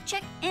and check,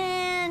 check,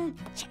 and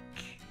check.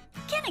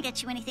 Can I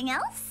get you anything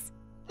else?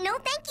 No,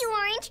 thank you,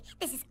 Orange.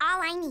 This is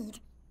all I need.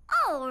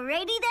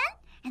 Alrighty then.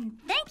 And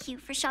thank you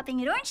for shopping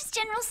at Orange's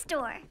General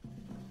Store,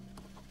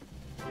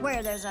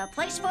 where there's a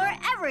place for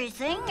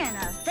everything and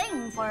a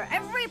thing for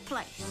every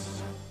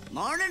place.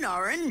 Morning,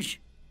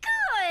 Orange.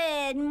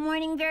 Good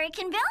morning,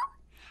 Berrykin Bill.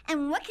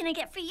 And what can I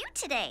get for you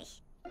today?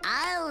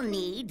 I'll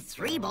need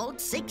 3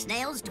 bolts, 6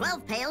 nails,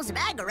 12 pails, a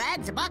bag of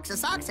rags, a box of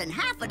socks, and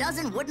half a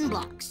dozen wooden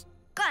blocks.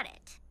 Got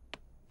it.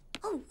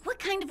 Oh, what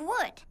kind of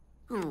wood?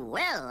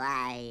 Well,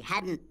 I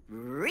hadn't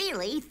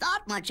really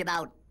thought much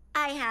about...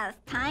 I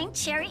have pine,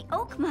 cherry,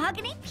 oak,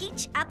 mahogany,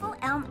 peach, apple,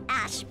 elm,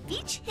 ash,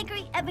 beech,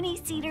 hickory, ebony,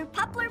 cedar,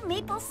 poplar,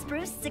 maple,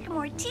 spruce,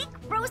 sycamore, teak,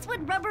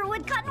 rosewood,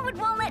 rubberwood, cottonwood,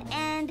 walnut,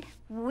 and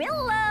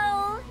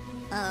willow.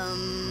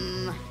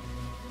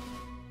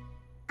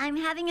 I'm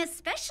having a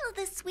special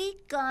this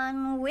week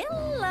on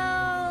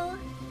willow.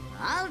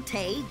 I'll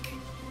take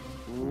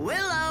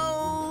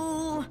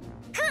willow.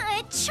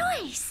 Good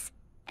choice.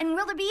 And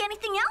will there be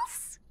anything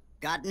else?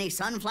 Got any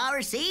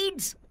sunflower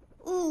seeds?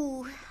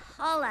 Ooh,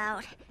 all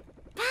out.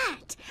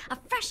 But a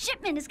fresh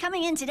shipment is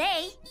coming in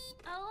today.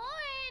 Oh,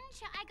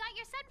 Orange, I got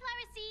your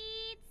sunflower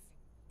seeds.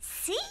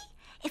 See?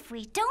 If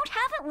we don't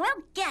have it,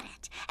 we'll get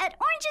it at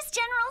Orange's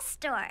General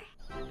Store.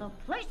 The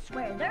place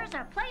where there's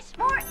a place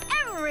for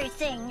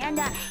everything and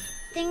a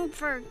thing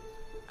for,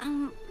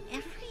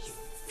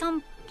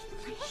 some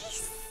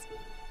place.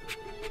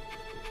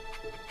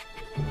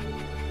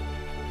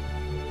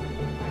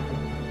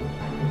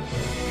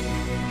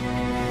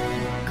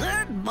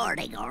 Good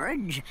morning,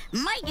 Orange.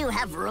 Might you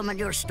have room in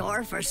your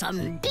store for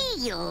some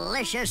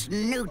delicious,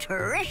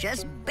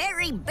 nutritious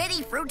berry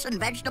bitty fruits and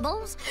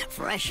vegetables,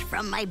 fresh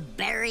from my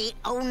berry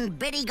own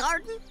bitty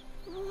garden?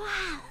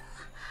 Wow.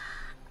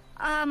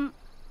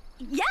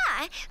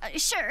 Yeah,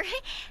 sure.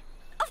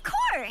 Of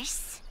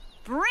course.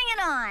 Bring it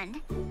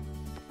on.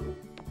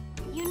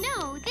 You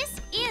know, this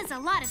is a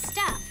lot of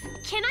stuff.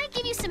 Can I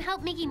give you some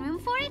help making room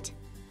for it?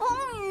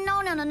 Oh,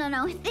 no.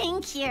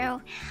 Thank you.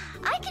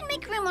 I can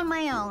make room on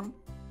my own.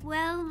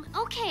 Well,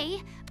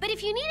 okay. But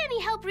if you need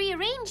any help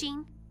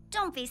rearranging...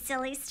 Don't be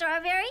silly,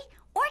 Strawberry.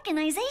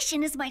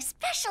 Organization is my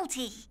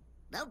specialty.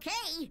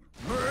 Okay,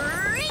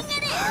 bring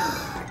it in!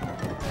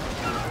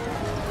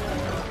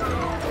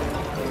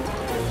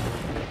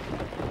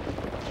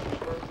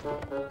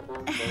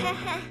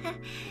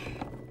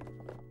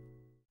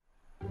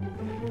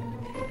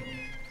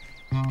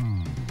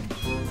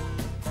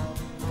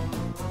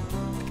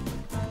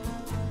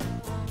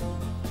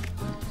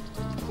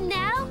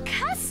 Now,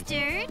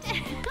 Custard.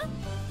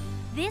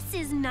 This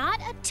is not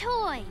a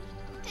toy.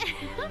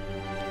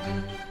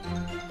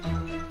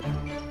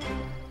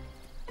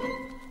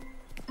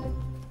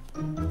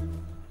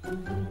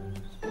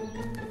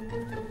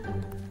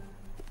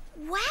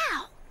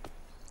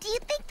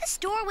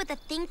 store with a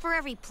thing for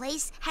every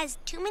place has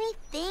too many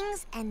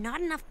things and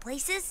not enough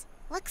places?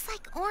 Looks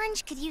like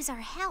Orange could use our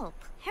help.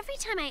 Every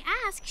time I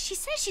ask, she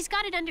says she's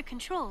got it under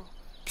control.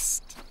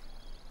 Psst.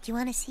 Do you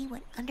want to see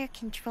what under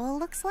control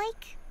looks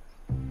like?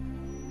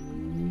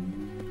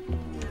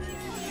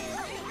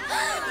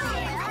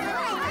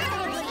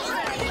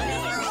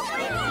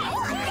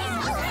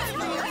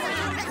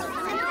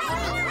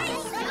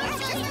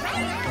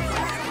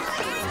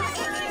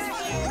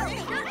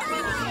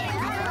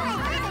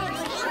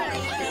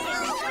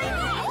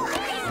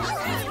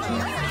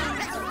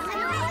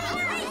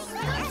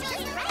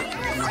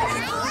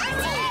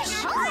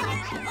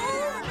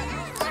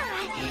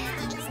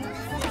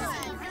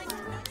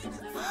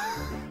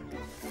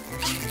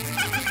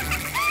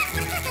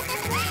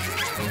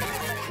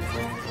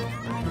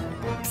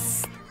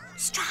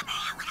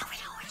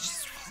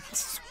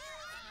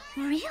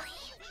 Really?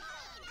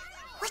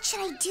 What should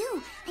I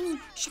do? I mean,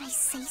 should I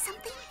say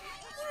something?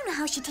 You know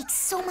how she takes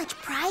so much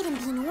pride in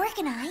being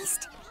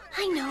organized.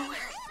 I know,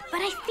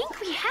 but I think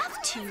we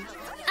have to.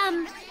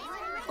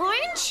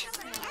 Orange?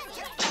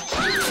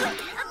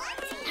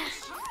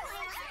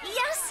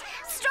 Yes,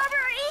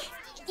 Strawberry?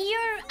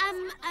 You're,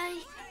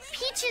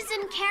 peaches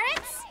and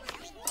carrots?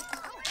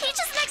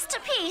 Peaches next to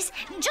peas,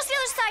 just the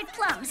other side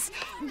plums.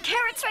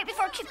 Carrots right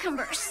before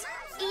cucumbers.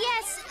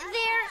 Yes,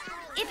 they're...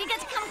 If you get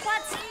to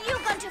kumquats,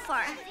 you've gone too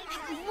far.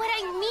 What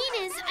I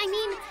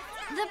mean,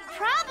 the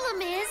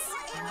problem is...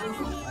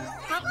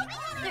 Problem?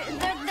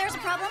 There's a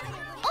problem?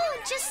 Oh,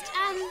 just,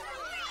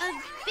 a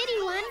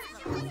bitty one.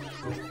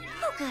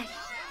 Oh, good.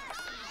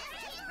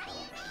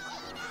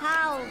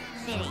 How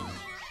bitty?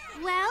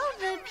 Well,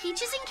 the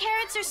peaches and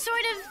carrots are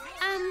sort of,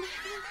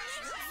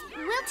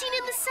 wilting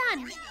in the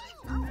sun.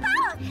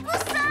 Oh, the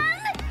sun?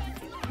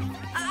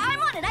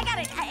 I'm on it, I got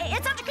it.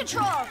 It's under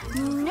control.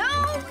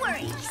 No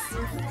worries.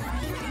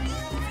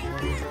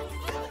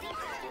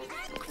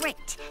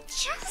 Great,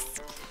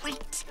 just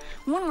great.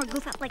 One more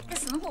goof up like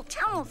this and the whole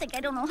town will think I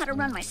don't know how to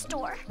run my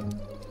store.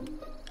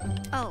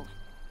 Oh,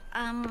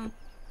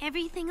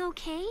 everything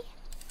okay?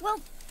 Well,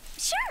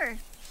 sure.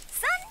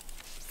 Son,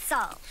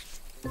 solved.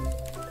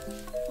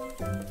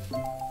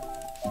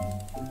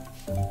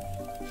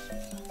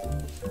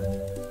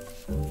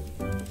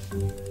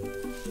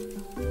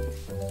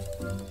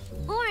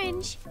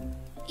 Orange,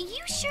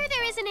 you sure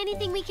there isn't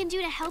anything we can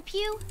do to help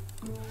you?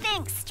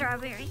 Thanks,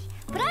 Strawberry.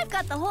 But I've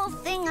got the whole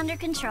thing under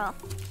control.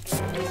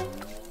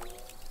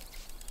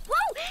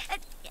 Whoa!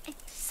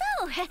 So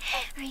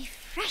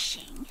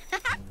refreshing.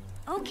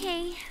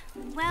 Okay,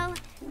 well,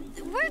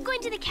 we're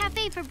going to the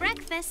cafe for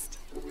breakfast.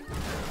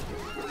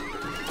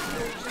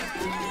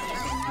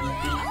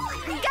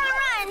 Gotta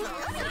run!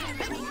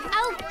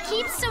 I'll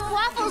keep some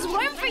waffles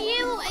warm for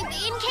you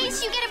in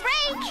case you get a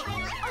break.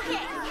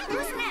 Okay,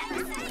 who's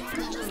next?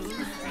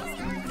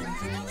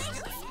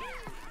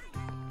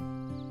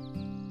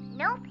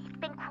 Nope, it's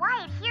been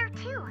quiet here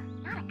too.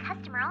 Not a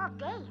customer all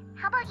day.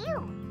 How about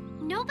you?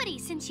 Nobody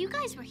since you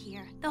guys were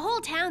here. The whole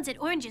town's at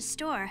Orange's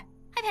store.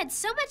 I've had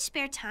so much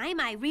spare time,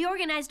 I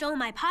reorganized all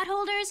my pot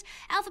holders,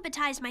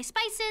 alphabetized my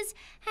spices,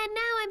 and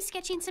now I'm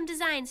sketching some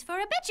designs for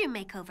a bedroom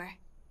makeover.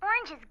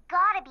 Orange has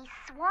gotta be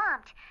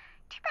swamped.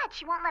 Too bad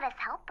she won't let us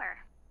help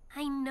her.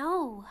 I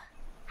know.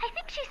 I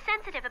think she's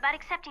sensitive about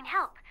accepting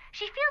help.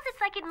 She feels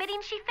it's like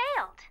admitting she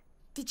failed.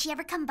 Did she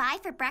ever come by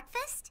for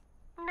breakfast?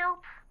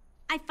 Nope.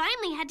 I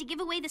finally had to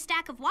give away the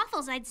stack of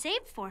waffles I'd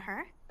saved for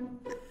her.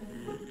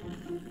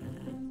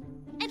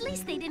 At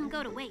least they didn't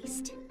go to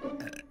waste.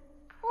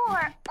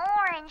 Poor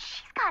Orange.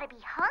 She's gotta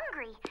be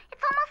hungry.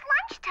 It's almost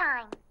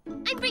lunchtime.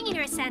 I'm bringing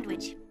her a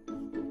sandwich.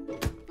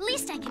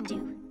 Least I can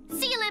do.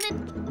 See you,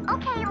 Lemon.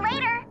 Okay,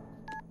 later.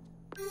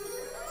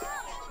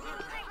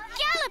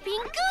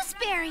 Galloping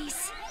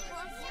gooseberries!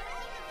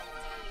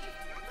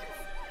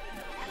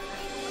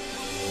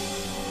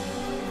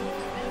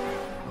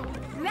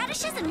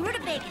 Radishes and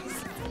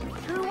rutabagas.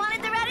 Who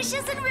wanted the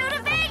radishes and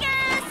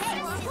rutabagas?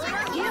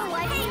 You know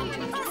what?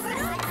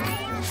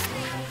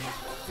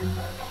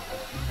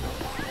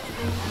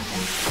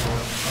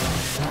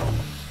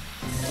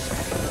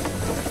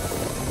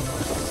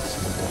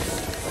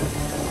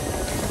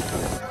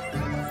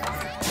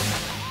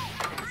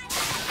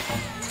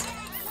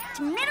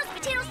 Tomatoes,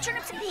 potatoes,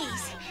 turnips, and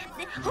peas.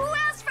 Who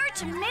asked for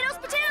tomatoes,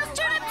 potatoes,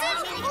 turnips, and...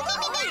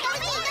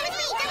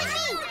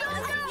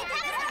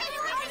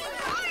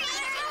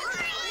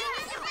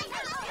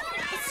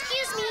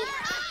 Excuse me.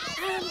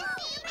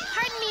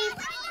 Pardon me.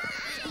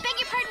 Beg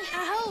your pardon.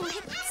 Oh,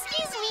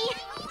 excuse me.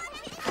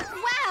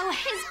 Wow,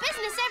 is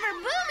business ever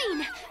booming?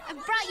 I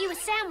brought you a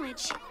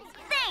sandwich.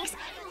 Thanks,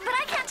 but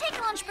I can't take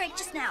a lunch break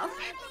just now.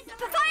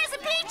 Papayas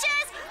and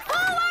peaches! Who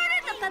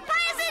ordered the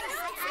papayas and...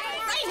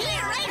 Right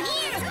here, right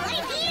here,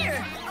 right here!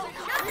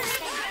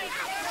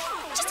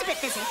 Just a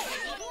bit busy.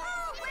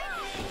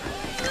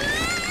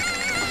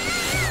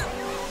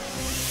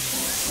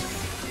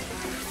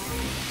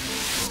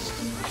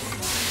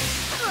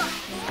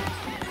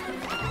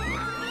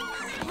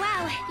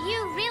 Wow, you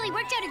really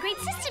worked out a great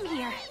system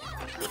here.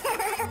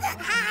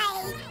 Hi.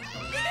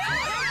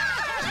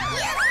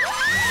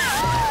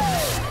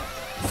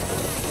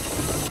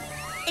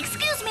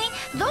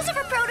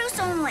 produce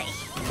only.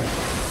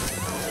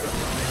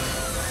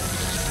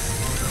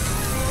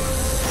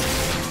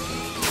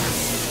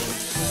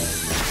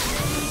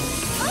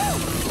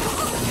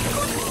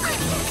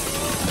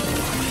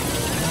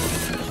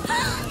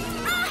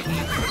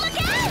 Look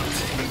out!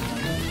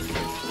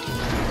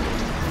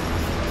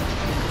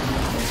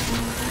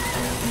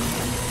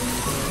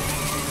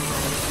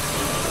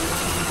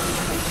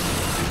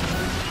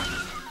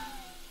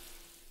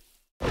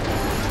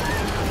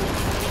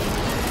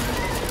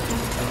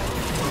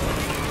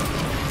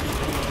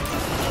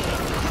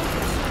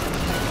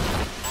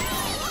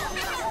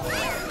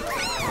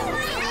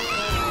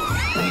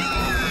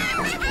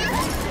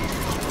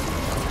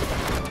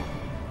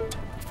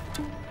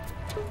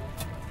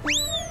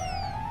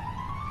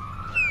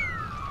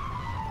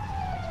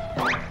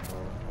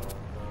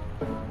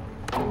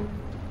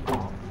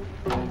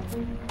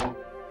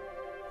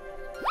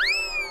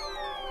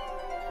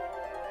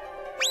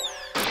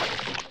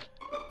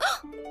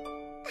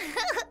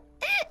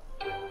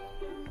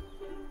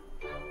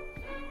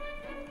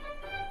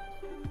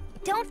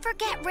 Don't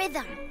forget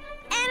rhythm,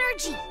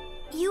 energy.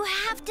 You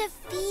have to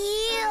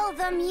feel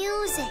the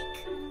music.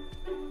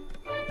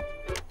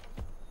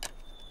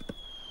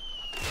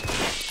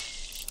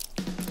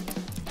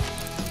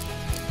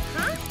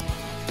 Huh?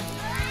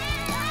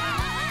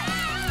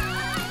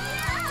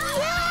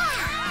 Yeah!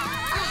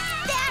 Oh,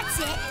 that's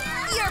it.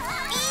 You're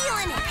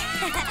feeling it.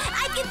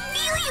 I can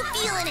feel you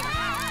feeling it.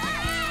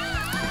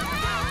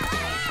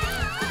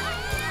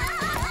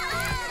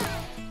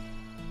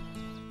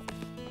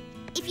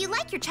 If you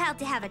like your child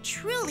to have a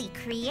truly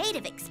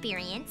creative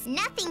experience,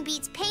 nothing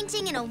beats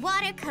painting in a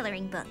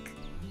watercoloring book.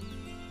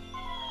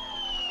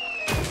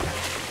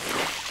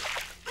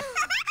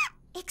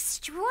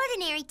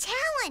 Extraordinary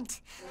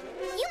talent!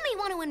 You may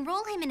want to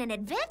enroll him in an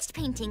advanced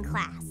painting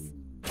class.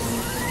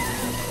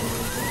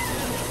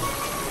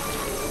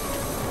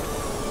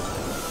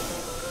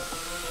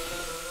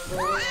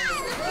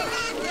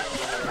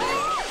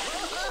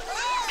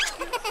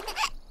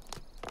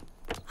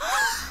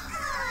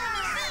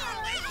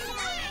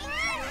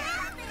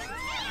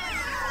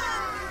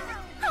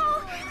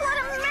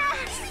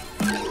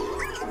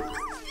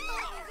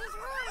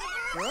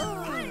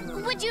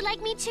 Would you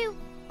like me to?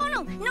 Oh,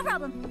 no, no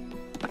problem.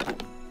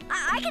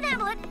 I can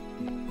handle it.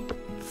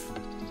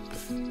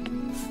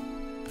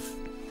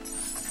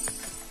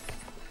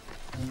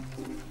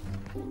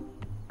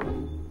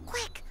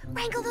 Quick,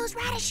 wrangle those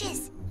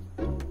radishes.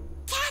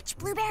 Catch,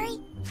 Blueberry.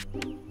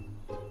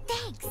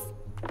 Thanks.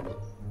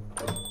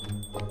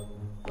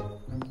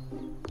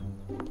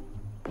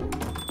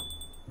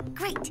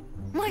 Great,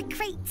 more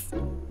crates.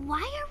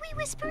 Why are we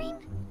whispering?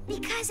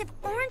 Because if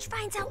Orange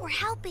finds out we're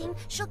helping,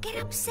 she'll get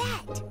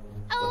upset.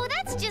 Oh,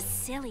 that's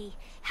just silly.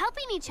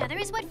 Helping each other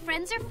is what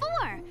friends are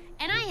for.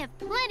 And I have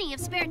plenty of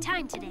spare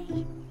time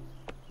today.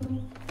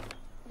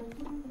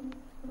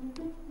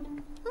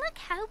 Look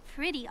how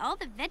pretty all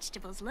the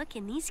vegetables look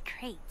in these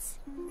crates.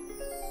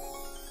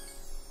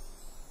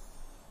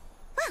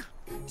 Well,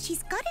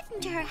 she's got it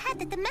into her head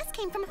that the mess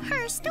came from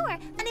her store.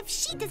 And if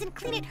she doesn't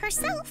clean it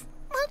herself,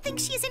 we'll think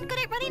she isn't good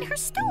at running her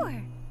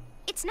store.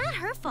 It's not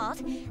her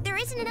fault. There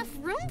isn't enough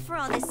room for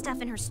all this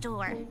stuff in her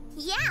store.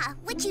 Yeah,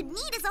 what you'd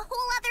need is a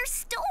whole other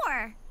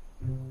store.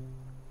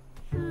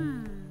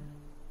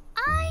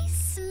 I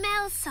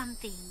smell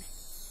something.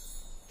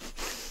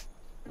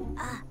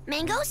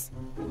 Mangoes?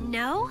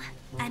 No,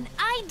 an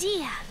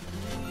idea.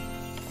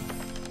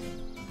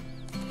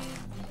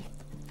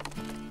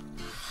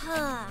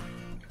 Huh.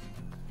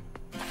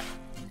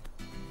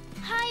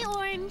 Hi,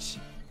 Orange.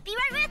 Be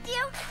right with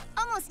you.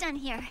 Almost done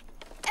here.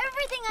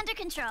 Everything under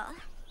control.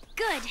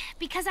 Good,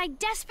 because I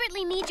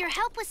desperately need your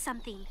help with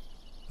something.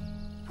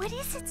 What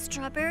is it,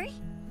 Strawberry?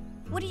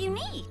 What do you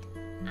need?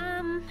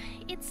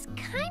 It's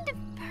kind of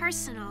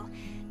personal.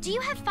 Do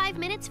you have 5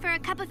 minutes for a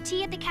cup of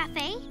tea at the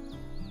cafe?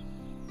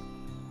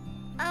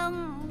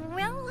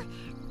 Well,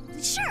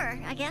 sure,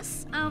 I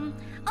guess. I'll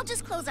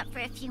just close up for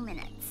a few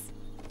minutes.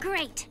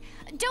 Great.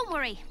 Don't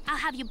worry. I'll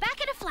have you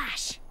back in a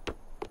flash.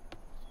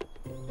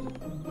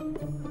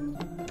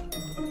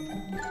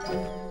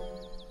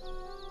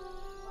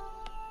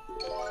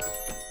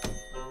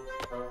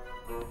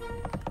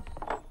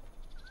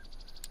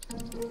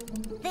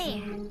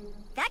 There.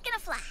 Back in a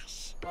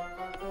flash.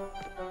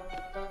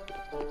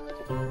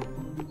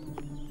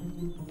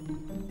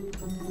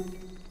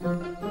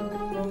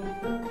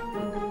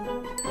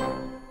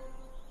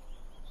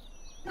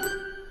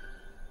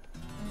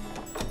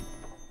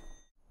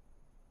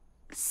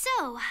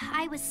 So,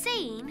 I was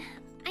saying,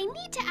 I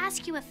need to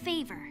ask you a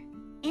favor.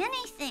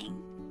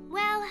 Anything.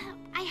 Well,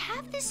 I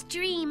have this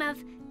dream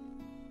of...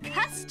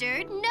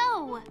 Custard?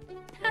 No!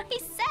 I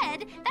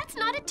said that's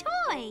not a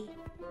toy.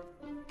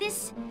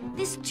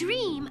 This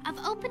dream of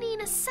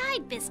opening a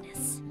side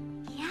business.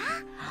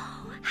 Yeah?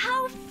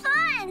 How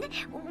fun!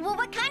 Well,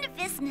 what kind of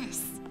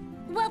business?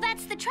 Well,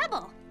 that's the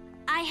trouble.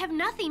 I have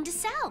nothing to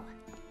sell.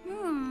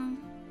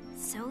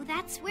 So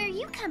that's where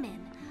you come in.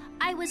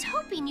 I was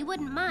hoping you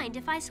wouldn't mind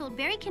if I sold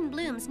Berrykin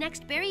Bloom's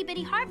next Berry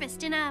Bitty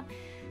harvest in a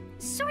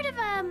sort of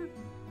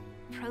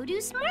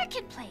produce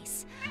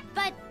marketplace,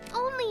 but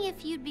only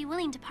if you'd be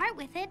willing to part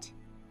with it.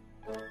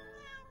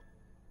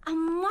 A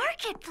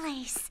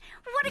marketplace?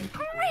 What a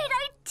great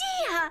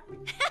idea!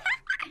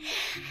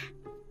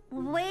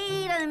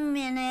 Wait a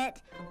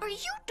minute. Are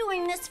you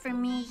doing this for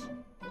me?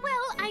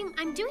 Well,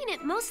 I'm doing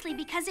it mostly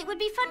because it would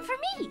be fun for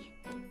me.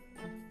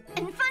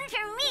 And fun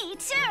for me,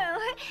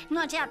 too.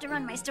 Not to have to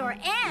run my store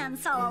and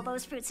sell all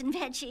those fruits and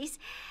veggies.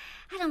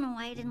 I don't know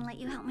why I didn't let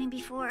you help me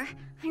before.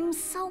 I'm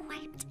so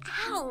wiped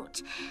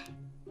out.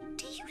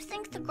 Do you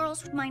think the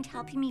girls would mind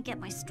helping me get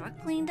my store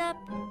cleaned up?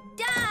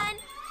 Done!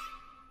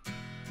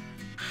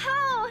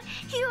 Oh,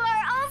 you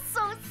are all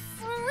so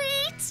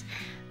sweet.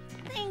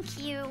 Thank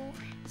you.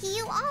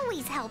 You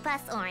always help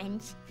us,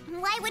 Orange.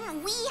 Why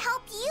wouldn't we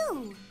help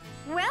you?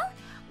 Well,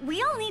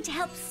 we all need to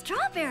help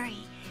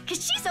Strawberry,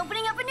 because she's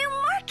opening up a new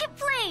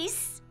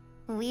marketplace.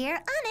 We're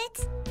on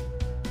it.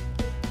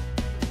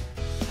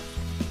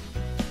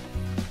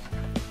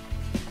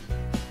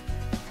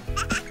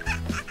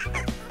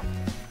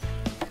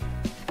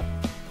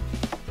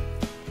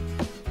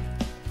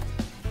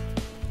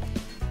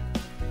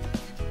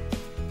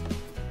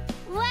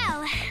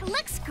 Well,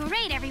 looks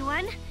great,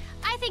 everyone.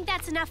 I think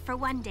that's enough for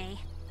one day.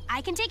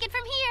 I can take it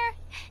from here.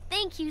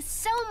 Thank you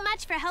so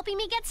much for helping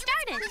me get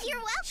started. You're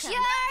welcome.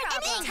 Sure,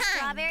 Anytime.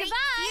 Strawberry. Goodbye.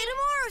 See you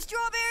tomorrow,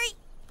 Strawberry.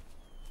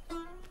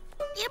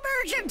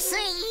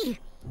 Emergency!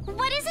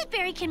 What is it,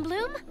 Berrykin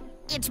Bloom?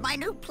 It's my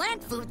new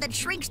plant food that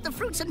shrinks the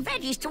fruits and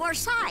veggies to our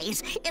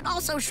size. It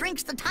also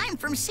shrinks the time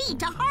from seed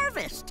to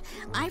harvest.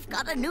 I've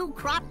got a new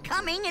crop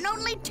coming in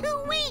only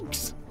 2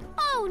 weeks.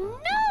 Oh,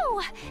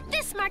 no!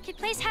 This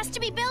marketplace has to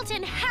be built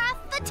in half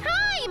the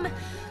time!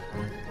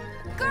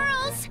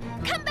 Girls,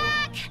 come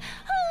back!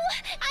 Oh,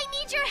 I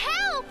need your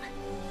help!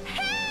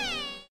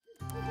 Hey!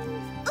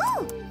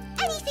 Ooh,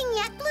 anything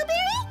yet,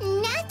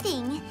 Blueberry?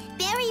 Nothing.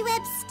 Berry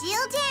web's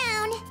still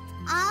down.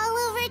 All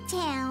over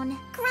town.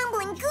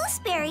 Grumbling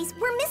gooseberries,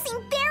 we're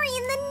missing Berry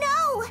in the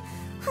know.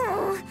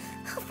 Oh,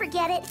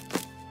 forget it.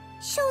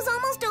 Show's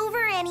almost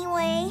over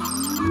anyway.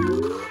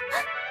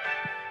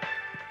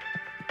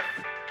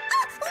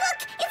 Look,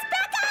 it's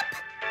back up!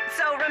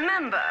 So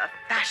remember,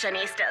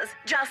 fashionistas,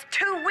 just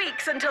 2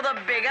 weeks until the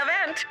big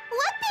event.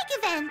 What big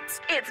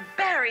event? It's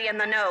Barry in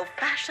the Know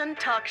Fashion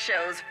Talk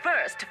Show's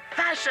first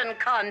fashion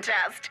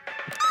contest.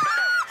 A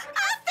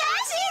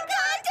fashion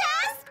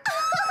contest?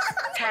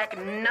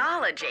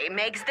 Technology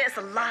makes this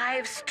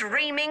live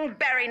streaming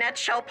BerryNet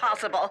show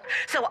possible.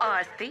 So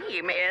our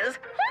theme is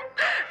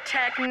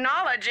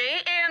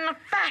technology in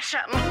fashion.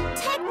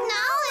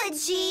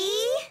 Technology?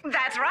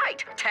 That's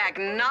right,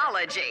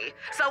 technology.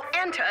 So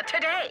enter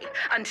today.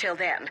 Until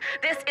then,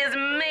 this is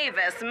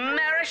Mavis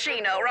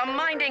Maraschino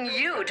reminding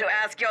you to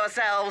ask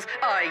yourselves,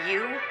 are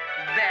you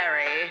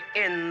Barry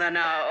in the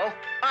know?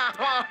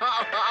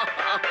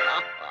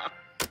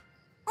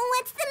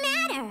 What's the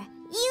matter?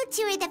 You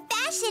two are the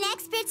fashion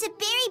experts of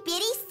Berry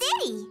Bitty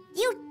City.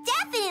 You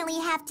definitely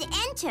have to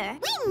enter.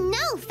 We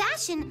know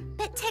fashion,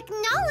 but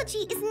technology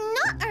is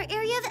not our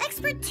area of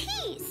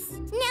expertise.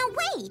 Now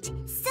wait,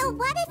 so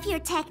what if you're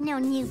techno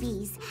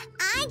newbies?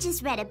 I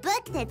just read a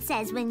book that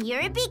says when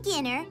you're a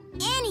beginner,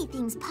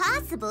 anything's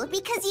possible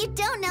because you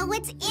don't know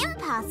what's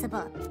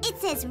impossible. It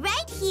says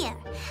right here,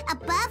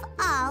 above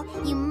all,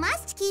 you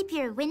must keep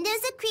your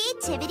windows of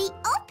creativity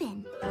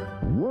open.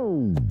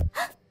 Whoa.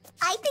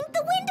 I think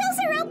the windows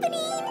are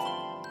opening.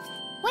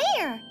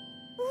 Where?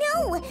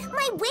 No,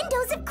 my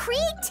windows of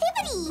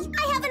creativity.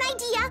 I have an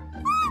idea.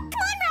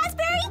 Come on,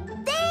 Raspberry.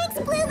 Thanks,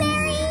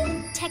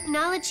 Blueberry.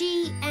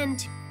 Technology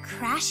and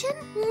crashin'?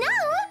 No,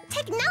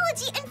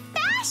 technology and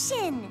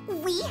fashion.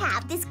 We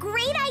have this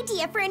great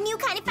idea for a new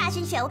kind of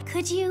fashion show.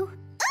 Could you?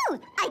 Ooh,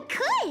 I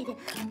could.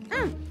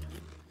 And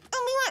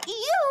we want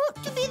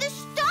you to be the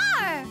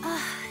star.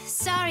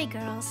 Sorry,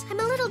 girls. I'm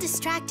a little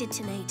distracted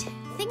tonight.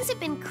 Things have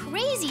been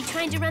crazy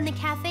trying to run the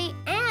cafe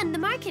and the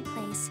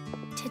marketplace.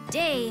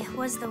 Today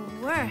was the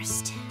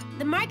worst.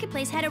 The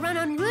marketplace had a run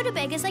on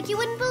rutabagas like you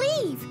wouldn't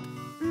believe.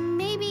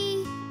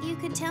 Maybe you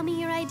could tell me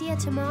your idea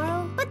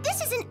tomorrow? But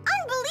this is an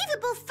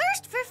unbelievable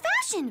first for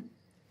fashion.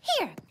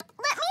 Here,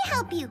 let me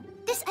help you.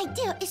 This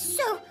idea is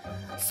so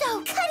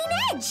cutting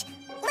edge.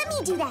 Let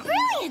me do that.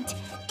 Brilliant!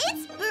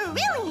 It's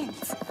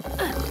brilliant!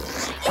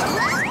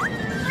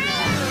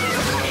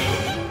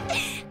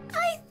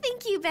 I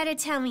think you better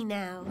tell me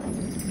now.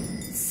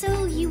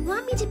 So you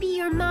want me to be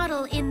your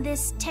model in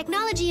this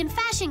technology and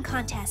fashion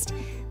contest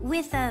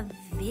with a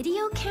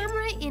video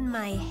camera in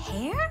my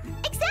hair?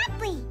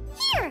 Exactly!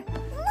 Here,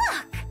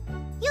 look!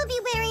 You'll be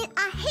wearing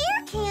a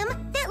hair cam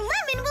that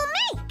Lemon will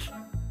make.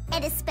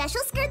 And a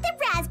special skirt that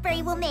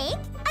Raspberry will make.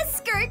 A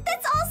skirt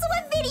that's also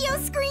a video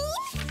screen.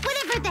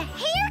 Whatever the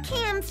hair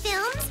cam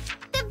films,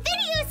 the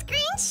video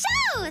screen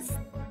shows.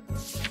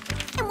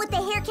 And what the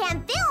hair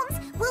cam films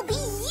will be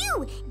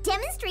you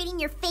demonstrating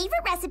your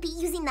favorite recipe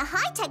using the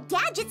high-tech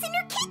gadgets in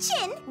your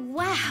kitchen.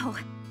 Wow,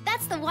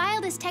 that's the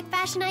wildest tech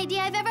fashion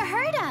idea I've ever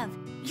heard of.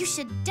 You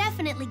should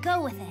definitely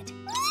go with it.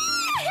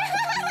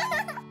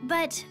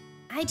 But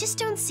I just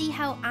don't see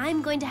how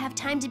I'm going to have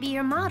time to be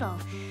your model.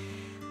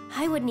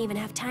 I wouldn't even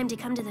have time to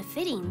come to the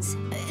fittings.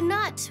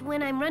 Not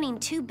when I'm running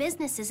 2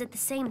 businesses at the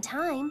same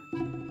time.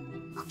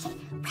 Okay,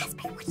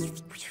 Raspberry, what do you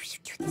think we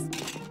should do this?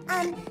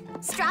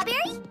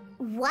 Strawberry,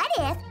 what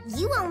if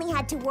you only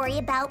had to worry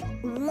about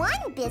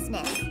one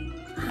business?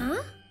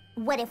 Huh?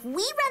 What if we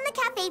run the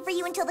cafe for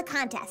you until the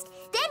contest?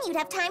 Then you'd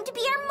have time to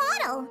be our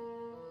model.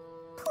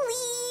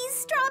 Please,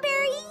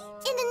 Strawberry?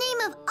 In the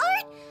name of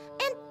art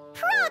and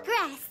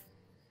progress.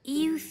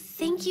 You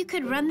think you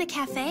could run the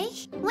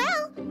cafe?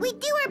 Well, we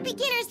do our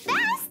beginner's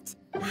best.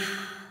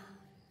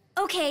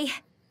 Okay,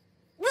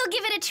 we'll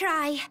give it a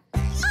try.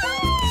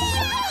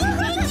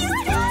 Thank you,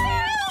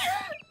 Strawberry!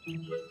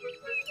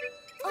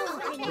 Oh,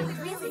 I'm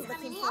really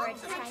looking forward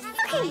to trying this.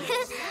 Okay.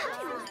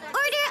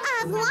 Order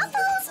of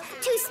waffles,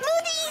 2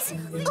 smoothies.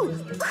 Oh,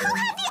 who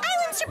had the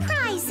island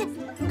surprise?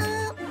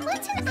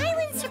 What's an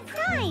island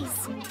surprise?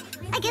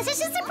 I guess it's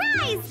a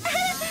surprise.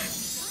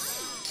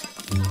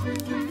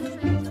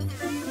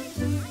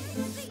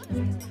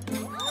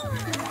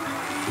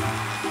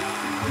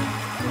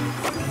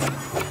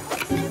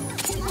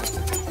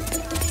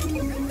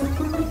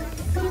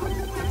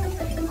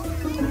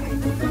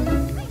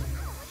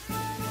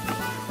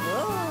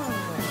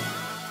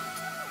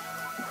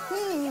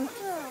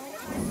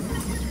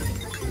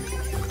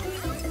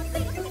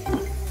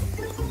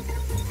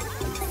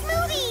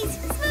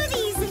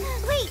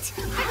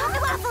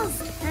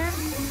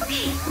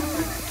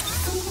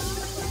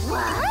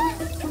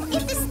 What?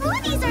 If the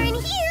smoothies are in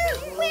here,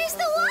 where's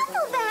the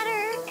waffle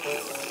batter?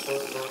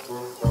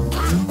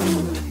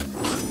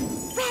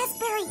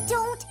 Raspberry,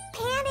 don't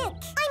panic.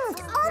 I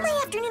moved all my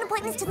afternoon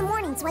appointments to the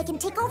morning so I can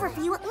take over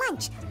for you at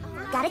lunch.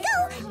 Gotta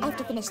go. I have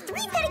to finish 3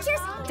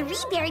 pedicures, 3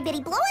 Berry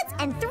Bitty blow-ups,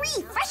 and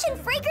 3 fresh and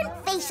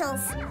fragrant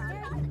facials.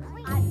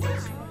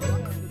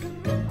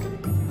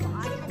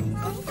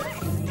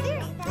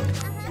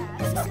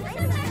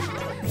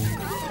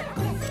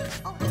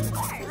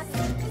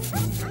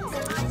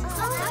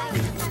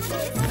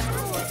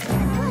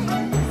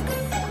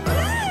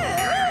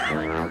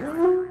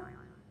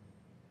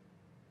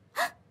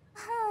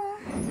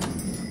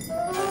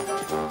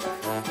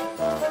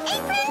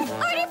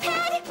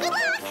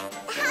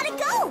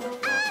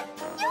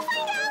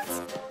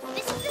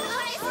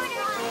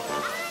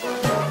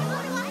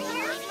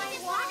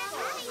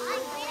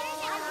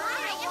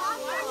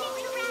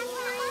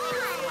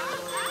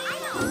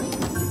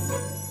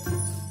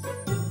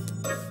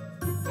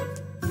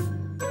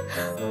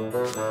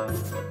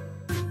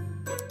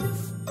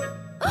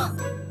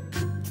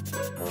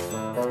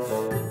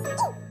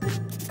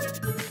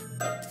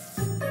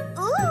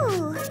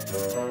 Ooh!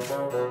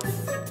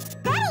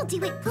 That'll do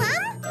it,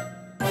 Plum!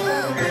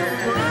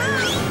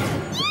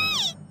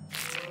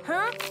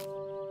 Huh?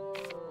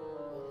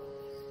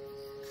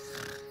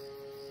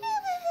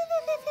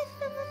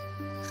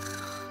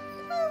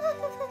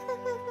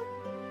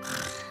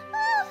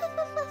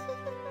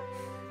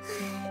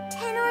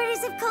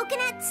 Of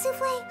coconut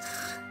souffle.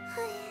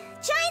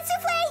 Giant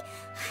souffle!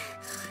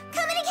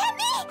 Coming to get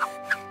me!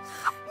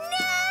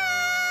 No!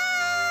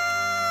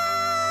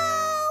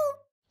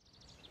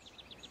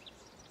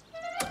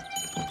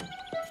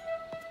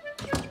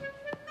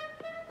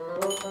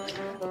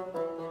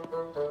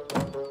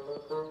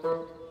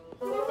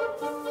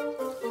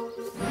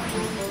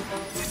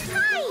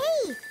 Hi!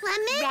 Hey,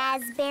 Lemon!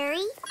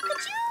 Raspberry?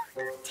 Could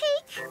you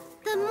take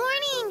the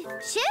morning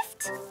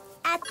shift?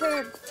 At the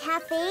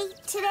cafe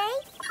today?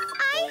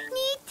 I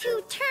need to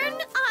turn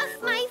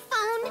off my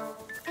phone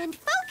and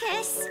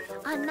focus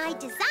on my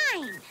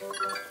design.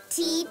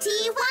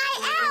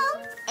 TTYL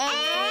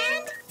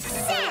and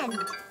send!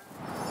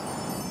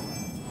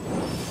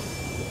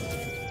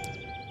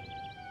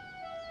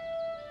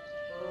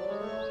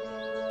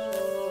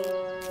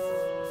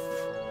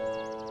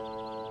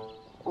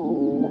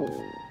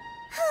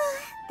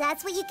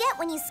 That's what you get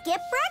when you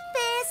skip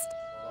breakfast.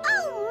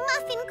 Oh,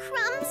 muffin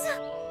crumbs!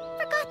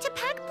 Forgot to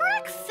pack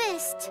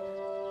breakfast.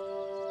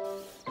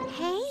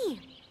 Hey,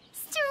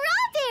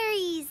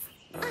 strawberries!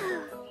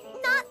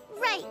 Not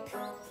ripe.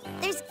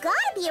 There's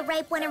gotta be a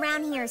ripe one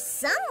around here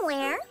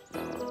somewhere.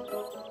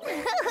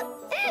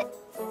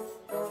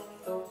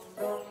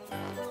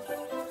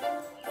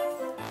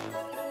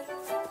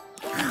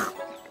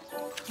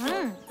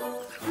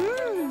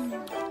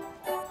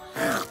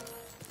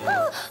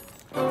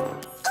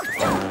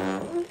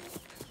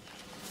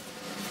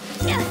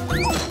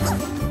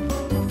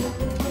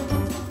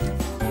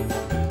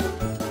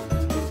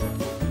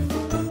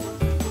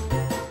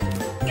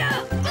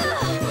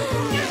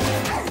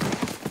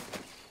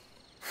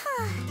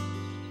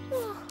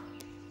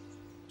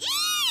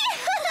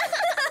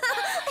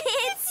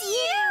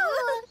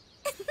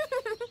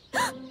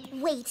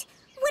 Wait,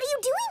 what are you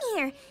doing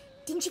here?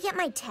 Didn't you get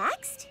my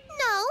text?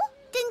 No,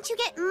 didn't you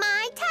get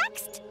my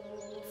text?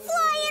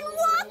 Flying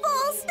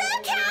Waffles,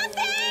 the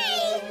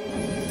cafe!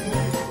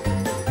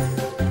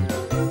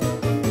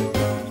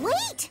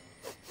 Wait!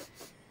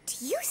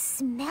 Do you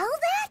smell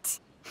that?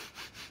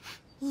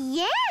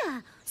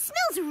 Yeah,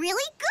 smells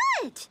really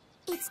good.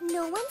 It's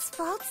no one's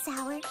fault,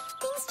 Sour.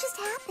 Things just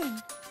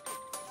happen.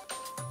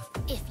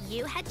 If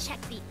you had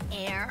checked the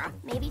air,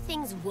 maybe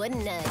things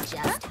wouldn't have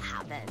just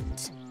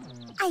happened.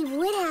 I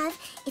would have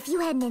if you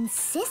hadn't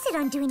insisted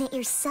on doing it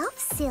yourself,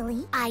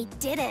 silly. I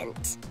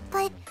didn't.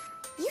 But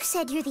you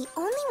said you're the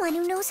only one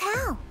who knows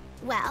how.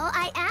 Well,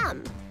 I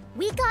am.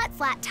 We got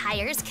flat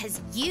tires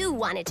because you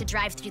wanted to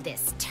drive through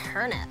this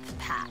turnip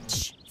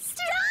patch.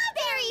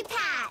 Strawberry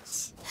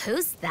patch!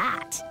 Who's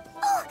that?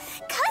 Oh,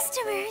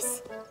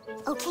 customers!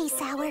 Okay,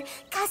 Sour,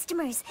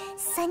 customers.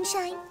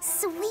 Sunshine,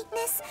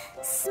 sweetness,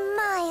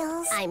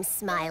 smiles. I'm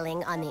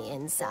smiling on the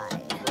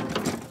inside.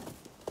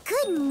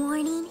 Good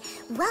morning.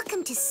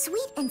 Welcome to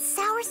Sweet and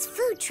Sour's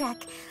food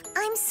truck.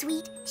 I'm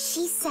Sweet,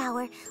 she's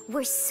Sour.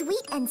 We're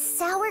sweet and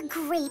sour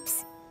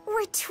grapes.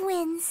 We're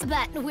twins.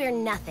 But we're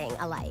nothing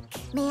alike.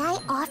 May I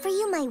offer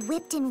you my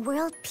whipped and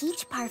whirled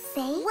peach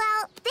parfait?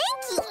 Well,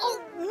 thank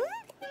you.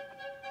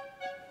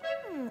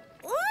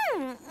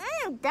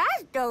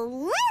 That's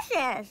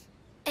delicious.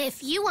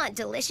 If you want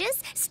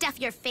delicious, stuff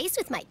your face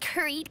with my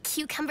curried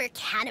cucumber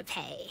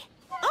canapé.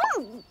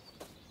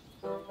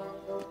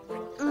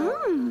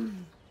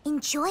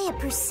 Enjoy a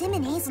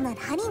persimmon hazelnut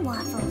honey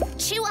waffle.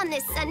 Chew on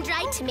this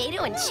sun-dried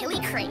tomato and chili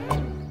crepe.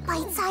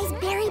 Bite-sized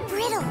berry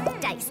brittle.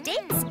 Diced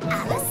dates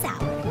a la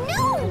sour.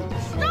 No!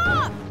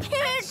 Stop!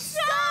 It's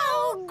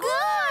so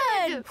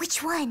good!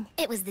 Which one?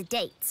 It was the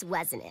dates,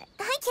 wasn't it?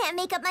 I can't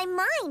make up my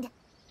mind.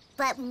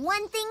 But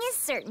one thing is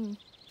certain.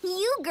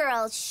 You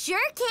girls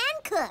sure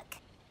can cook.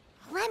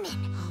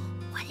 Lemon,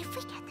 what if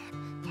we get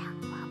them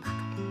down while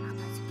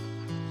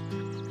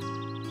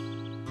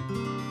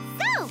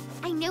So,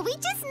 I know we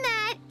just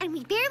met, and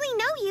we barely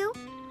know you.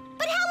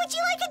 But how would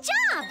you like a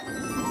job?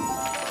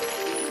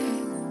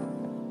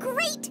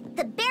 Great!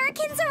 The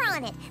Barricans are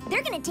on it.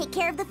 They're gonna take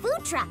care of the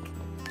food truck.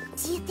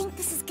 Do you think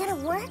this is gonna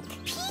work?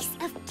 Piece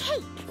of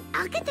cake.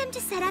 I'll get them to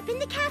set up in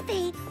the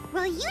cafe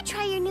while you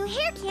try your new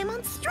hair cam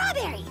on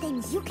Strawberry.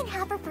 Then you can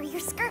have her for your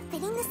skirt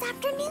fitting this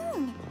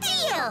afternoon.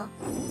 Deal!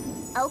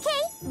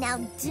 Okay, now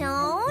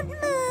don't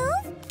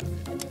move.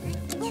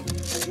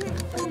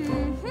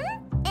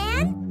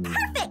 And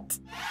perfect!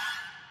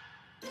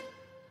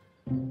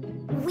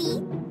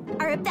 We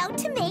are about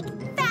to make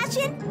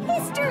fashion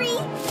history!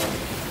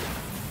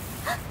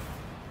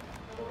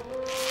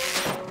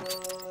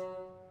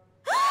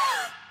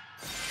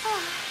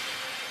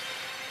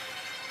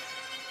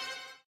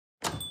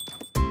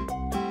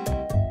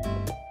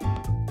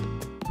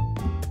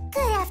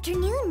 Good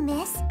afternoon,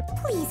 miss.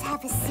 Please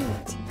have a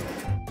seat.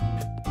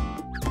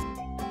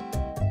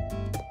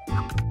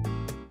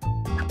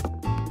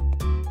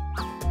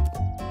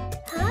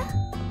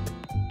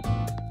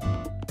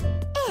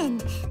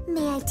 And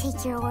may I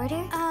take your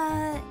order?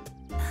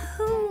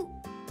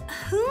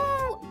 Who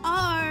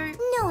are...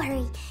 No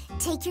hurry.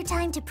 Take your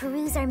time to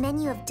peruse our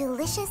menu of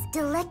delicious,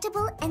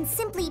 delectable, and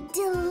simply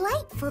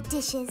delightful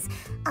dishes.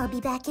 I'll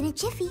be back in a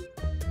jiffy.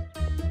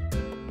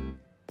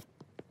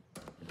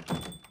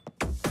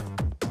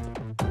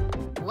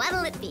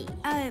 What'll it be?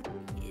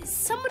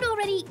 Someone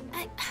already...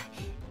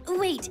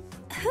 wait,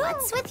 who?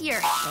 What's with your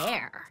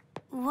hair?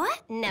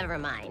 What? Never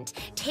mind.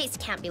 Taste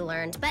can't be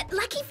learned, but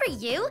lucky for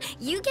you,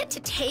 you get to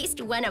taste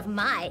one of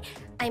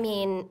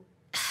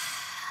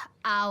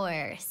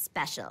our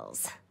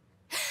specials.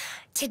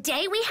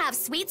 Today we have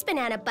Sweet's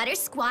banana butter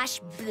squash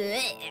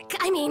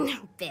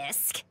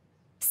bisque.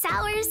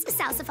 Sour's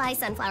salsify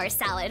sunflower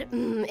salad.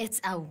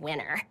 It's a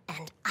winner.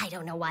 And I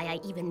don't know why I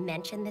even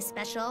mentioned this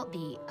special.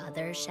 The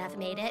other chef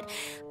made it.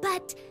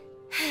 But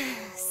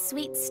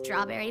sweet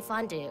strawberry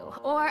fondue.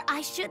 Or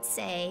I should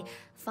say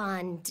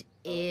fondue.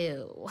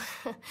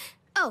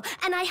 Oh,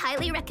 and I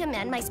highly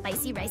recommend my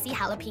spicy ricey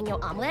jalapeno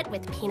omelet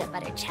with peanut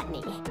butter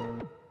chutney.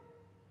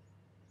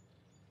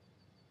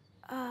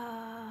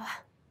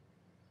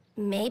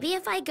 Maybe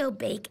if I go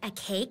bake a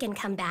cake and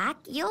come back,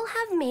 you'll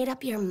have made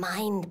up your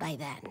mind by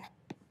then.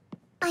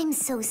 I'm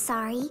so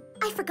sorry.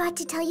 I forgot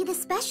to tell you the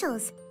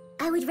specials.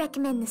 I would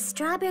recommend the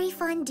strawberry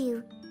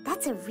fondue.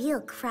 That's a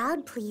real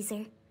crowd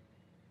pleaser.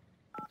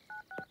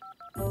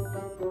 Hi,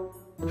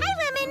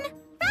 Lemon.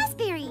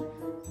 Raspberry.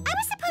 I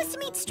was supposed to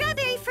meet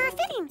Strawberry for a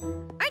fitting.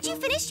 Aren't you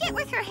finished yet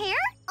with her hair?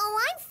 Oh,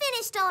 I'm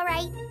finished, all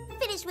right.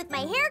 Finished with my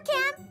hair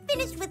cam,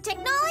 finished with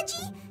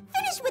technology,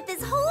 finished with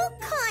this whole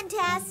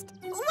contest.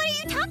 What are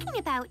you talking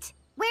about?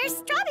 Where's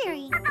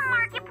Strawberry? At the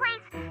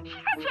marketplace. She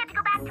said she had to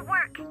go back to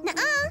work.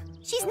 Nuh-uh,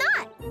 she's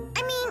not.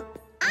 I mean,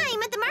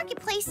 I'm at the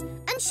marketplace,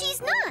 and she's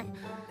not.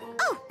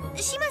 Oh,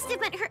 she must have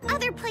met her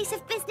other place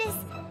of business.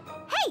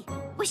 Hey,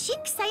 was she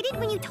excited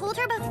when you told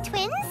her about the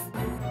twins?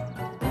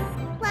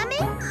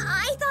 Lemon?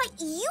 I thought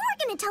you were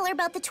going to tell her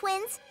about the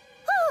twins.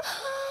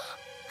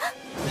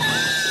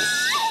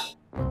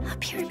 A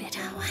pyramid.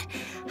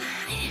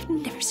 I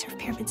never served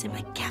pyramids in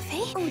my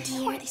cafe. Oh, dear.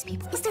 Who are these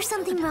people? Is there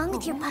something wrong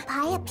with your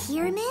papaya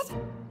pyramid?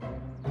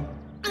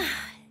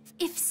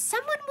 If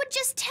someone would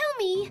just tell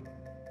me,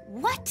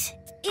 what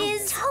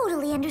is... I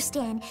totally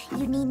understand.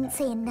 You needn't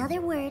say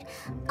another word.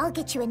 I'll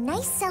get you a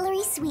nice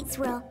celery sweet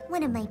swirl,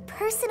 one of my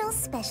personal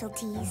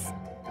specialties.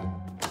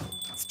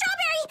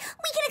 Strawberry,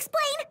 we can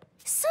explain.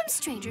 Some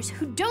strangers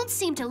who don't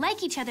seem to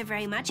like each other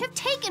very much have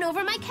taken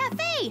over my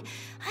cafe.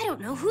 I don't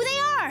know who they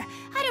are.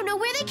 I don't know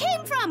where they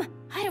came from.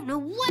 I don't know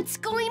what's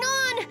going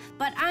on,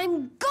 but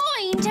I'm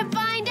going to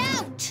find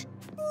out.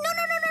 No.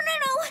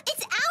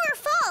 It's our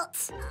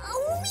fault.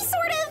 We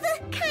sort of,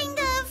 kind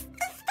of,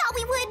 thought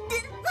we would,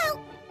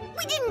 well,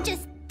 we didn't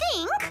just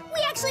think.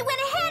 We actually went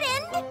ahead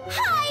and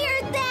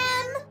hired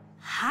them.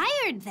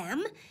 Hired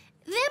them?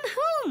 Them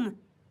whom?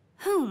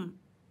 Whom?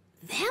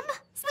 Them?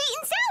 Sweet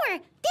and Sour.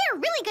 They're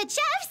really good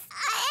chefs.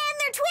 And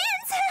they're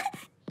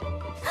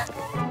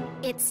twins.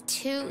 It's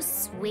too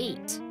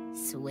sweet.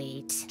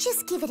 Sweet.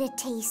 Just give it a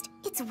taste.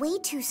 It's way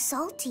too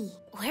salty.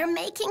 We're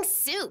making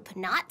soup,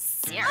 not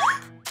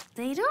syrup.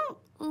 They don't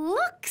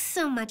look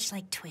so much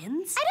like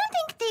twins. I don't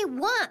think they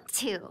want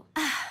to.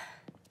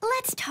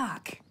 Let's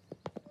talk.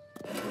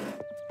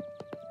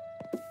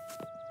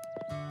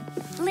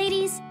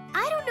 Ladies,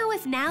 I don't know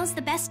if now's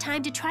the best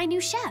time to try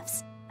new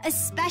chefs,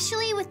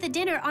 especially with the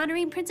dinner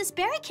honoring Princess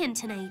Berrykin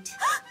tonight.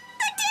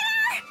 The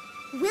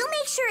dinner! We'll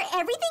make sure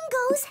everything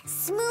goes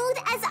smooth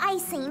as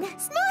icing.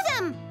 Smooth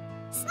 'em!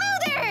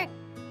 Smoother!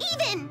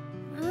 Even!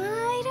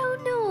 I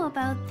don't know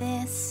about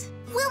this.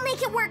 We'll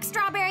make it work,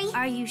 Strawberry.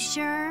 Are you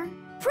sure?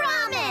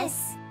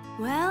 Promise!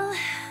 Well,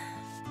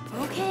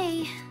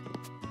 okay.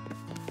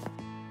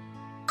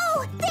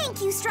 Oh,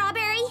 thank you,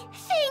 Strawberry.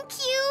 Thank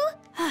you.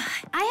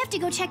 I have to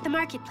go check the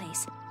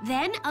marketplace.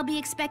 Then I'll be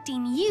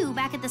expecting you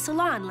back at the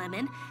salon,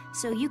 Lemon,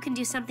 so you can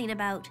do something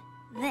about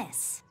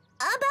this.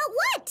 About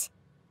what?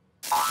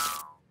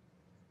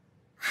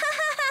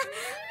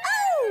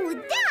 Oh,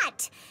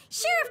 that!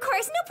 Sure, of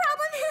course, no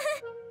problem.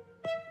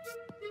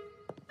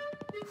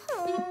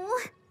 Oh,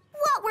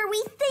 what were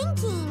we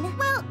thinking?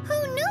 Well,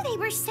 who knew they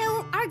were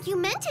so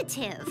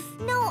argumentative?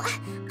 No,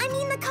 I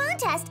mean the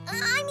contest.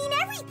 I mean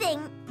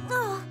everything.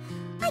 Oh,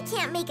 I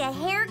can't make a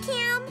hair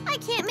cam. I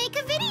can't make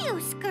a video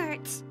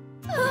skirt.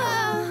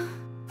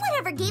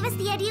 Whatever gave us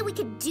the idea we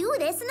could do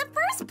this in the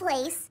first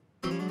place?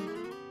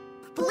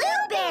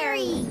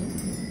 Blueberry!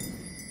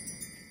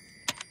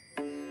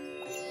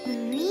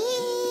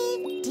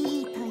 Breathe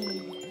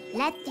deeply.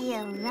 Let the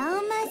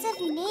aromas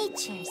of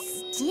nature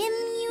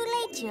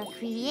stimulate your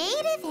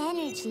creative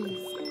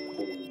energies.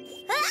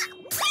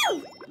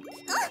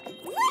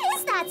 What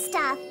is that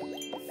stuff?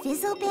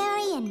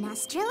 Fizzleberry and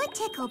Nostrilla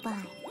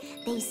ticklebine.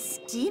 They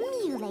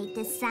stimulate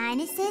the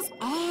sinuses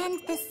and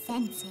the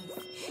senses.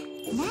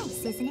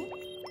 Nice, isn't it?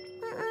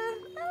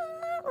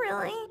 Not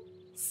really.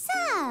 So,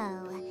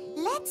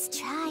 let's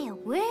try a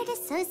word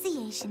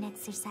association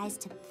exercise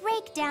to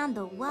break down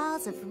the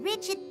walls of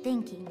rigid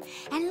thinking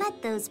and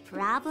let those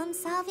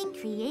problem-solving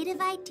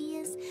creative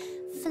ideas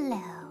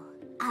flow.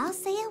 I'll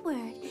say a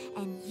word,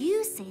 and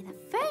you say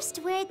the first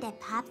word that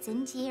pops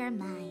into your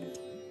mind.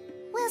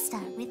 We'll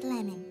start with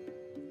lemon.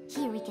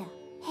 Here we go.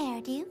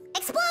 Hairdo.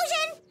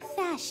 Explosion!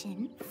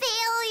 Fashion.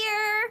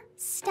 Failure.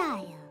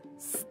 Style.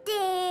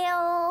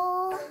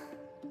 Stale.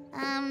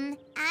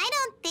 I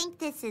don't think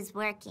this is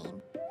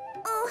working.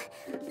 Oh,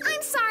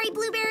 I'm sorry,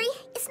 Blueberry.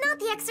 It's not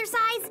the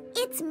exercise,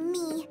 it's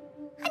me.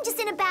 I'm just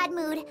in a bad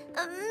mood.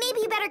 Maybe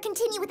you better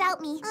continue without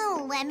me.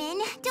 Oh,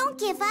 Lemon, don't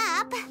give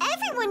up.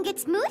 Everyone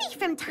gets moody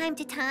from time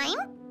to time.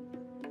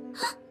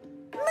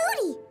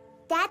 Moody!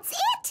 That's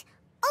it!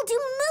 I'll do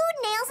mood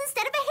nails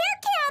instead of a hair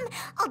cam.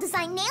 I'll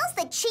design nails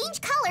that change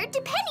color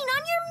depending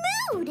on your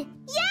mood.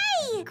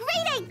 Yay!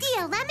 Great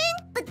idea, Lemon.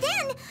 But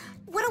then,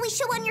 what do we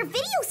show on your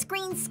video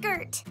screen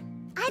skirt?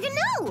 I don't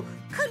know.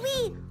 Could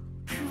we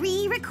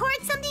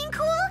pre-record something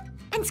cool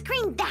and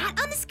screen that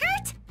on the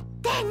skirt?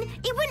 Then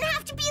it wouldn't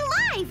have to be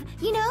live,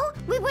 you know?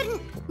 We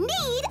wouldn't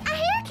need a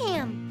hair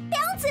cam.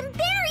 Bouncing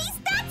berries,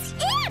 that's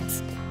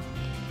it!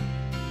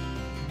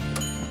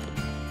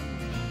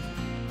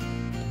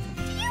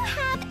 Do you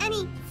have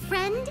any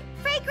friend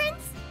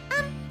fragrance?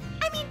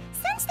 I mean,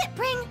 scents that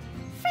bring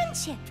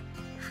friendship,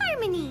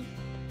 harmony,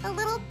 a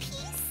little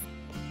peace?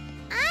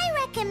 I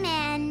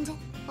recommend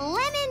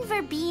lemon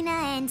verbena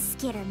and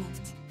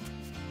skittermint.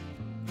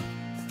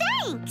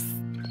 Thanks!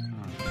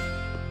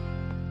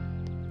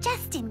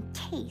 Just in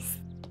case.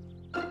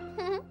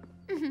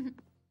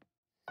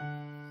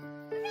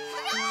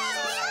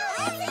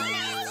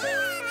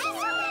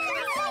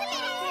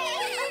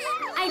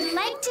 I'd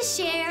like to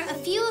share a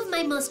few of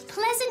my most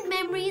pleasant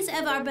memories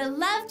of our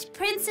beloved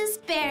Princess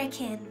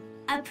Berrykin.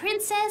 A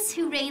princess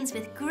who reigns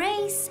with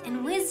grace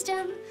and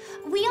wisdom.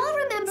 We all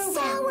remember when...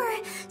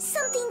 Sour!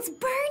 Something's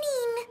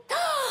burning!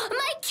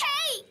 My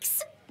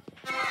cakes!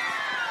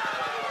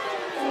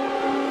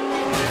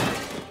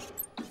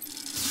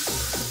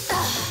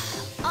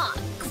 Oh,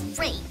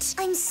 great.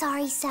 I'm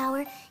sorry,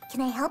 Sour.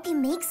 Can I help you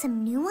make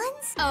some new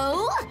ones?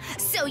 Oh,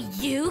 so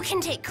you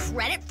can take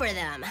credit for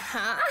them,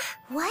 huh?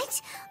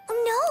 What? Oh,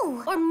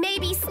 no. Or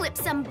maybe slip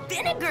some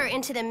vinegar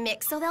into the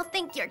mix so they'll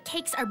think your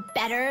cakes are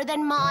better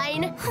than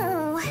mine.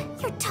 Oh,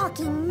 you're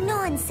talking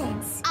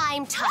nonsense.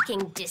 I'm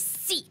talking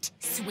deceit,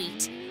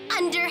 sweet.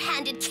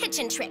 Underhanded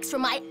kitchen tricks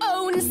from my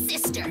own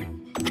sister.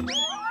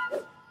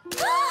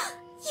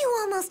 You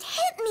almost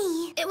hit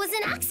me. It was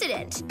an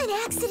accident. An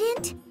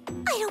accident?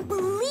 I don't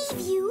believe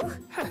you.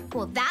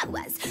 Well, that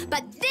was,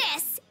 but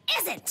this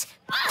isn't.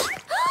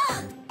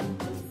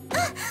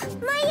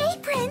 My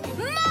apron!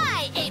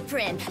 My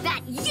apron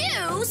that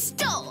you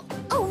stole!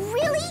 Oh,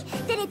 really?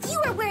 Then if you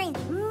are wearing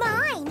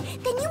mine,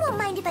 then you won't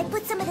mind if I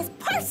put some of this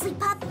parsley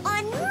puff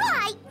on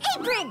my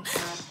apron!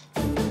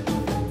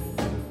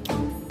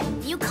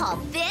 You call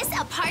this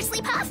a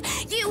parsley puff?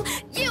 You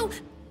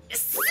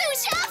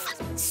sous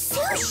chef?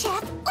 Sous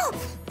chef? Oh,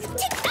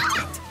 take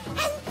that!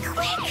 And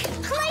quick,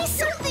 play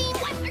something!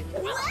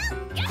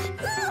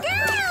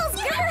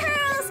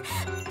 Girls!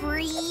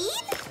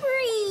 Breathe,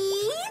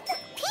 breathe,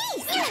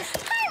 peace,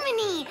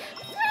 harmony,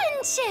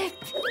 friendship!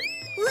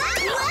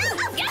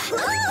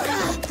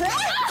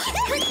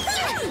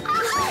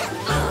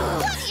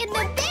 In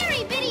the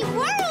berry bitty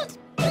world!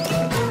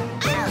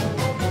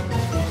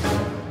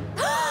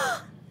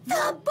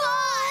 The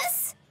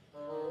boss!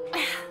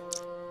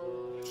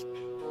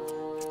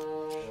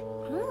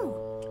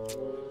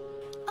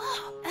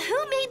 Who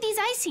made these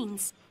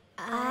icings?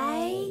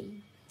 I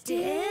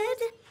did?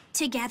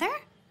 Together?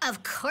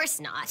 Of course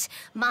not.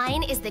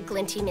 Mine is the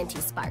glinty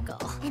minty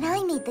sparkle. And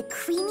I made the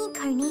creamy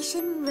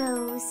carnation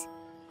rose.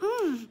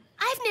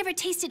 I've never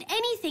tasted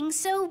anything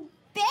so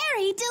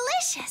berry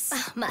delicious.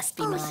 Must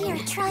be Oh, mine. here,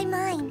 try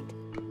mine.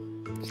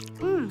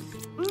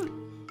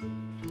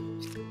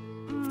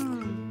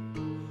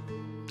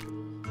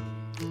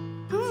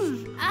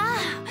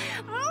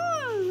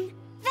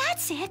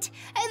 That's it.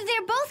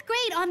 They're both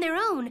great on their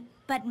own,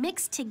 but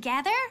mixed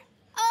together?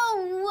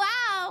 Oh,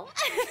 wow!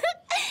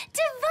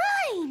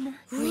 Divine!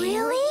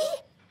 Really?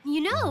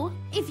 You know,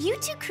 if you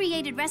two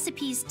created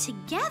recipes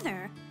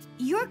together,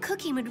 your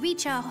cooking would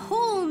reach a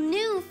whole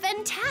new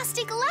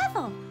fantastic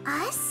level.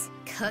 Us?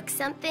 Cook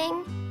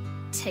something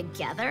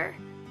together?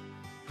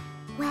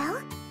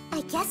 Well,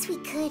 I guess we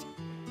could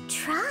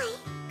try.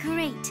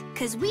 Great,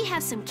 because we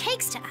have some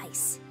cakes to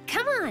ice.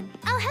 Come on,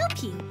 I'll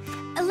help you.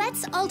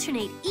 Let's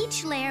alternate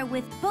each layer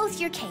with both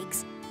your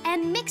cakes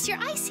and mix your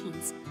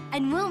icings.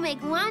 And we'll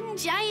make one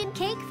giant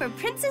cake for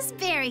Princess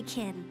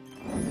Berrykin.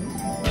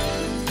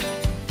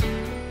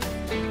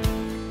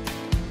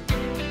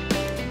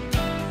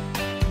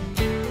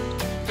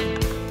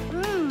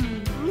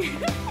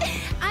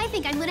 I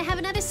think I'm gonna have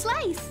another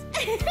slice.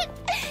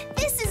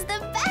 This is the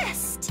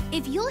best.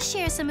 If you'll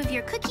share some of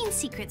your cooking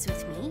secrets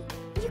with me,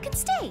 you can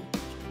stay.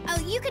 Oh,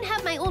 you can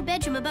have my old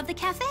bedroom above the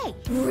cafe.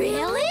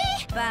 Really?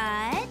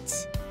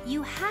 But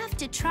you have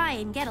to try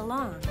and get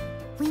along.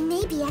 We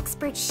may be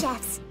expert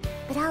chefs,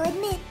 but I'll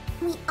admit,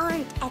 we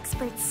aren't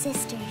expert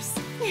sisters.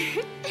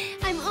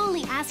 I'm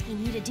only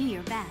asking you to do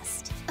your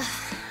best.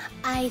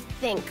 I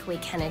think we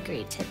can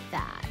agree to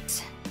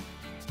that.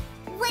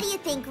 What do you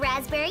think,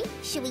 Raspberry?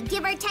 Should we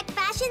give our tech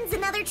fashions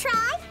another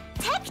try?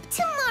 Tech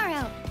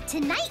tomorrow.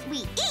 Tonight we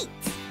eat.